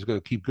thinks it's going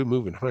to keep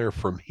moving higher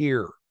from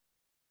here.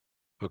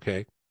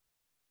 Okay.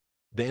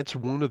 That's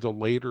one of the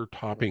later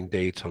topping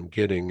dates I'm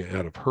getting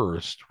out of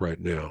Hearst right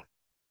now.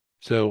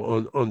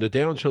 So on the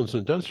Dow Jones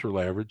Industrial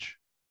Average,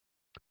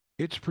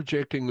 it's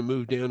projecting to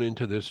move down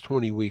into this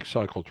 20-week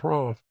cycle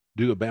trough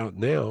due about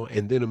now,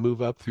 and then a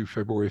move up through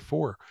February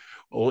 4.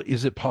 Well,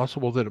 is it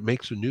possible that it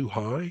makes a new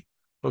high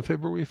on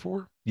February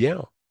 4?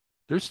 Yeah.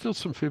 There's still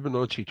some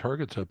Fibonacci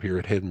targets up here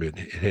it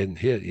hadn't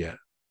hit yet.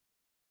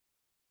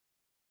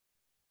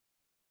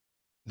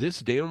 This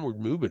downward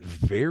movement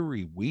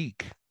very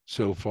weak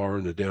so far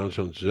in the Dow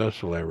Jones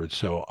Industrial Average.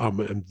 So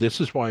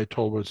this is why I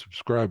told my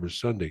subscribers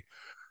Sunday,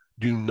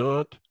 do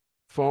not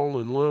fall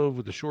in love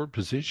with the short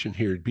position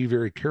here. Be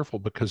very careful,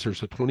 because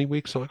there's a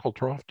 20-week cycle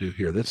trough due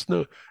here. That's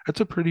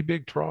a pretty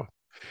big trough.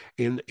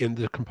 And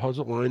the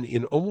composite line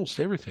in almost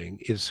everything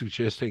is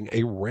suggesting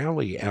a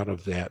rally out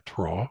of that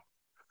trough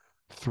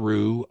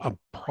through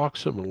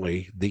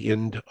approximately the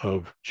end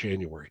of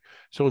January.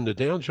 So in the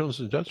Dow Jones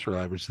Industrial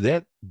Average,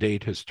 that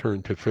date has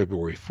turned to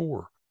February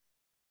 4.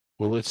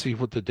 Well, let's see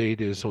what the date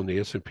is on the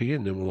S&P,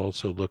 and then we'll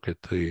also look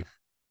at the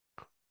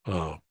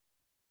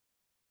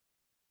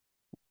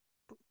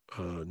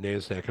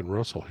NASDAQ and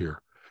Russell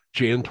here.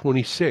 Jan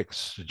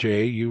 26,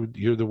 Jay,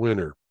 you're the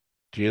winner.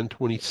 Jan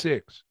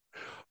 26.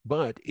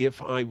 But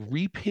if I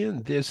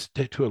repin this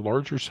to a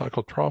larger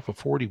cycle trough of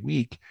 40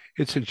 week,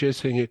 it's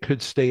suggesting it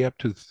could stay up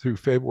through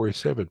February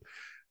 7.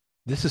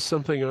 This is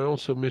something I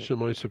also mentioned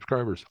to my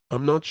subscribers.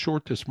 I'm not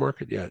short this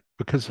market yet,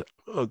 because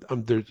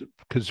there's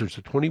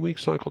a 20-week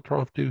cycle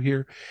trough due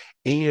here,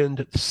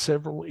 and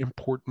several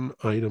important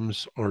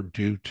items aren't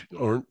due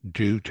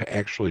to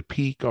actually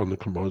peak on the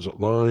composite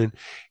line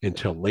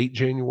until late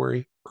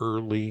January,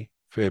 early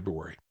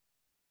February.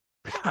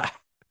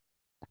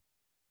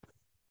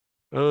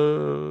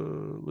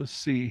 Let's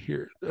see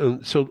here. I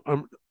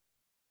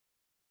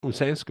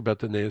was asked about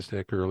the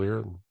Nasdaq earlier.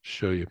 I'll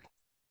show you.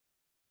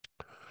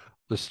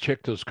 Let's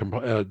check those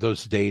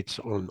dates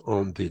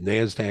on the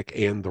Nasdaq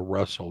and the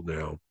Russell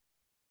now.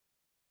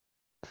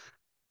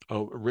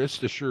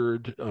 Rest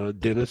assured,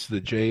 Dennis, the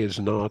J is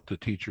not the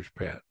teacher's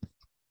pet.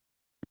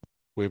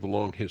 We have a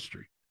long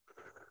history.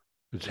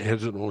 It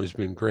hasn't always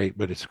been great,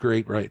 but it's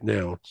great right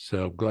now.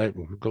 So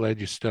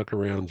glad you stuck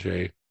around,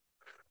 Jay.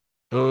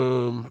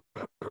 Um,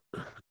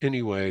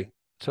 anyway,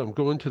 so I'm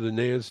going to the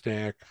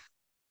Nasdaq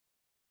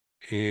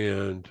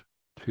and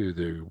to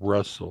the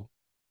Russell,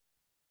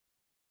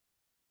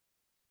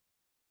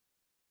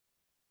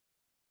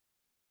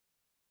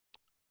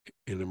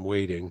 and I'm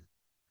waiting.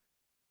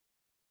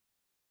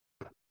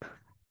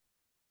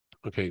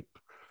 Okay,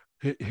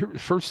 here,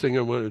 first thing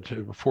I wanted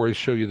to before I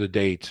show you the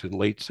dates in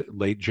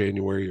late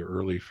January or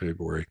early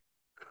February,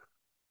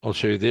 I'll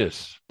show you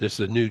this. This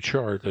is a new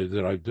chart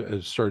that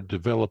I've started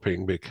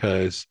developing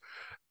because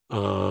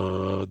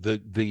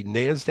the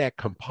Nasdaq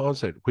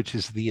Composite, which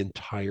is the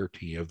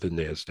entirety of the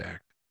Nasdaq,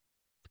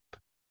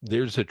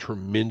 there's a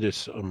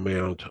tremendous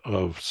amount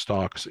of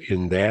stocks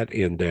in that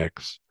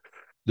index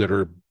that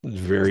are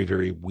very,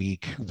 very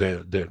weak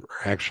that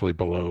are actually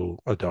below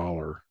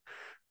 $1.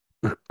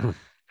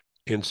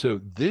 And so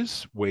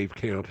this wave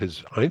count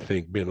has, I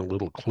think, been a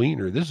little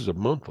cleaner. This is a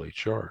monthly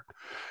chart.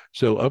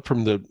 So up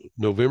from the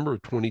November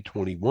of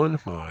 2021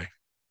 high,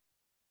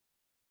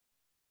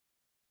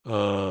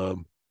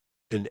 um,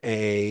 an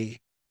A,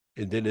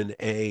 and then an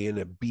A and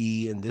a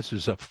B, and this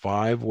is a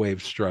five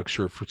wave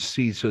structure for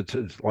C. So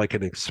it's like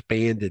an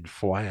expanded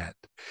flat.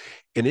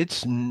 And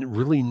it's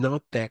really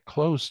not that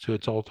close to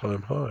its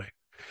all-time high,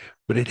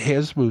 but it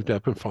has moved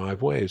up in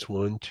five waves: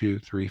 one, two,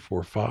 three,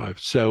 four, five.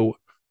 So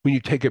when you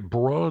take a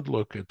broad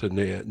look at the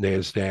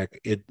Nasdaq,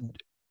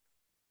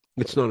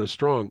 it's not as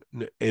strong,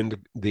 and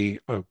the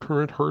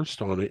current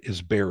Hearst on it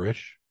is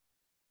bearish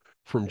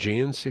from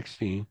Jan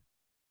 16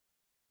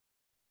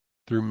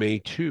 through May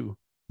 2.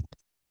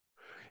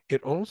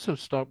 It also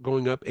stopped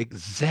going up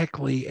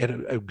exactly at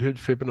a good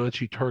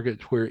Fibonacci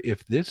target where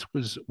if this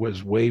was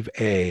wave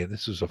A,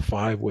 this is a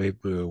five wave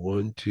move,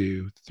 one,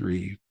 two,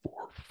 three,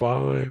 four,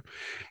 five,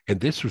 and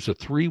this was a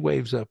three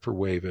waves up for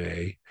wave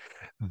A.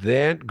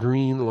 That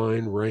green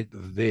line right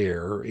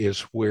there is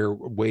where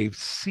wave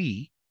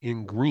C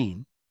in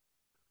green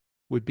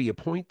would be a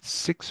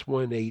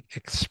 0.618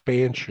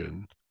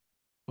 expansion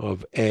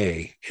of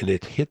A, and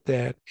it hit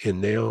that,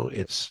 and now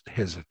it's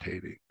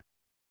hesitating.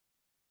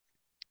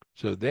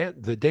 So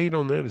that the date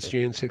on that is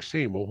Jan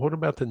 16. Well, what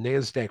about the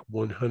NASDAQ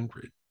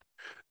 100?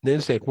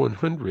 NASDAQ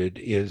 100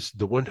 is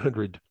the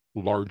 100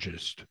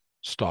 largest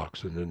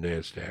stocks in the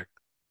NASDAQ.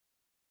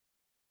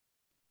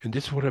 And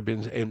this is what I've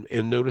been,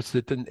 and notice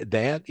that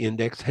that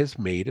index has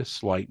made a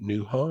slight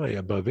new high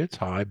above its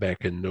high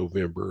back in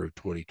November of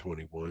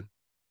 2021.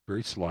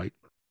 Very slight.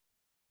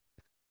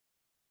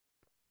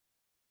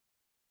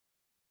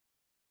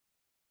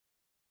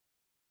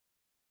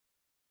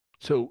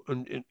 So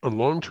a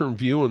long-term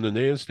view on the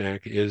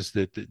NASDAQ is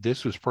that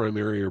this was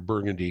primary or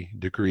burgundy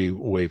degree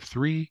wave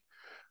three.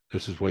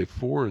 This is wave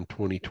four in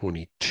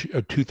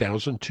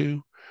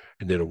 2002,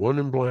 and then a one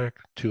in black,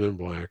 two in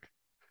black,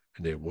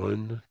 and then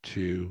one,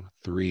 two,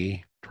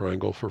 three,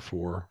 triangle for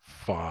four,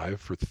 five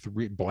for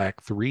three,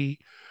 black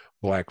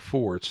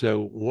four.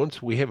 So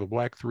once we have a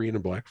black three and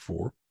a black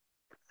four,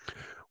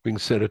 we can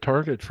set a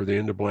target for the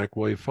end of black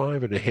wave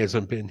five, and it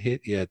hasn't been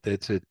hit yet.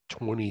 That's at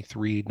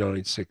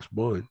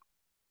 23,961.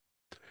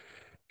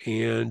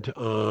 And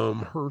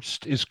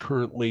Hearst is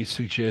currently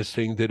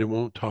suggesting that it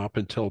won't top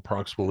until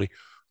approximately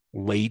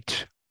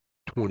late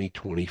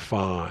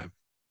 2025.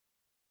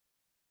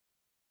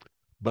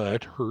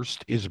 But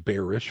Hearst is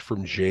bearish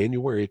from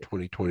January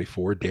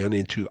 2024 down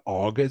into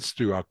August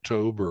through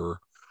October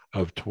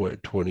of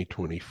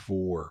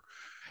 2024.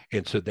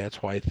 And so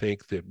that's why I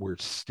think that we're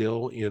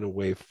still in a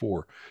wave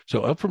four.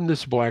 So up from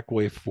this black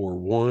wave for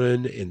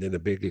one, and then a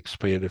big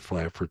expanded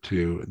flat for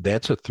two,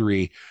 that's a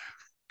three.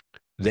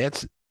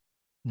 That's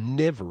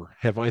never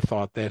have I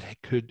thought that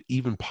could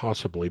even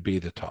possibly be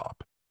the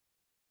top,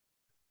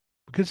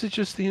 because it's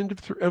just the end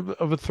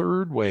of a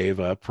third wave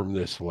up from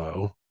this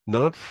low,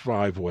 not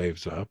five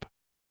waves up.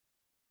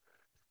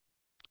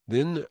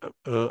 Then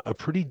a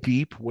pretty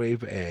deep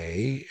wave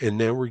A, and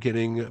now we're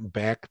getting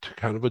back to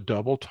kind of a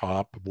double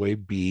top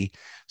wave B.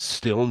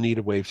 Still need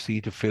a wave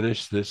C to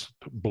finish this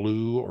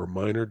blue or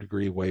minor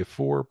degree wave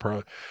four.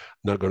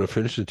 Not going to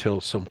finish until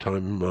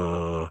sometime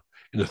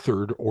in the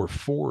third or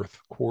fourth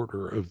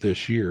quarter of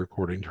this year,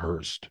 according to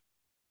Hearst.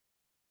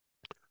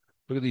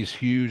 Look at these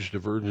huge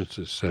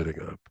divergences setting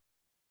up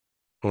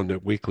on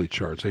that weekly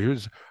chart. So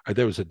here's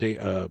that was a day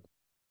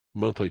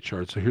monthly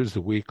chart. So here's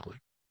the weekly.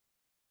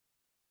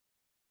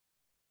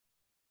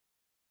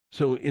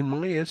 So in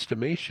my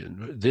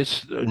estimation,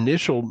 this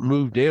initial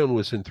move down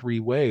was in three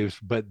waves,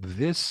 but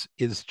this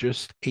is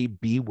just a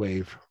B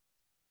wave,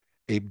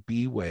 and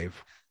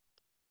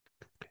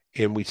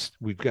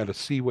we've got a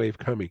C wave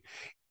coming.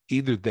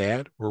 Either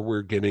that, or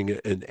we're getting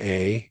an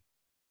A,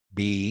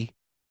 B,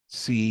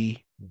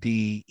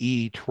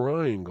 CDE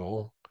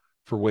triangle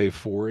for wave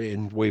four,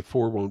 and wave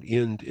four won't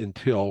end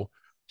until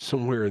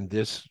somewhere in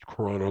this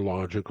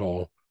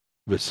chronological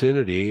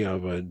vicinity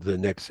of the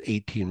next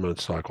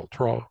 18-month cycle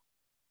trough.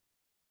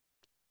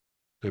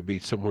 It'd be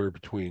somewhere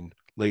between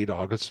late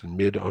August and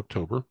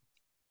mid-October.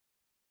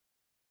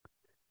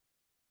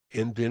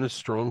 And then a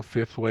strong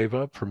fifth wave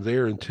up from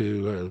there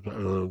into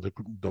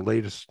the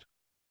latest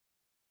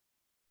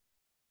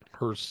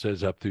Hearst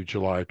says up through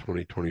July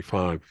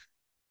 2025.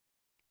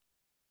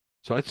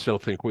 So I still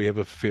think we have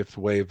a fifth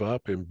wave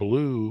up in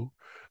blue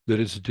that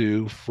is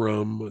due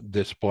from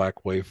this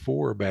black wave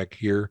four back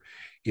here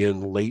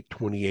in late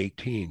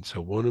 2018. So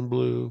one in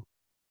blue,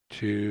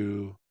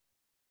 two,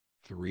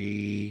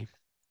 three,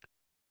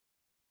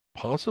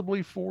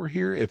 possibly four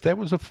here. If that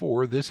was a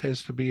four, this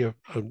has to be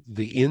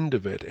the end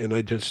of it, and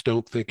I just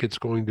don't think it's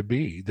going to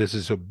be. This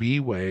is a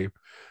B wave,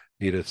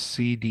 need a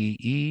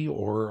CDE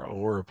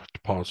or a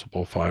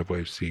possible five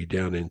wave C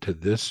down into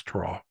this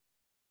trough.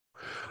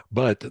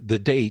 But the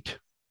date,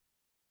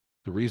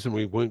 the reason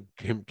we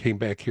came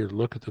back here to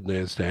look at the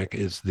NASDAQ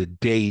is the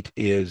date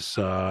is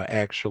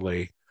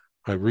actually,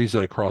 the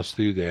reason I crossed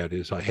through that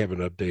is I haven't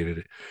updated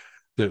it.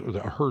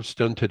 The Hearst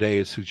done today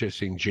is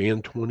suggesting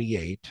Jan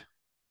 28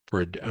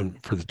 for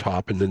the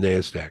top in the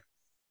NASDAQ.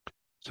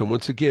 So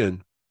once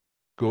again,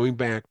 going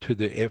back to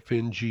the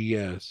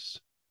FNGS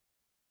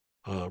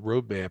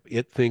roadmap,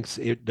 it thinks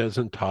it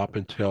doesn't top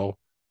until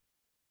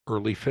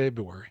early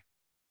February.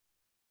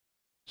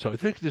 So I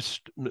think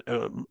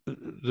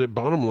the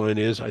bottom line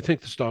is, I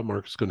think the stock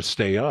market is going to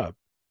stay up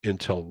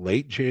until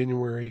late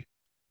January,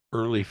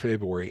 early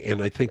February.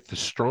 And I think the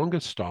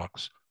strongest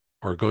stocks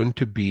are going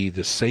to be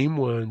the same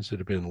ones that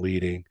have been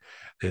leading.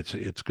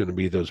 It's going to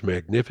be those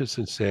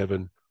Magnificent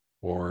Seven,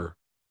 or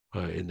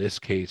in this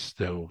case,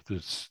 though,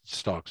 the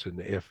stocks in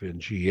the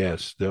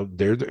FNGS.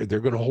 They're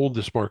going to hold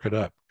this market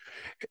up.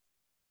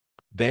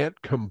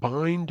 That,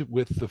 combined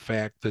with the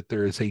fact that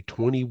there is a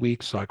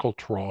 20-week cycle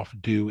trough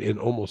due in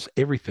almost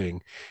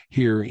everything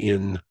here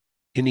in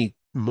any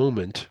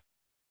moment,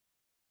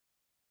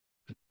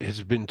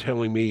 has been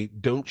telling me,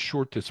 don't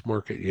short this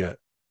market yet.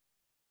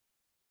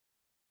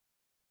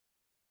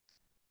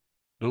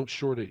 Don't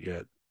short it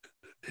yet.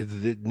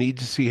 It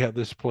needs to see how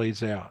this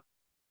plays out.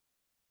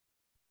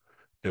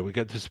 Now we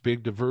got this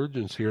big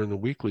divergence here in the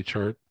weekly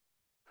chart.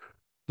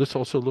 Let's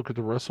also look at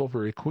the Russell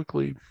very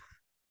quickly.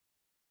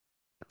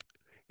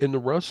 In the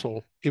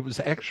Russell, it was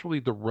actually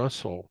the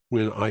Russell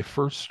when I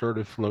first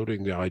started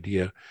floating the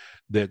idea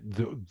that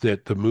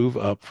the move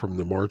up from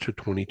the March of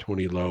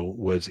 2020 low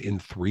was in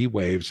three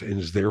waves and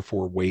is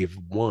therefore wave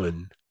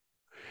one.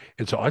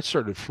 And so I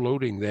started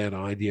floating that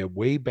idea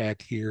way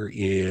back here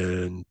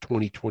in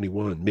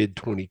 2021, mid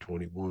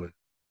 2021.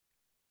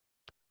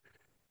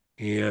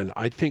 And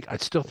I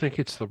still think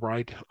it's the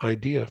right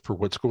idea for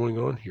what's going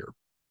on here.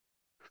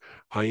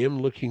 I am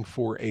looking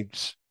for a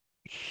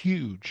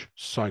huge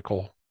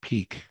cycle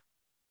peak,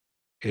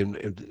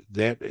 and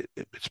that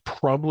it's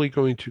probably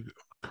going to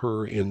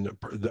occur in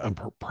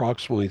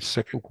approximately the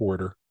second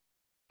quarter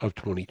of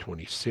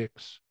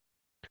 2026.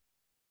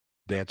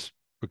 That's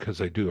because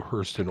I do a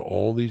Hearst in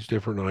all these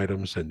different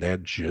items, and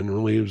that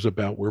generally is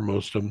about where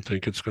most of them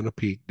think it's going to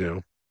peak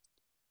now.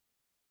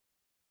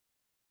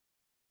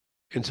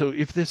 And so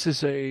if this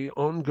is a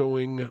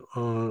ongoing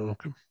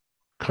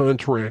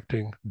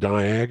contracting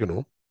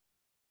diagonal,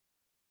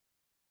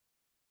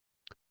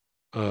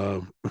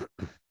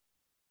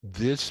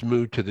 this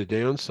move to the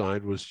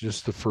downside was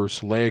just the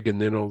first leg,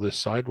 and then all this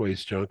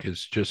sideways junk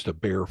is just a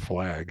bear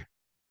flag.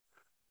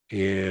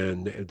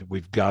 And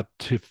we've got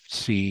to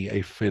see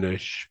a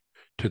finish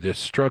to this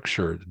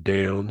structure,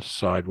 down,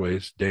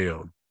 sideways,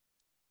 down.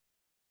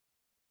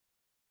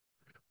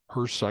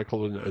 Her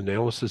cycle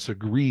analysis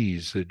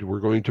agrees that we're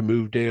going to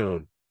move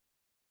down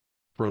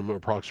from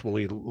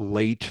approximately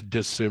late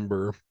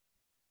December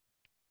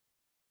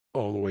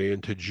all the way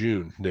into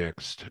June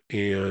next.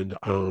 And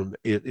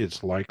it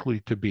is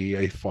likely to be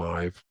a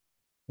five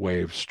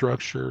wave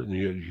structure. And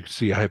you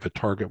see I have a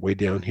target way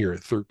down here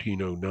at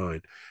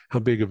 1309. How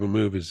big of a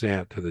move is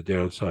that to the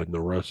downside in the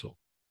Russell,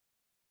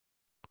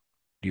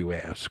 do you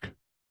ask?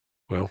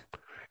 Well,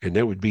 and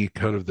that would be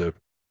kind of the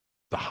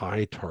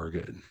high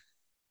target,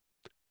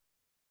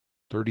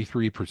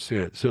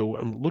 33%. So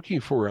I'm looking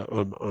for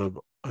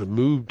a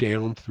move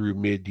down through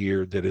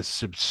mid-year that is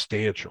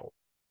substantial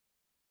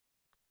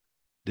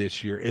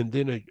this year, and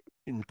then an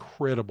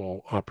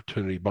incredible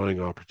opportunity, buying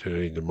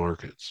opportunity in the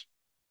markets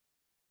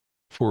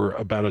for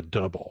about a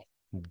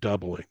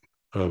doubling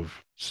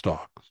of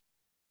stocks.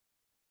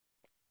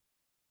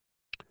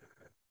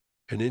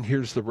 And then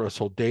here's the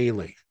Russell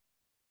Daily.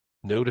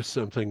 Notice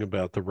something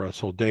about the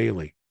Russell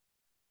Daily.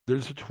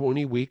 There's a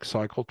 20-week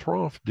cycle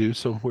trough due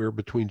somewhere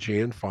between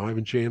Jan 5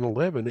 and Jan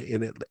 11,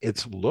 and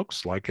it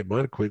looks like it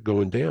might have quit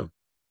going down.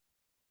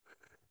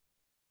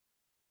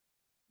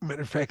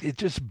 Matter of fact, it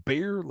just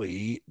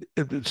barely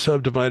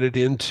subdivided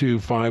into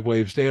five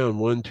waves down,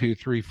 1, 2,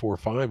 3, 4,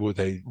 5, with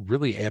a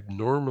really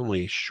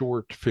abnormally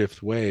short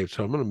fifth wave.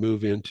 So I'm going to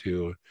move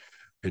into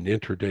an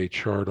intraday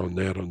chart on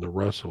that on the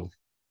Russell.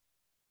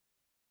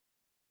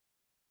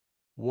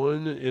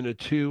 one and a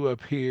two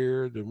up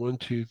here, then one,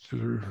 two,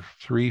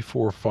 three,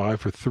 four,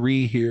 five, for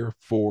three here,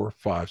 four,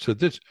 five. So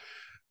this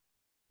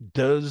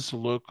does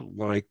look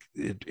like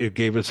it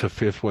gave us a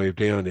fifth wave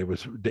down. It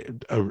was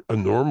a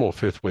normal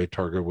fifth wave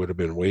target would have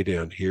been way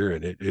down here,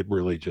 and it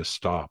really just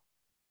stopped.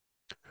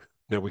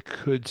 Now we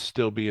could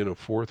still be in a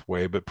fourth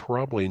wave, but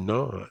probably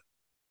not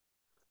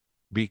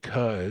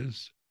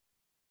because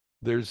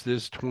there's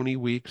this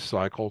 20-week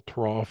cycle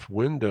trough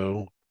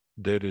window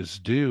that is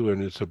due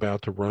and it's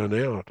about to run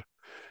out.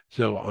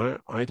 So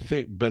I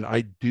think, but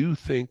I do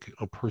think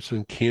a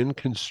person can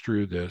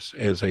construe this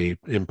as a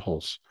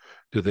impulse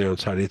to the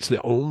downside. It's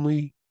the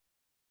only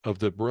of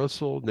the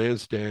Russell,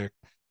 NASDAQ,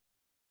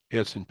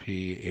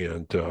 S&P,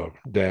 and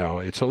Dow.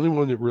 It's the only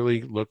one that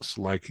really looks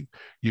like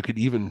you could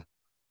even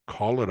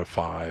call it a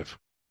five.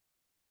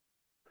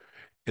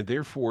 And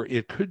therefore,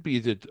 it could be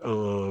that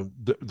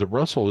the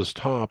Russell is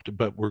topped,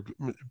 but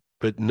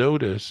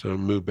notice,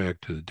 move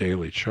back to the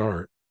daily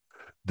chart,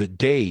 the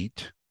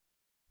date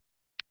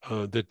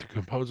that the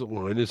composite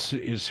line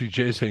is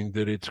suggesting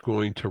that it's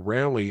going to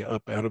rally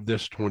up out of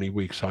this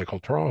 20-week cycle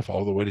trough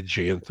all the way to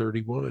Jan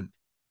 31.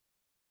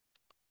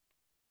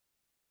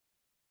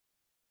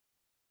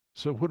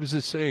 So what is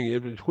it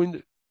saying?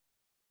 When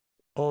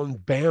on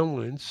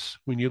balance,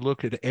 when you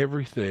look at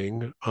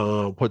everything,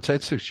 what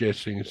that's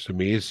suggesting to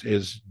me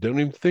is don't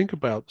even think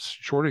about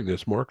shorting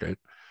this market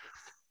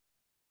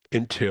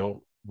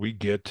until we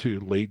get to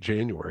late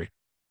January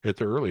at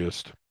the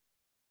earliest.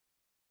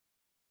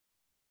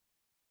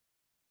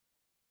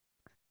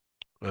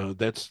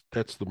 That's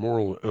the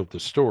moral of the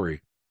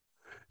story.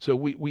 So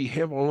we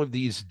have all of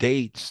these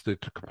dates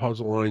that the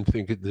composite line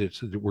think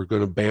that we're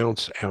going to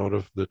bounce out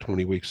of the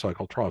 20-week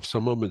cycle trough.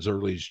 Some of them as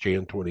early as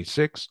Jan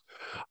 26,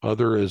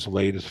 other as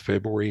late as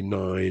February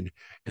 9,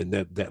 and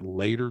that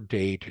later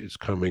date is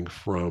coming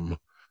from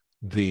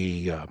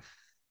the uh,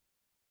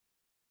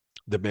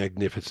 the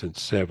Magnificent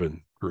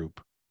Seven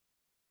group.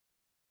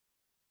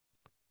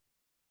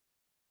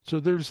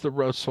 So there's the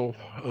Russell.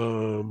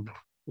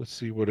 Let's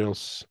see what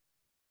else.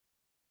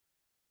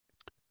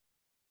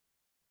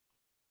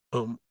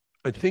 Um,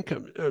 I think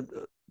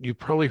you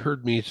probably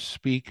heard me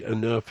speak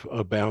enough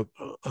about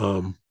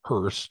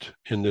Hearst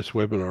in this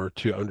webinar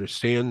to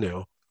understand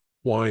now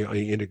why I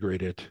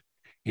integrate it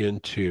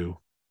into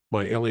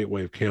my Elliott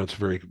wave counts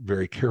very,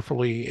 very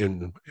carefully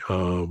and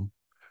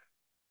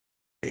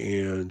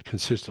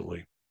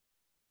consistently.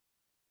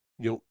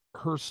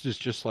 Hearst is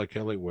just like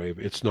Elliott wave.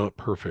 It's not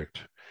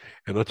perfect.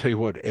 And I'll tell you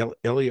what,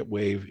 Elliott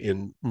wave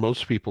in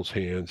most people's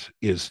hands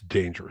is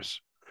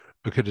dangerous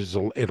because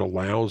it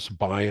allows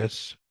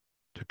bias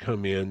to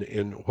come in.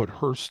 And what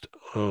Hearst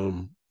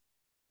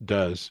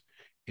does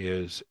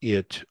is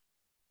it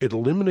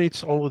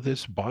eliminates all of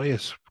this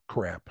bias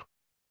crap.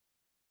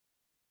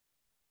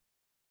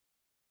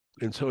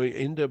 And so I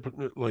end up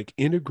like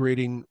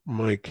integrating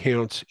my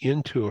accounts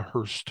into a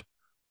Hearst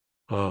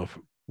uh,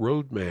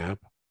 roadmap.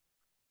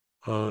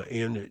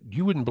 And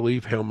you wouldn't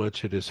believe how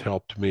much it has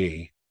helped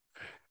me.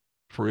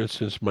 For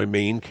instance, my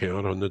main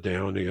count on the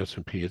Dow and the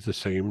S&P is the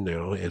same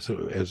now as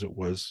it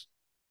was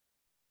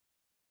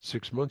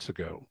 6 months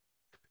ago.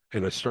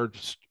 And I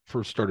first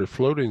started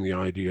floating the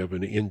idea of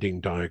an ending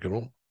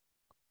diagonal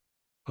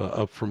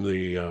up from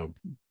the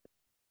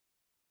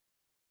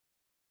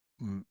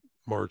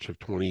March of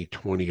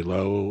 2020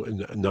 low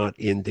and not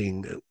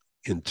ending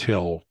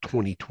until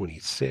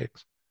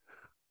 2026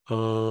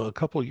 a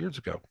couple of years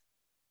ago.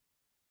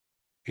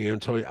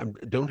 And so I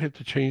don't have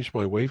to change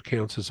my wave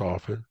counts as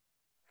often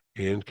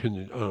and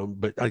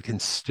but I can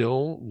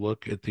still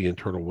look at the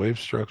internal wave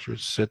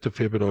structures, set the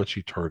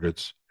Fibonacci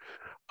targets,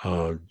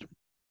 uh,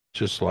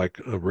 just like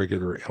a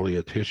regular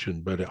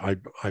Elliottician. But I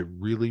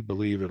really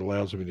believe it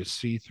allows me to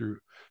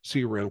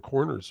see around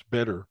corners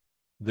better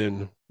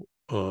than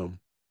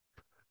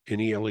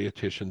any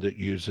Elliottician that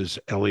uses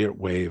Elliott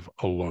wave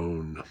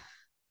alone.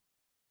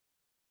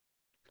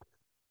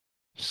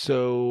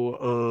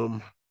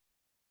 So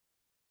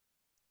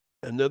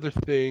another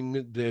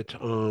thing that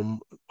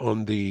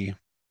on the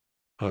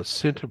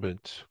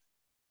sentiment,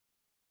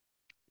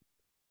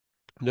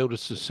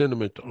 notice the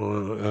sentiment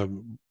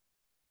on,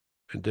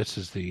 and this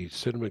is the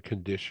sentiment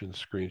condition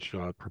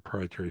screenshot,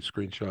 proprietary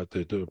screenshot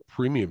that the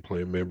premium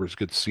plan members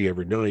get to see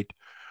every night.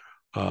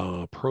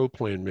 Pro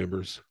plan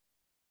members,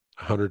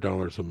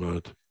 $100 a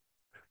month,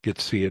 get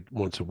to see it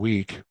once a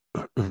week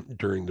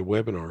during the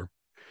webinar.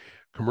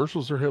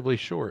 Commercials are heavily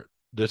short.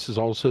 This is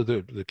also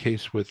the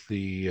case with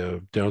the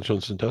Dow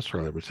Jones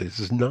Industrial Average. This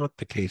is not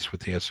the case with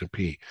the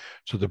S&P.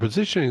 So the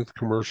positioning of the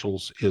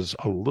commercials is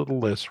a little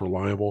less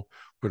reliable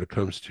when it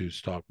comes to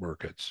stock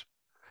markets.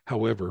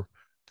 However,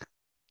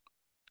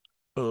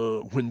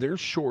 when they're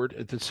short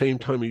at the same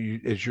time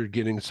as you're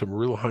getting some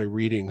real high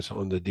readings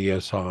on the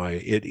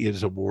DSI, it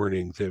is a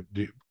warning that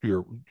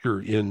you're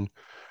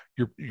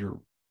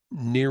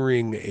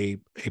nearing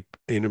an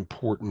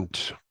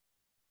important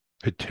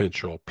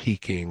potential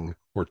peaking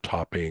or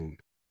topping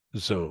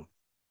zone.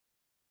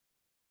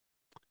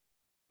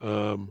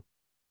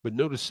 But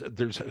notice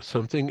there's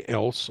something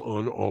else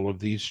on all of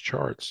these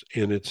charts,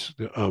 and it's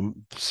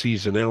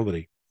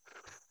seasonality.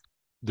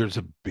 There's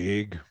a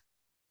big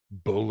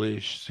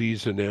bullish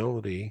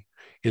seasonality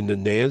in the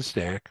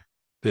NASDAQ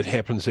that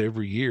happens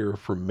every year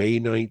from May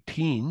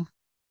 19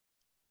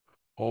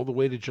 all the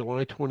way to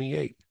July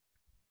 28.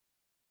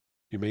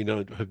 You may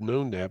not have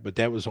known that, but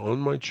that was on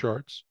my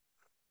charts,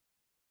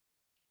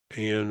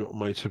 and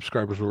my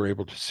subscribers were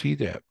able to see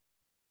that.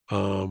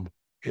 Um,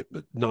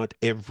 Not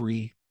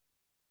every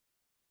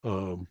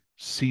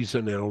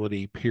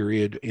seasonality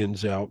period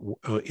ends up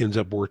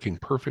working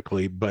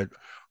perfectly, but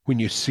when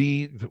you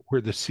see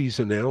where the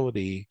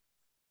seasonality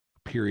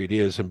period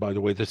is, and by the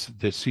way, this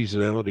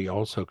seasonality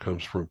also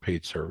comes from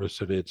paid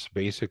service, and it's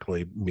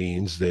basically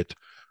means that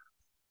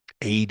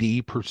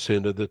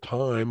 80% of the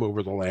time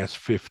over the last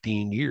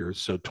 15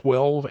 years, so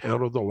 12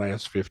 out of the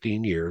last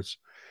 15 years,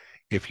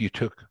 if you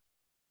took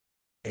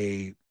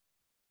a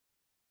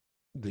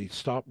the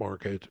stock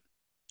market,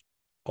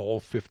 all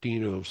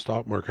 15 of those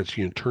stock markets,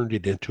 you turned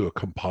it into a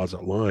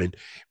composite line,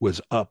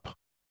 was up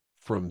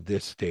from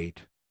this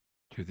date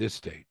to this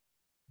date.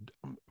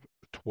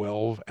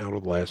 12 out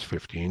of the last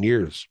 15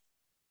 years.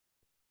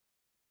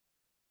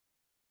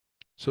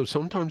 So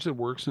sometimes it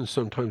works and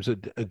sometimes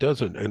it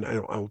doesn't. And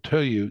I'll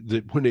tell you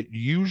that when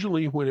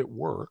it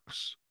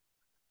works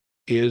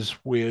is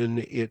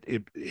when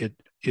it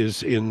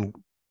is in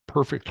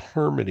perfect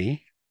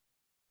harmony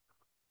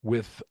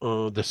with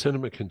the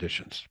sentiment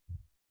conditions.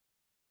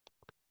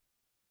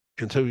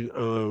 And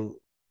so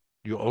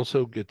you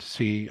also get to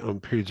see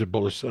periods of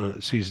bullish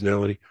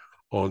seasonality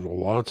on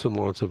lots and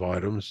lots of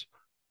items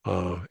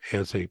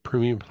as a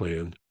premium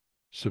plan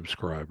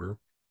subscriber.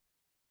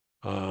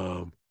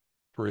 Um,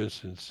 for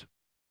instance,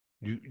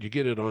 you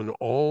get it on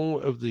all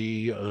of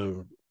the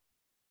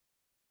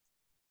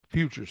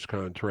futures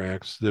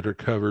contracts that are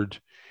covered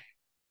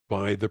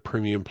by the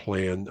premium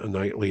plan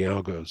nightly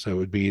algos. That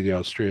would be the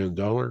Australian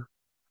dollar,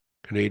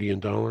 Canadian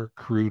dollar,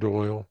 crude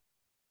oil,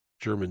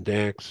 German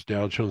DAX,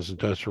 Dow Jones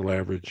Industrial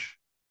Average,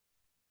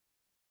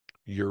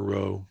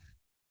 euro,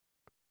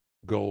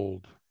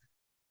 gold,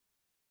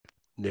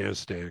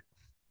 NASDAQ,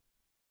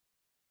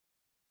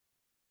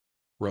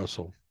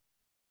 Russell,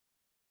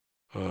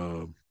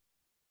 um,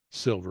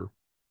 silver,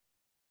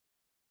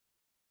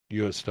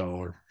 US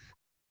dollar,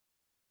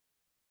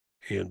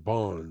 and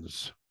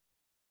bonds.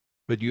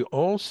 But you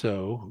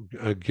also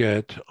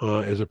get,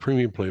 as a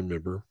premium plan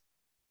member,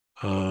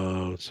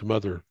 some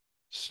other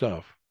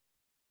stuff.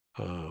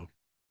 Uh,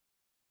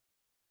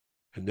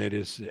 and that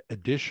is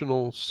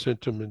additional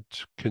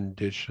sentiment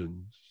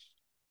conditions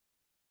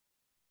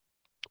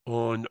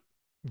on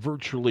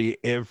virtually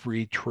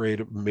every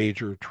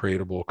major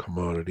tradable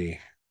commodity: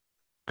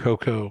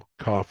 cocoa,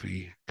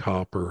 coffee,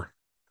 copper,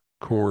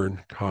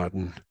 corn,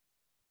 cotton,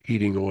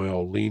 heating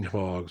oil, lean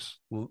hogs,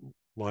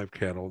 live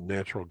cattle,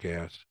 natural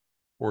gas,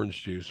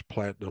 orange juice,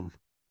 platinum,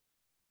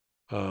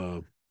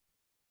 uh,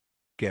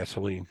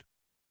 gasoline,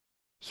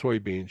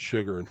 soybeans,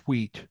 sugar, and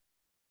wheat.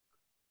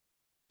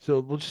 So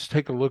let's just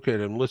take a look at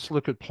them. Let's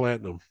look at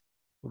platinum.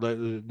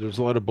 There's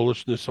a lot of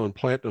bullishness on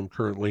platinum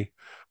currently,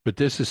 but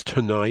this is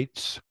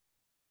tonight's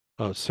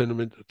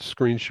sentiment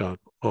screenshot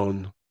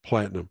on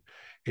platinum,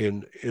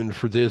 and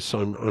for this,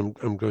 I'm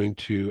going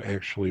to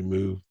actually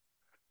move.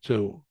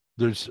 So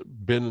there's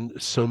been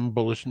some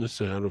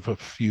bullishness out of a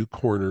few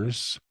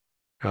corners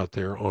out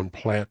there on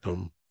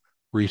platinum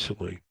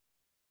recently.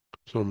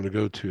 So I'm going to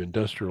go to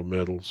industrial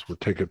metals. We'll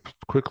take a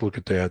quick look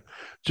at that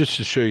just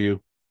to show you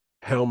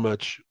how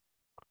much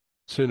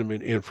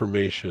sentiment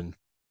information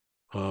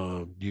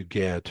you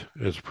get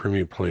as a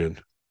premium plan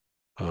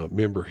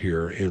member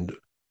here. And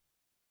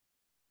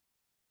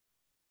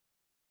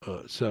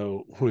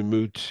so when we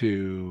move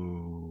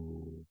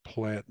to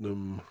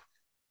platinum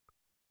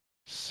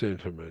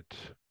sentiment,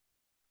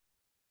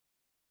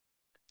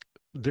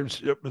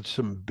 there's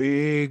some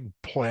big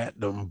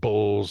platinum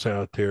bulls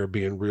out there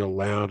being real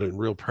loud and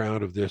real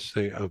proud of this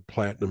thing of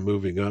platinum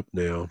moving up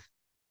now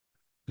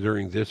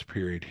during this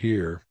period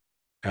here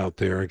out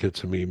there. I get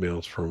some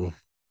emails from them.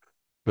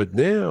 But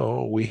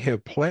now we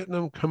have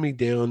platinum coming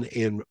down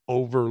and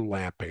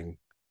overlapping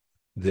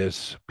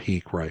this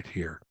peak right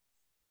here.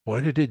 Why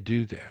did it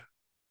do that?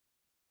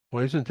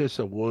 Why isn't this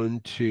a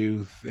 1,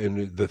 2,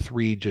 and the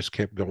 3 just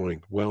kept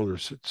going? Well,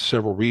 there's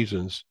several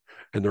reasons,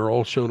 and they're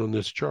all shown on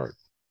this chart.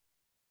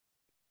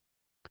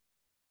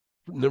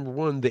 Number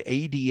one, the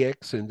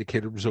ADX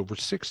indicator was over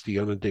 60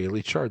 on a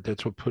daily chart.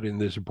 That's what put in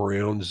this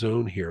brown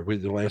zone here.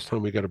 The last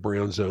time we got a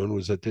brown zone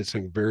was at this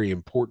very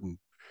important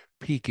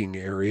peaking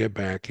area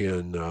back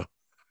in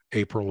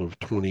April of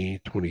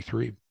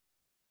 2023.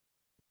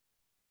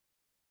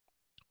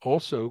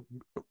 Also,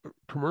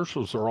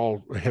 commercials are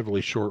all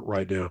heavily short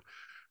right now.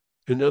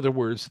 In other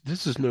words,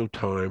 this is no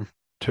time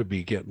to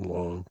be getting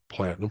long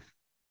platinum.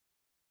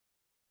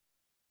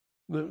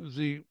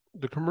 The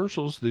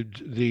commercials,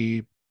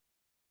 the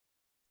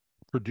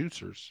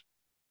producers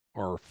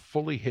are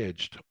fully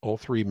hedged, all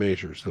three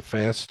measures: the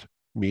fast,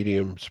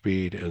 medium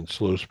speed, and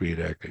slow speed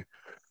acting.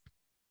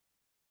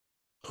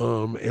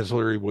 As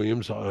Larry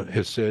Williams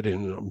has said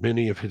in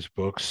many of his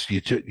books,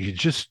 you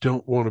just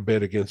don't want to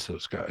bet against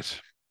those guys.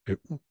 If,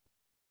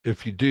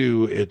 if you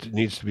do, it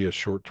needs to be a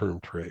short-term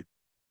trade.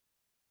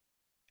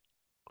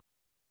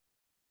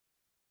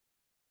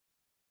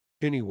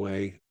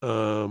 Anyway,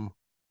 that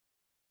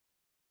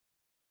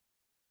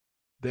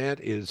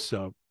is,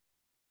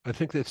 I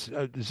think that's,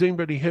 does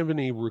anybody have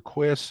any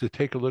requests to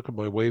take a look at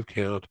my wave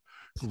count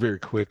very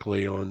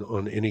quickly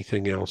on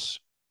anything else?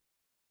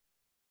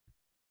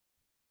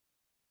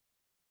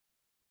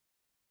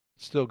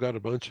 Still got a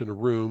bunch in the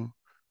room.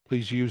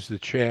 Please use the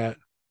chat.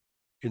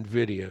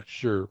 NVIDIA,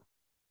 sure.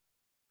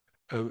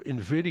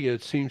 NVIDIA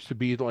seems to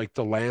be like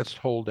the last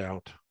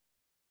holdout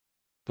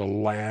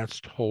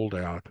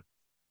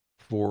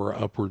for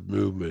upward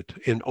movement.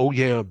 And oh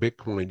yeah,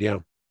 Bitcoin. Yeah,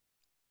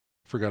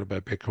 forgot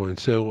about Bitcoin.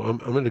 So I'm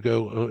going to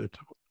go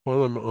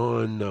while I'm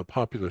on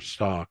popular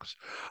stocks.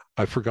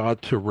 I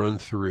forgot to run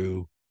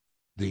through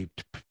the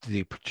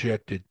the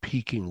projected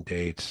peaking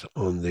dates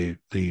on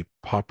the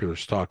popular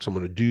stocks. I'm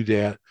going to do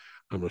that.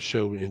 I'm going to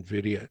show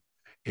NVIDIA,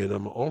 and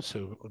I'm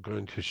also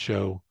going to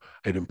show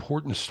an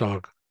important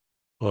stock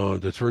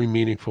that's very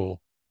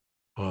meaningful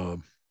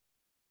um,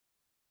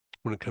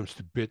 when it comes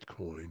to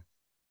Bitcoin.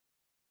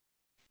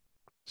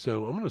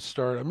 So I'm going to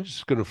start. I'm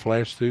just going to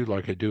flash through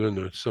like I do in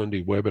the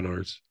Sunday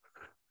webinars.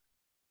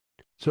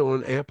 So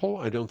on Apple,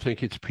 I don't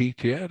think it's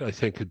peaked yet. I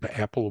think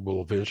Apple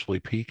will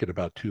eventually peak at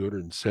about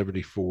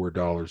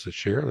 $274 a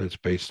share. That's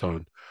based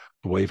on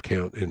the wave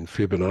count in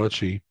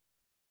Fibonacci.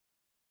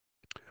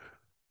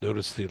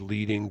 Notice the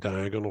leading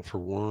diagonal for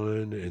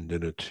one and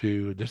then a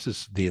two. This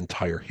is the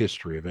entire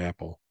history of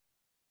Apple.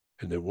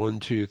 And then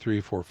one, two,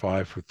 three, four,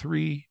 five for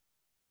three,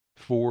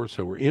 four.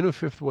 So we're in a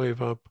fifth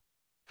wave up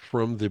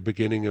from the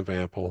beginning of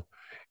Apple.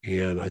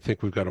 And I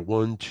think we've got a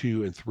one,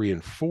 two, and three,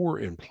 and four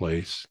in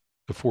place.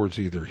 The four is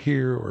either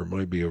here or it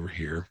might be over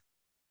here.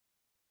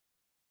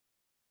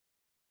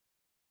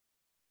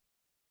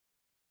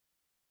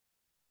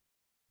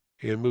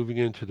 And moving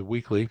into the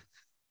weekly,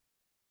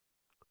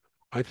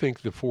 I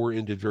think the four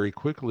ended very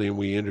quickly and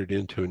we entered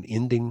into an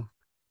ending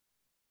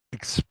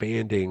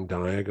expanding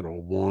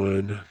diagonal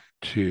one,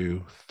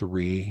 two,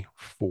 three,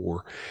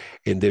 four.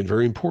 And then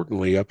very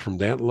importantly, up from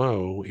that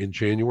low in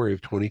January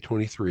of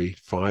 2023,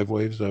 five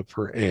waves up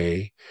for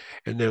A.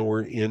 And now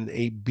we're in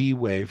a B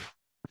wave.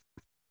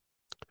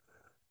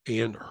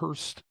 And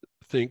Hurst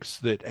thinks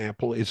that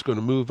Apple is going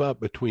to move up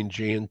between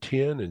Jan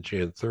 10 and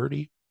Jan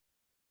 30.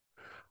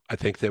 I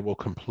think that will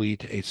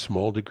complete a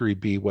small degree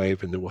B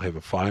wave, and then we'll have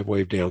a five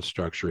wave down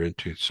structure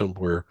into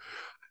somewhere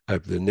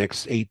of the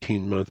next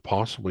 18-month,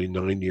 possibly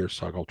 9-year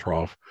cycle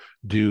trough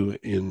due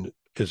in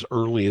as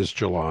early as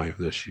July of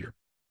this year.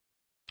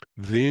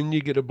 Then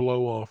you get a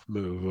blow off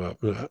move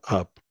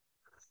up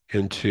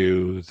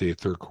into the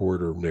third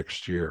quarter of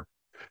next year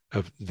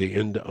of the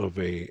end of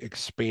a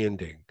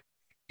expanding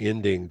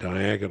ending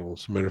diagonal.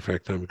 As a matter of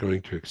fact, I'm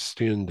going to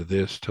extend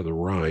this to the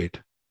right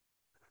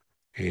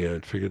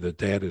and figure that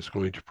that is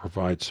going to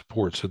provide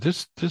support. So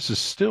this is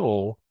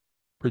still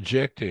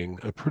projecting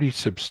a pretty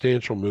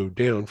substantial move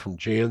down from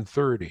Jan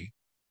 30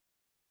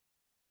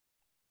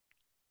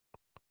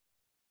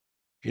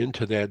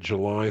 into that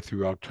July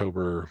through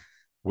October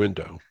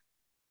window.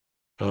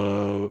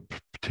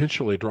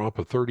 Potentially drop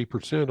of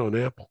 30% on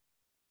Apple.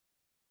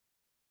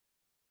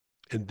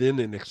 And then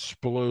an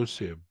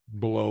explosive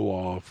blow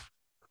off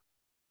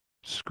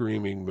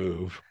screaming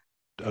move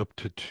up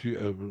to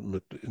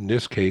two, in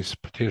this case,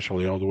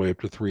 potentially all the way up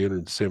to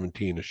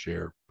 317 a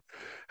share.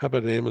 How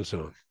about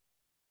Amazon?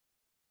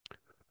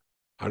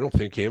 I don't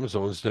think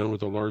Amazon's done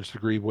with a large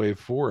degree wave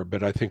four,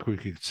 but I think we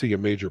could see a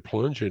major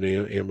plunge in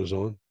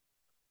Amazon.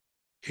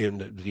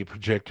 And the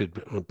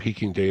projected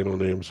peaking date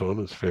on Amazon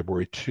is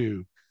February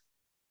 2,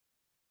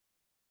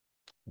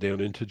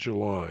 down into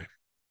July.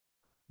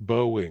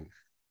 Boeing.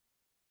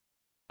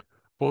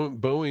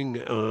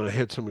 Boeing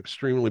had some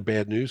extremely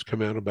bad news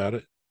come out about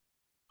it.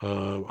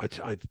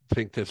 I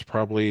think that's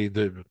probably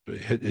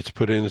it's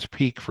put in its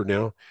peak for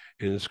now,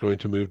 and it's going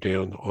to move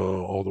down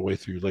all the way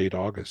through late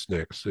August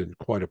next in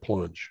quite a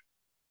plunge.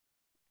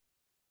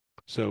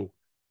 So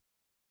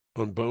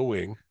on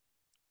Boeing,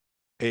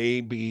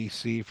 A, B,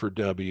 C for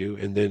W,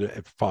 and then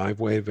a five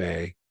wave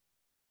A,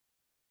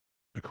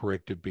 a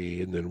corrected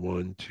B, and then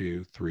one,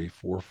 two, three,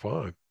 four,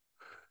 five.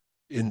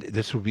 And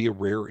this would be a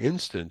rare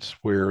instance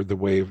where the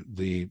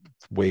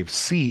wave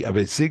C of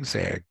a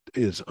zigzag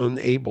is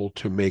unable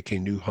to make a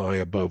new high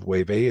above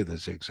wave A of the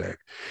zigzag.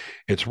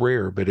 It's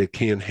rare, but it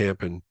can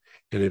happen,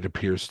 and it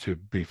appears to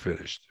be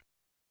finished.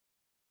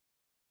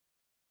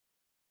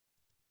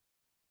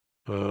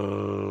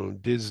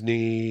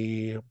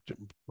 Disney, I'm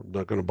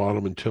not going to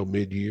bottom until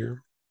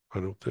mid-year,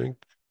 I don't think.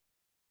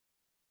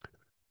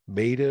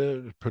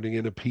 Meta putting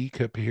in a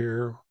peak up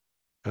here.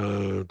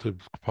 The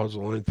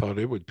composite line thought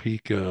it would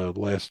peak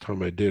last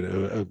time I did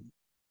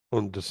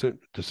on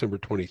December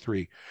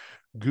 23.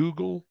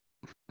 Google,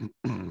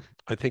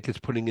 I think it's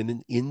putting in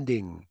an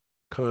ending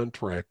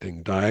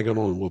contracting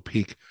diagonal and will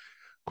peak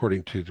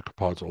according to the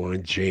composite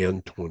line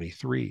Jan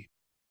 23.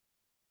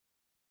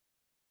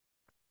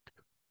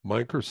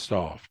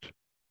 Microsoft,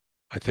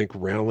 I think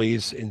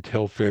rallies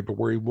until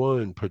February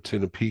 1, puts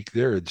in a peak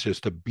there. It's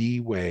just a B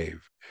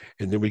wave.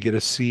 And then we get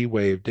a C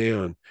wave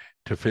down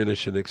to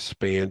finish an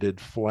expanded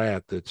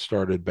flat that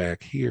started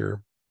back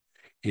here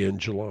in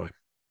July.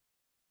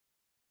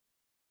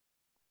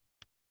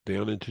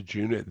 Down into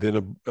June,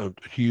 then a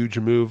huge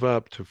move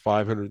up to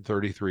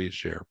 533 a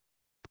share,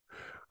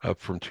 up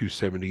from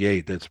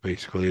 278. That's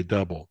basically a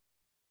double.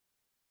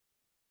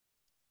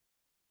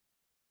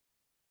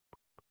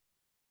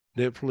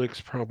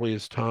 Netflix probably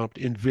is topped.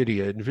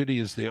 Nvidia.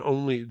 Nvidia is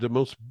the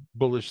most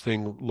bullish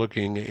thing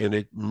looking, and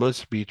it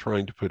must be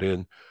trying to put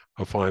in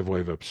a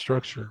five-wave up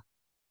structure,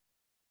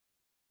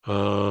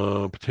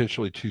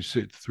 potentially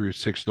through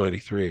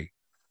 693.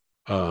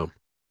 Um,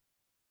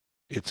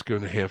 it's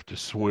going to have to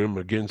swim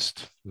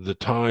against the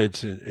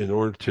tides in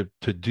order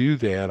to do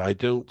that. I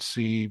don't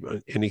see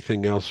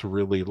anything else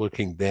really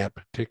looking that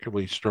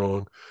particularly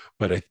strong,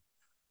 but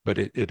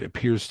it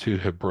appears to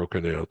have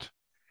broken out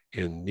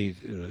and needs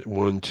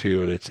 1,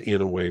 2, and it's in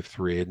a wave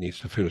 3. It needs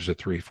to finish at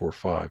 3, 4,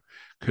 5.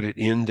 Could it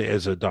end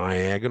as a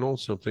diagonal,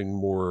 something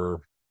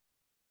more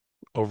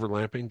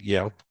overlapping?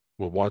 Yeah,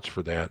 we'll watch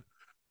for that.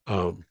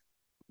 Um,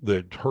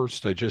 the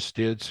Hearst I just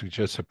did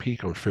suggests a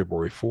peak on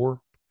February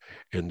 4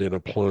 and then a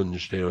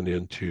plunge down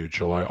into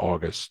July,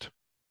 August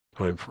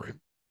timeframe.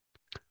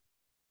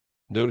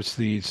 Notice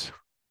these.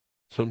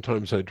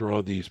 Sometimes I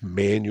draw these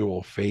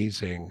manual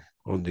phasing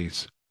on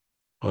these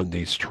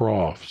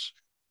troughs,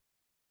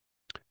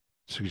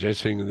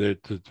 suggesting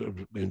that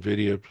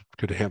NVIDIA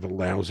could have a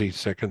lousy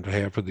second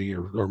half of the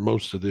year or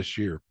most of this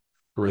year,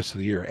 the rest of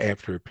the year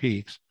after it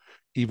peaks,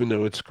 even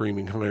though it's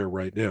screaming higher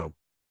right now.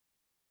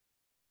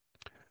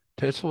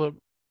 Tesla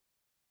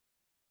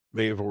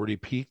may have already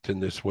peaked in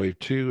this wave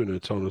too, and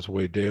it's on its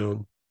way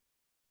down.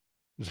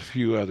 There's a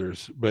few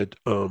others, but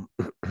and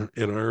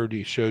I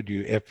already showed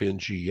you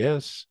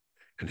FNGS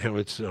and how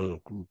it's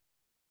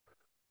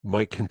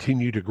might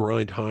continue to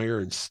grind higher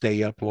and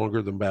stay up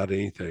longer than about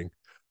anything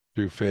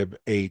through Feb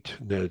 8.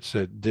 That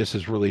said, this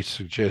is really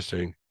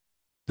suggesting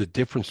the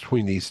difference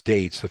between these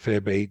dates, the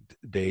Feb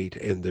 8 date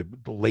and the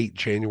late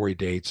January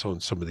dates on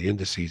some of the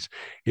indices,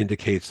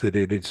 indicates that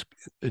it is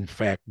in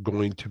fact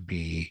going to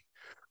be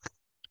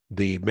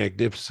the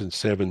Magnificent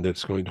Seven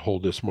that's going to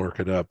hold this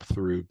market up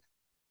through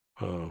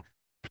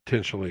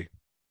potentially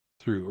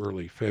through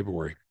early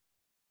February.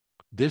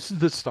 This is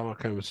the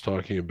stock I was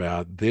talking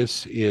about.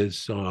 This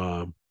is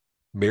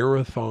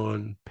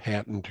Marathon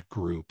Patent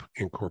Group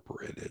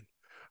Incorporated.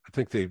 I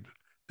think they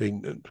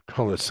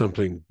call it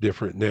something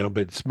different now,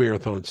 but it's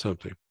Marathon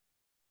something.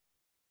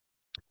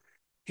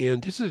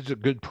 And this is a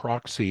good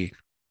proxy.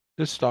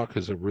 This stock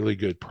is a really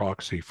good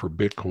proxy for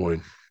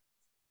Bitcoin.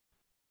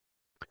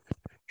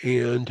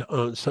 And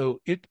so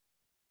it,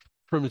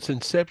 from its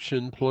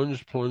inception,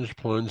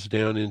 plunged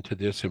down into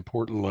this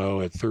important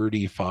low at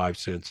 35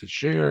 cents a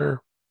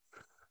share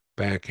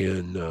back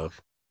in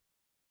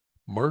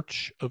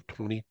March of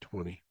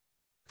 2020.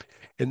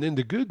 And then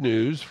the good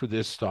news for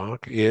this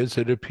stock is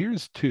it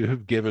appears to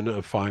have given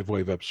a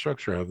five-wave up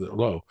structure out of the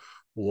low.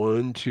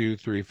 1, 2,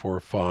 3, 4,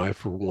 5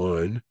 for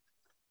 1,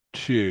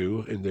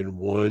 2, and then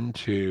 1,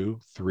 2,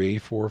 3,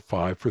 4,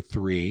 5 for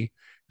 3,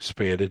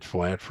 expanded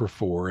flat for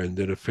 4, and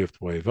then a fifth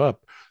wave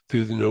up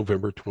through the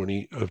November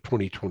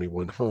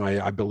 2021 high.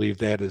 I believe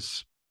that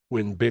is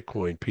when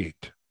Bitcoin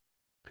peaked.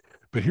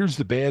 But here's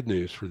the bad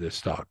news for this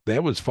stock.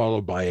 That was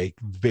followed by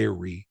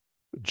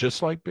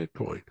just like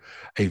Bitcoin,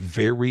 a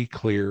very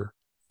clear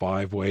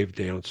five-wave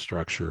down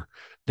structure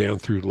down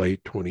through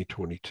late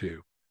 2022.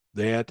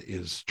 That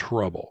is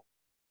trouble.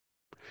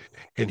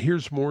 And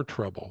here's more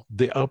trouble.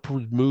 The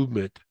upward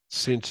movement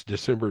since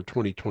December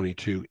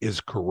 2022 is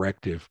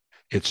corrective.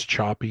 It's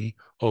choppy,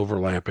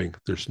 overlapping.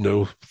 There's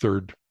no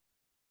third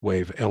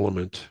wave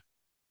element.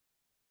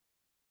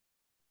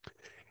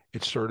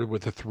 It started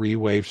with a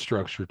three-wave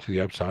structure to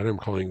the upside. I'm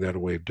calling that a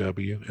wave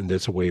W, and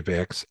that's a wave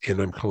X, and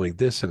I'm calling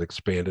this an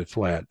expanded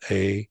flat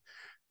A,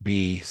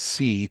 B,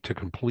 C to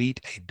complete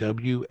a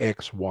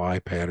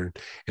WXY pattern,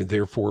 and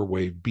therefore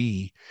wave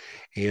B.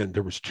 And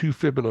there was two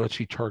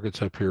Fibonacci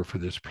targets up here for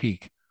this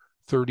peak,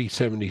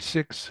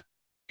 3076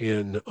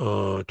 and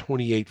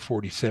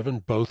 2847.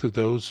 Both of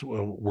those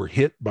were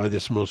hit by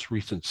this most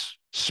recent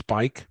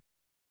spike.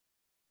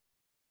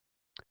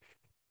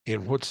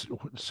 And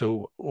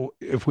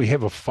if we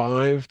have a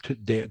 5 to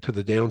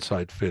the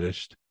downside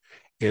finished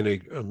and a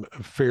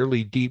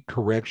fairly deep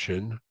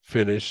correction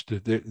finished,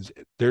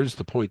 there's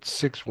the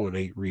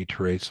 0.618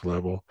 retrace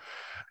level.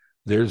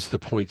 There's the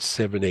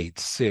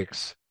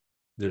 0.786.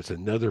 There's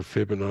another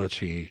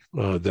Fibonacci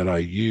that I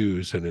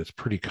use, and it's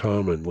pretty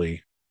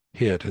commonly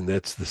hit, and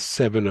that's the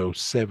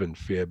 707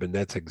 fib, and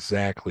that's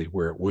exactly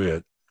where it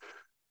went.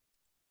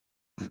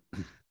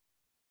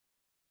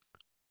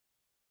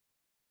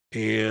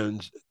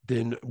 And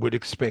then would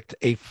expect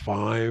a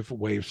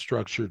five-wave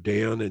structure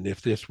down. And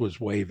if this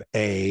was wave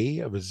A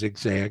of a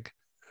zigzag,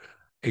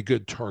 a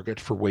good target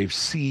for wave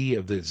C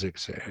of the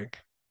zigzag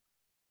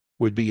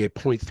would be a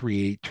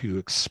 0.382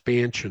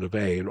 expansion of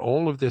A. And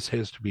all of this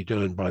has to be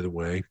done, by the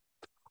way,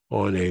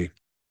 on a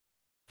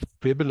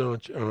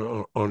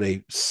Fibonacci on a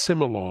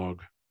Similog.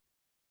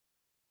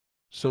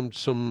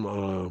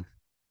 Some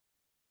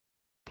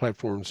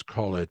platforms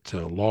call it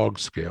log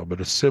scale, but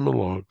a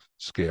Similog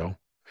scale.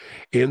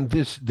 And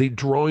the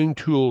drawing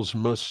tools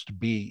must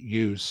be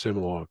used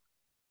Similog.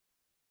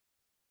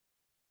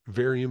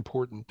 Very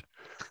important.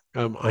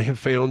 I have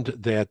found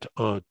that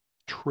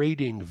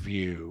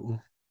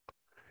TradingView,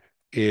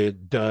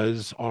 it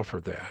does offer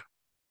that.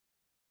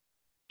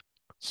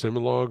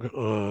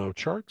 Similog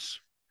charts,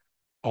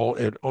 all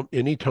at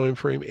any time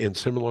frame, and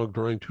Similog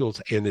drawing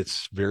tools, and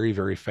it's very,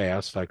 very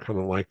fast. I kind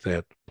of like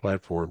that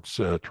platform's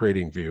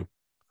TradingView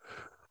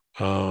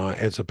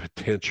as a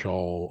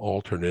potential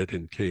alternate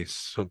in case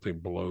something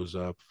blows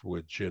up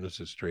with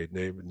Genesis Trade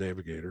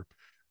Navigator,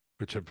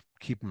 which I'm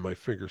keeping my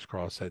fingers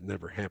crossed that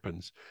never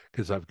happens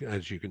because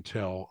as you can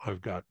tell,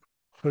 I've got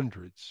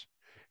hundreds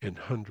and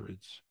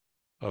hundreds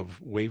of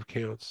wave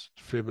counts,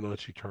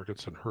 Fibonacci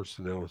targets, and Hurst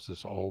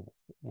analysis all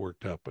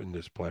worked up in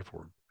this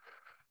platform.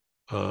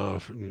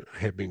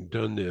 Having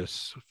done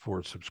this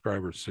for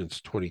subscribers since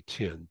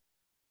 2010.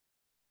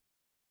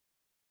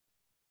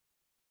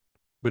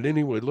 But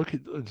anyway, look at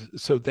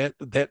so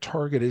that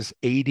target is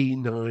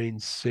 89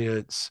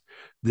 cents.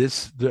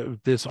 This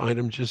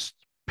item just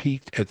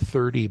peaked at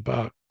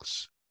 $30.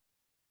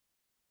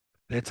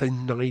 That's a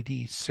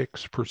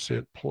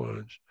 96%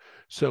 plunge.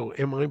 So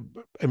am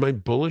I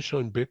bullish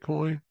on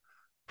Bitcoin?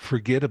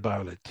 Forget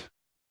about it.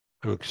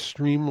 I'm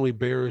extremely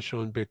bearish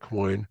on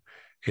Bitcoin,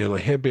 and I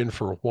have been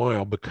for a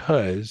while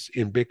because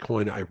in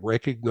Bitcoin I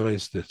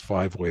recognize this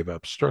five-wave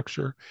up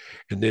structure,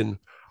 and then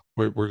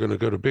we're going to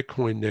go to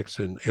Bitcoin next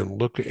and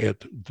look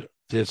at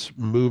this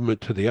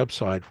movement to the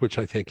upside, which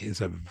I think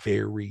is a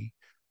very,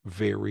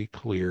 very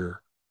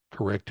clear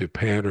corrective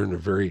pattern, a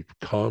very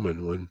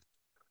common one.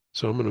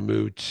 So I'm going to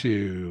move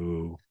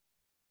to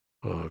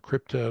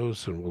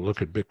cryptos, and we'll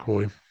look at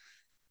Bitcoin.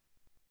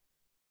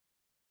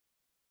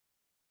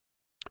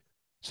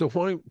 So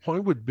why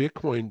would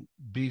Bitcoin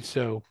be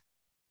so?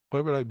 Why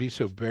would I be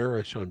so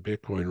bearish on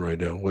Bitcoin right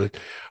now?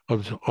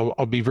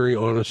 I'll be very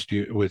honest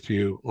with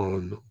you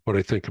on what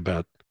I think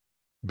about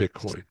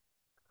Bitcoin.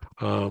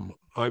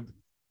 I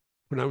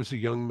When I was a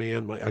young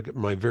man,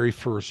 my very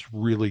first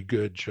really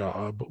good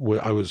job,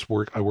 I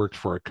worked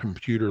for a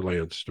computer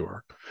land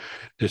store.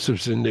 This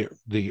was in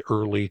the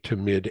early to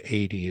mid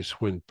 '80s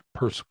when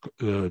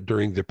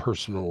during the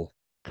personal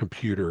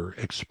computer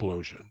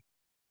explosion.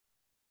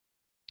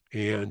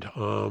 And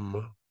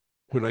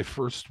when I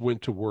first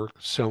went to work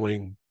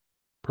selling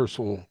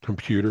personal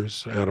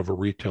computers out of a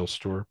retail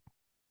store,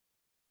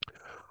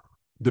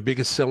 the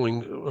biggest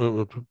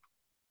selling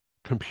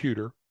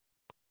computer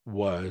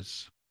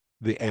was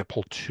the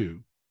Apple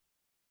II.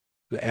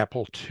 The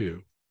Apple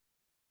II.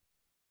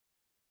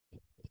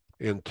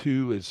 And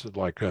two is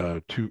like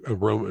a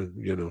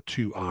Roman,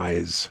 two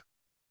eyes.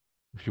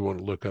 If you want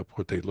to look up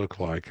what they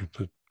look like,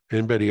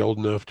 anybody old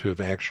enough to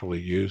have actually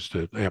used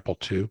an Apple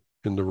II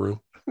in the room?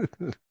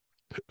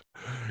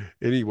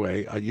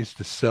 Anyway, I used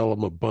to sell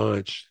them a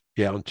bunch.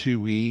 Yeah, on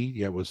 2E,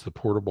 yeah, it was the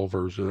portable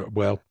version.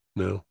 Well,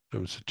 no, it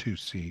was a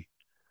 2C.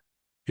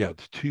 Yeah,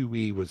 the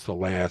 2E was the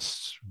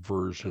last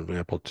version of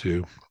Apple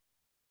II.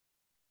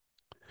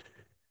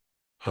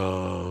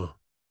 Uh,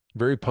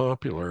 Very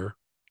popular.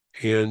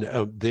 And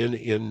then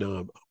in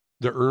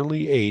the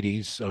early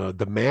 80s,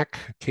 the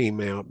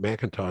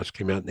Macintosh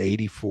came out in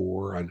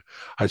 84. And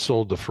I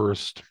sold the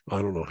first,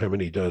 I don't know how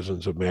many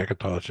dozens of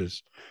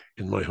Macintoshes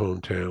in my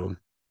hometown.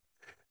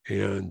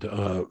 And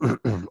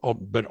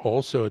but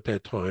also at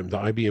that time, the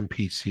IBM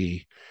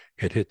PC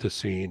had hit the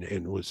scene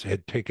and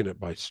had taken it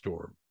by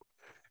storm.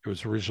 It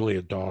was originally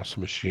a DOS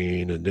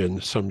machine, and then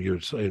some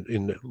years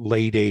in the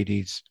late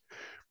 80s,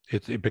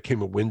 it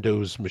became a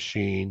Windows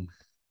machine,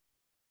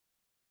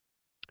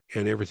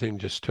 and everything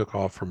just took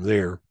off from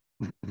there.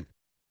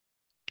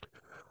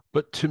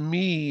 But to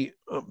me,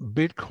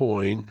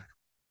 Bitcoin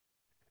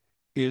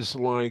is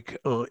like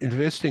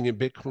investing in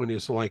Bitcoin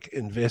is like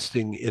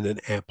investing in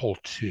an Apple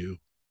II.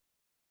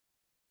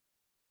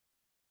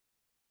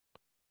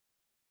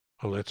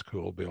 Oh, that's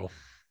cool, Bill.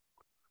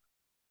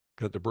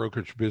 Got the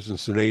brokerage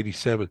business in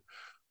 '87.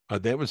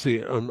 That was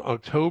the on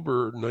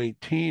October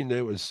 19.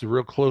 That was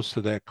real close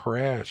to that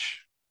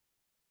crash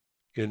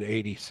in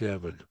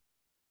 '87.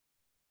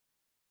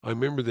 I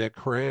remember that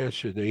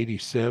crash in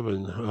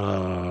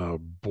 '87.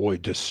 Boy,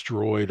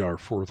 destroyed our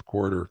fourth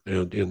quarter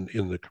and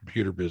in the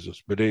computer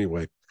business. But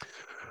anyway,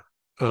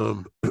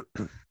 um,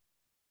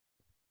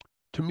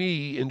 to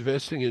me,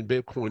 investing in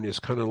Bitcoin is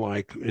kind of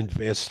like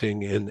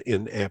investing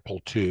in Apple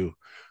II,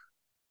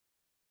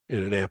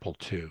 in an Apple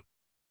II,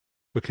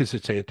 because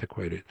it's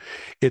antiquated.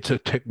 It's a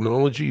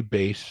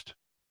technology-based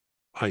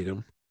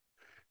item,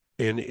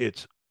 and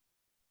it's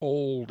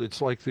old.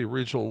 It's like the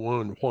original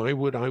one. Why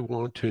would I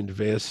want to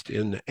invest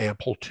in the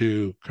Apple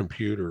II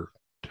computer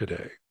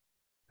today?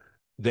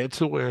 That's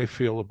the way I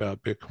feel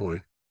about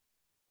Bitcoin.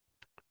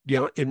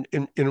 Yeah, in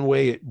a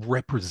way, it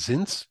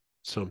represents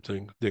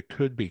something that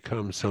could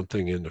become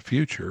something in the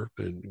future,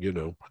 and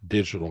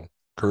digital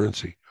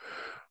currency.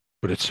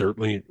 but it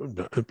certainly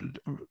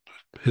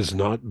has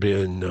not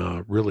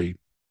been really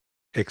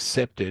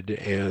accepted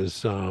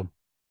as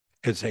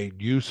a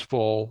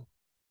useful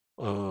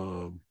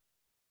um,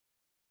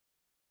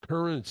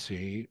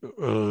 currency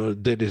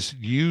that is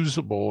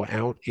usable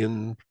out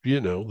in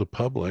the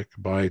public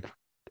by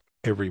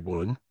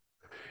everyone.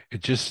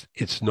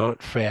 It's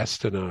not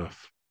fast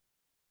enough.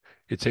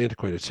 It's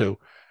antiquated. So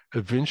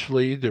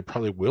eventually there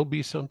probably will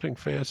be something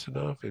fast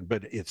enough,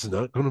 but it's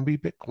not going to be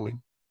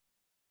Bitcoin.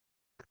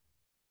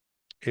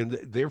 And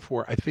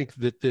therefore, I think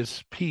that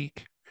this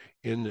peak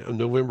in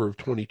November of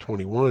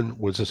 2021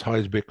 was as high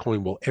as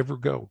Bitcoin will ever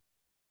go,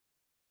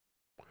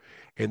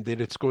 and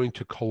that it's going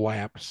to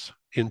collapse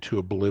into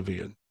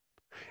oblivion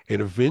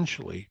and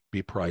eventually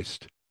be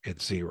priced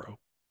at zero.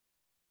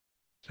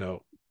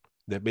 So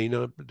that may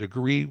not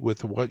agree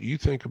with what you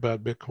think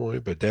about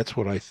Bitcoin, but that's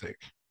what I think.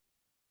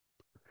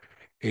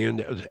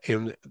 And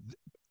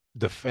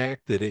the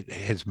fact that it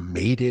has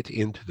made it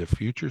into the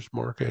futures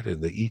market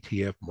and the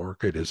ETF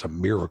market is a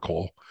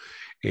miracle,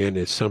 and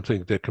it's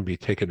something that can be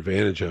taken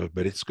advantage of,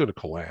 but it's going to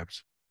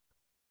collapse.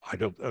 I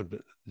don't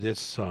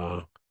this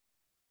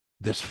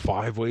this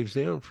 5 waves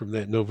down from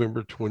that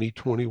November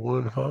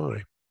 2021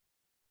 high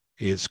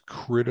is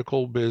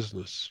critical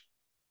business.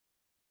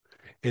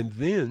 And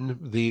then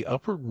the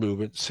upward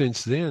movement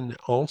since then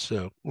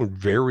also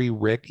very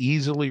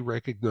easily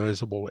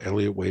recognizable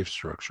Elliott wave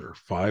structure.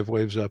 5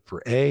 waves up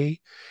for a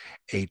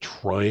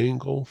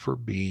triangle for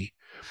B.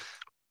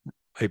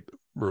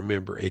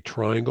 Remember, a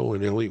triangle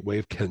in Elliott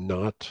wave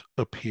cannot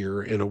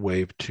appear in a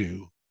wave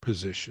 2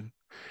 position.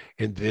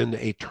 And then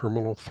a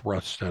terminal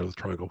thrust out of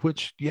the triangle,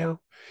 which, yeah,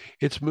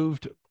 it's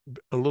moved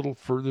a little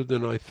further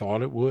than I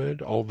thought it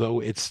would, although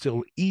it's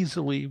still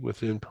easily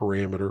within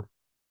parameter.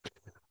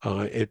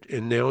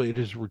 And now it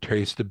has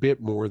retraced a bit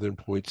more than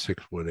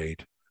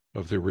 0.618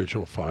 of the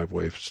original 5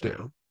 waves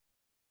down.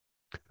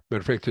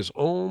 Matter of fact, it's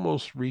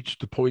almost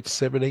reached the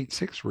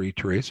 0.786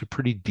 retrace, a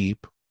pretty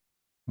deep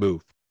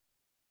move.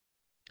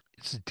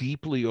 It's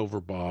deeply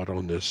overbought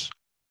on this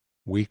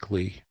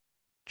weekly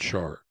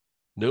chart.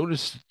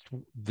 Notice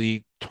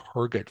the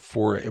target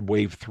for a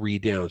wave 3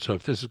 down. So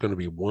if this is going to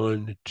be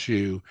 1,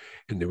 2,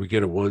 and then we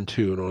get a 1,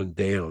 2, and on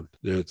down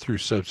through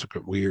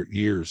subsequent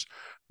years,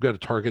 we've got a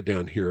target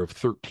down here of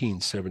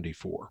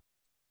 1374.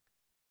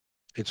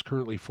 It's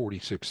currently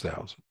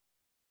 46,000.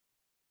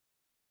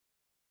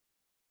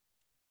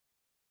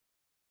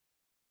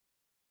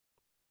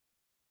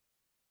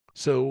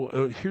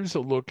 So here's a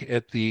look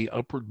at the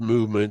upward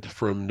movement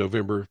from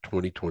November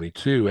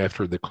 2022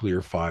 after the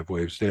clear 5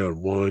 waves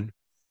down. 1,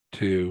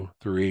 2,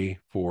 3,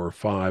 4,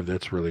 5.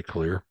 That's really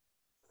clear.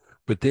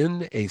 But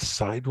then a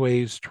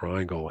sideways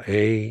triangle,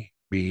 A,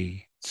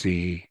 B,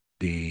 C,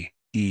 D,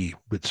 E.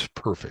 It's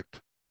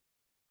perfect.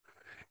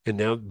 And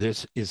now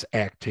this is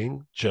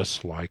acting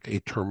just like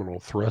a terminal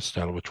thrust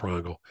out of a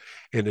triangle.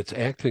 And it's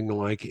acting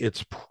like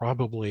it's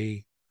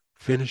probably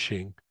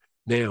finishing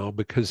now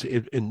because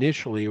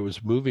initially it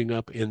was moving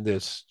up in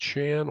this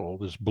channel,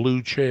 this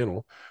blue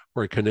channel,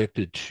 where I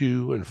connected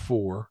 2 and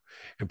 4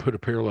 and put a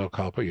parallel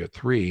copy at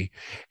 3.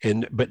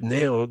 But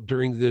now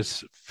during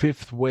this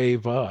 5th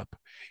wave up,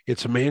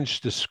 it's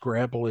managed to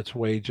scrabble its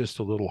way just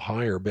a little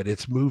higher, but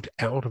it's moved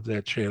out of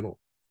that channel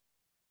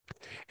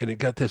and it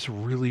got this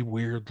really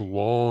weird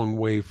long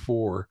wave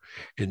 4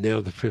 and now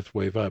the 5th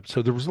wave up.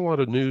 So there was a lot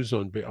of news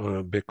on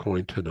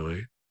Bitcoin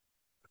tonight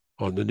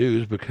on the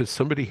news because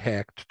somebody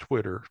hacked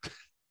Twitter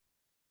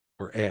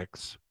or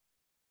X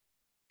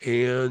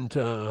and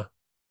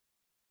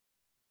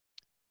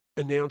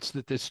announced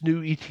that this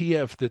new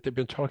ETF that they've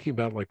been talking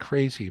about like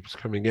crazy was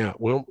coming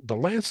out. Well, the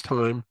last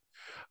time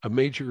a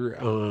major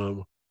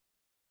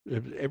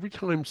every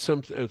time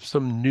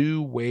some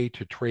new way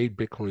to trade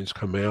Bitcoins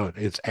come out,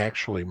 it's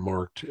actually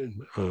marked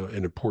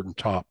an important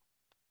top.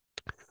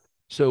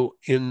 So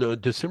in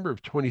December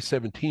of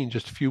 2017,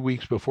 just a few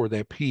weeks before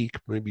that peak,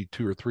 maybe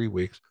 2 or 3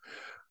 weeks,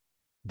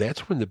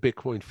 that's when the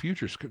Bitcoin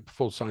futures,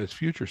 full-size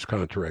futures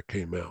contract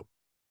came out.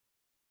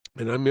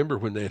 And I remember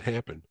when that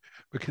happened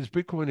because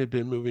Bitcoin had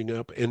been moving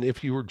up. And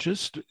if you were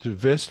just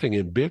investing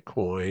in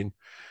Bitcoin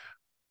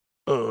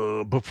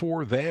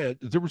before that,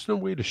 there was no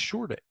way to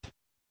short it.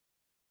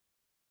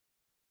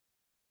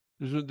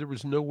 There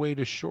was no way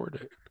to short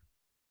it.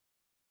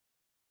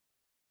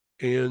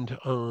 And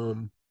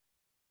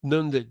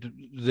none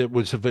that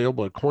was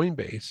available at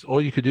Coinbase.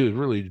 All you could do is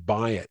really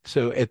buy it.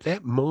 So at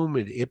that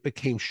moment, it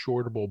became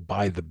shortable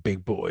by the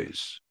big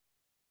boys,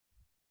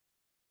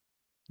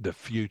 the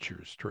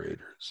futures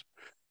traders,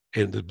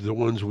 and the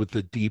ones with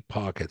the deep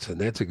pockets.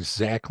 And that's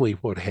exactly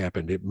what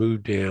happened. It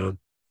moved down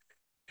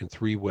in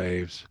 3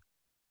 waves.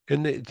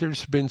 And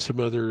there's been some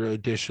other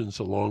additions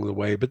along the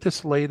way, but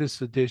this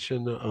latest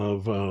edition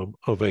of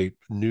a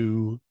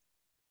new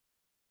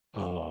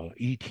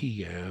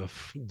ETF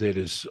that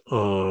is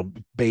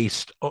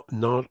based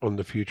not on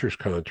the futures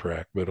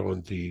contract,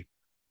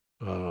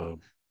 uh,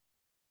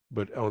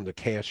 but on the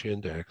cash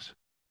index.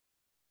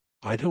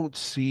 I don't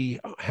see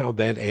how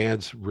that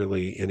adds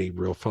really any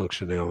real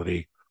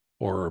functionality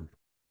or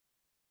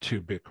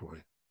to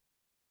Bitcoin.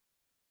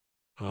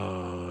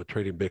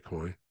 trading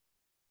Bitcoin.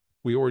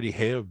 We already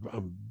have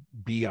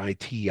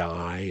BITI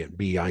and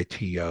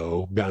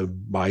BITO.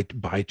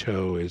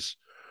 BITO is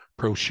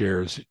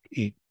ProShares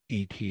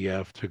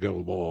ETF to go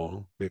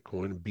long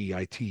Bitcoin.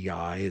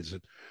 BITI is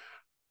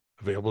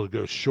available to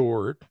go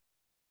short.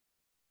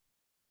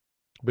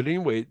 But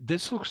anyway,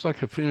 this looks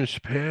like a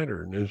finished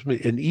pattern.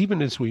 And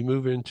even as we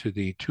move into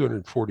the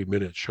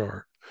 240-minute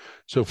chart.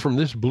 So from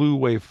this blue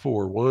wave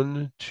four,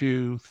 one,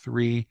 two,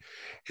 three,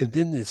 and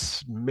then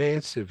this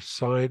massive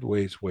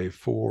sideways wave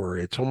four,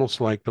 it's almost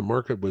like the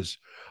market was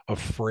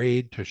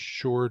afraid to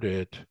short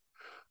it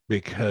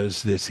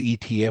because this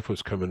ETF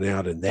was coming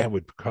out, and that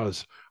would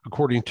cause,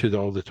 according to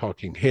all the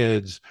talking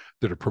heads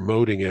that are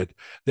promoting it,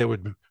 that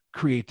would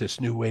create this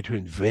new way to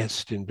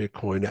invest in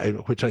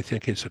Bitcoin, which I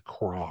think is a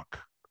crock,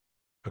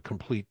 a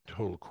complete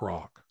total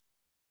crock.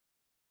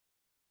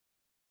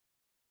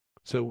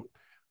 So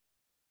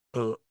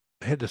uh,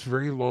 had this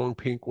very long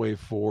pink wave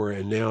four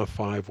and now a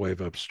five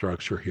wave up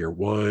structure here.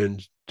 One,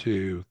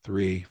 two,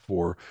 three,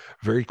 four.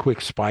 Very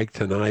quick spike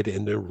tonight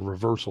and then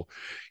reversal.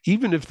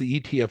 Even if the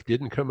ETF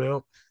didn't come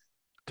out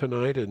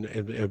tonight and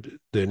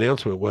the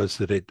announcement was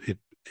that it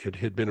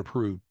had been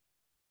approved,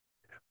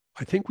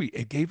 I think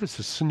it gave us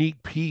a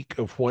sneak peek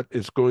of what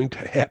is going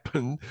to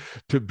happen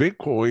to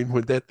Bitcoin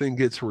when that thing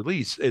gets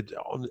released.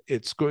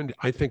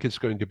 I think it's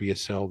going to be a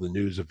sell the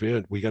news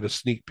event. We got a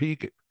sneak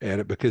peek at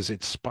it because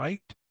it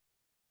spiked,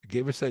 it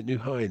gave us that new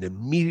high, and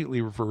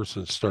immediately reversed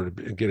and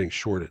started getting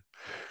shorted.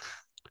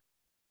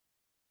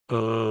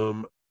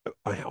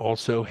 I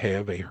also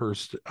have a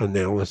Hearst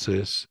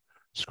analysis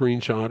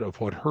screenshot of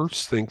what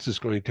Hearst thinks is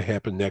going to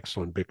happen next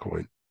on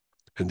Bitcoin,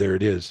 and there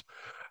it is.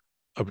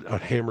 A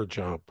hammer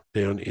jump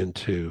down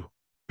into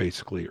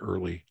basically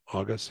early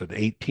August, an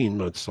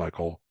 18-month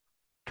cycle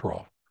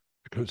trough.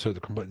 So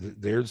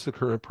there's the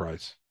current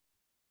price,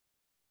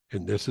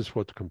 and this is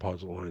what the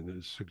composite line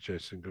is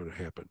suggesting going to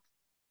happen.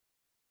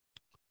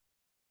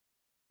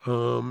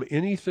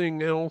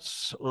 Anything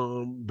else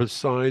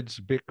besides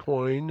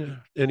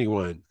Bitcoin?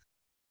 Anyone?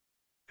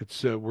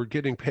 It's we're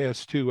getting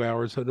past 2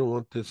 hours. I don't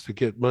want this to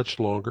get much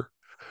longer.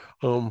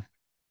 Um,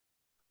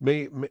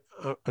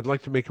 I'd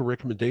like to make a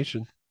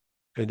recommendation,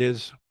 and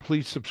is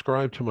please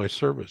subscribe to my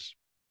service.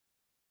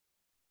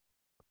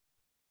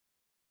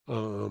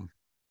 Um,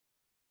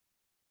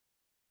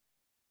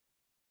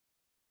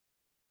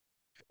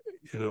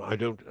 I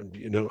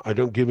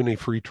don't give any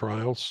free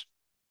trials.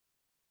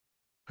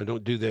 I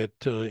don't do that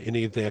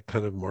any of that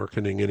kind of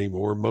marketing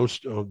anymore.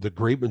 Most of the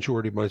great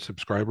majority of my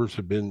subscribers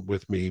have been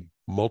with me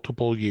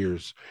multiple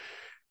years,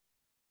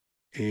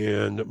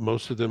 and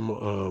most of them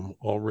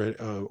already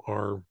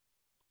are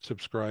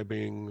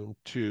subscribing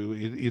to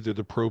either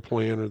the pro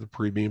plan or the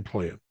premium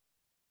plan.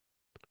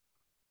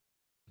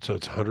 So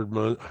it's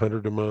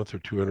 100 a month or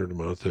 200 a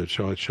month.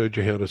 So I showed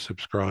you how to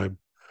subscribe.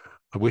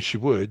 I wish you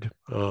would,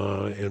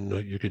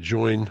 and you could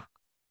join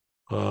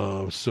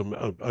a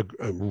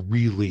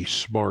really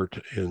smart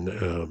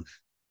and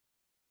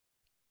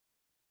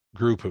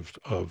group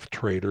of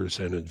traders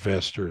and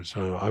investors.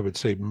 I would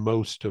say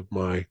most of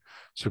my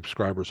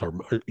subscribers are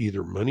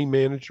either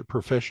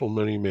professional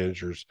money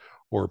managers,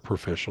 or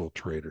professional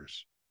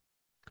traders.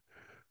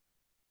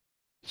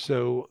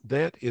 So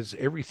that is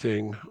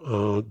everything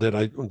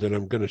that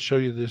I'm going to show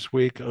you this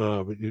week.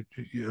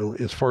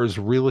 As far as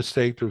real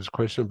estate, there was a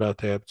question about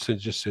that. So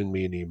just send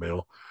me an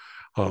email.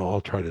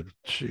 I'll try to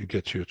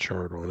get you a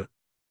chart on it.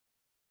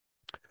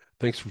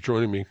 Thanks for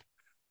joining me,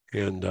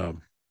 and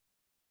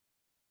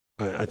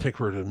I think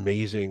we're at an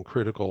amazing,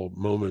 critical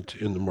moment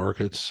in the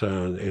markets,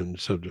 and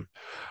so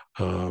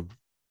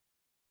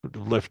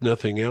left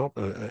nothing out.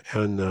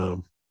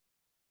 And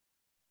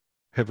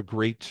have a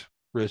great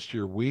rest of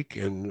your week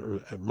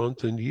and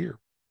month and year.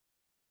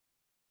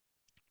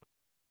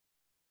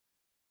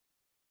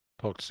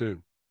 Talk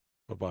soon.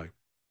 Bye bye.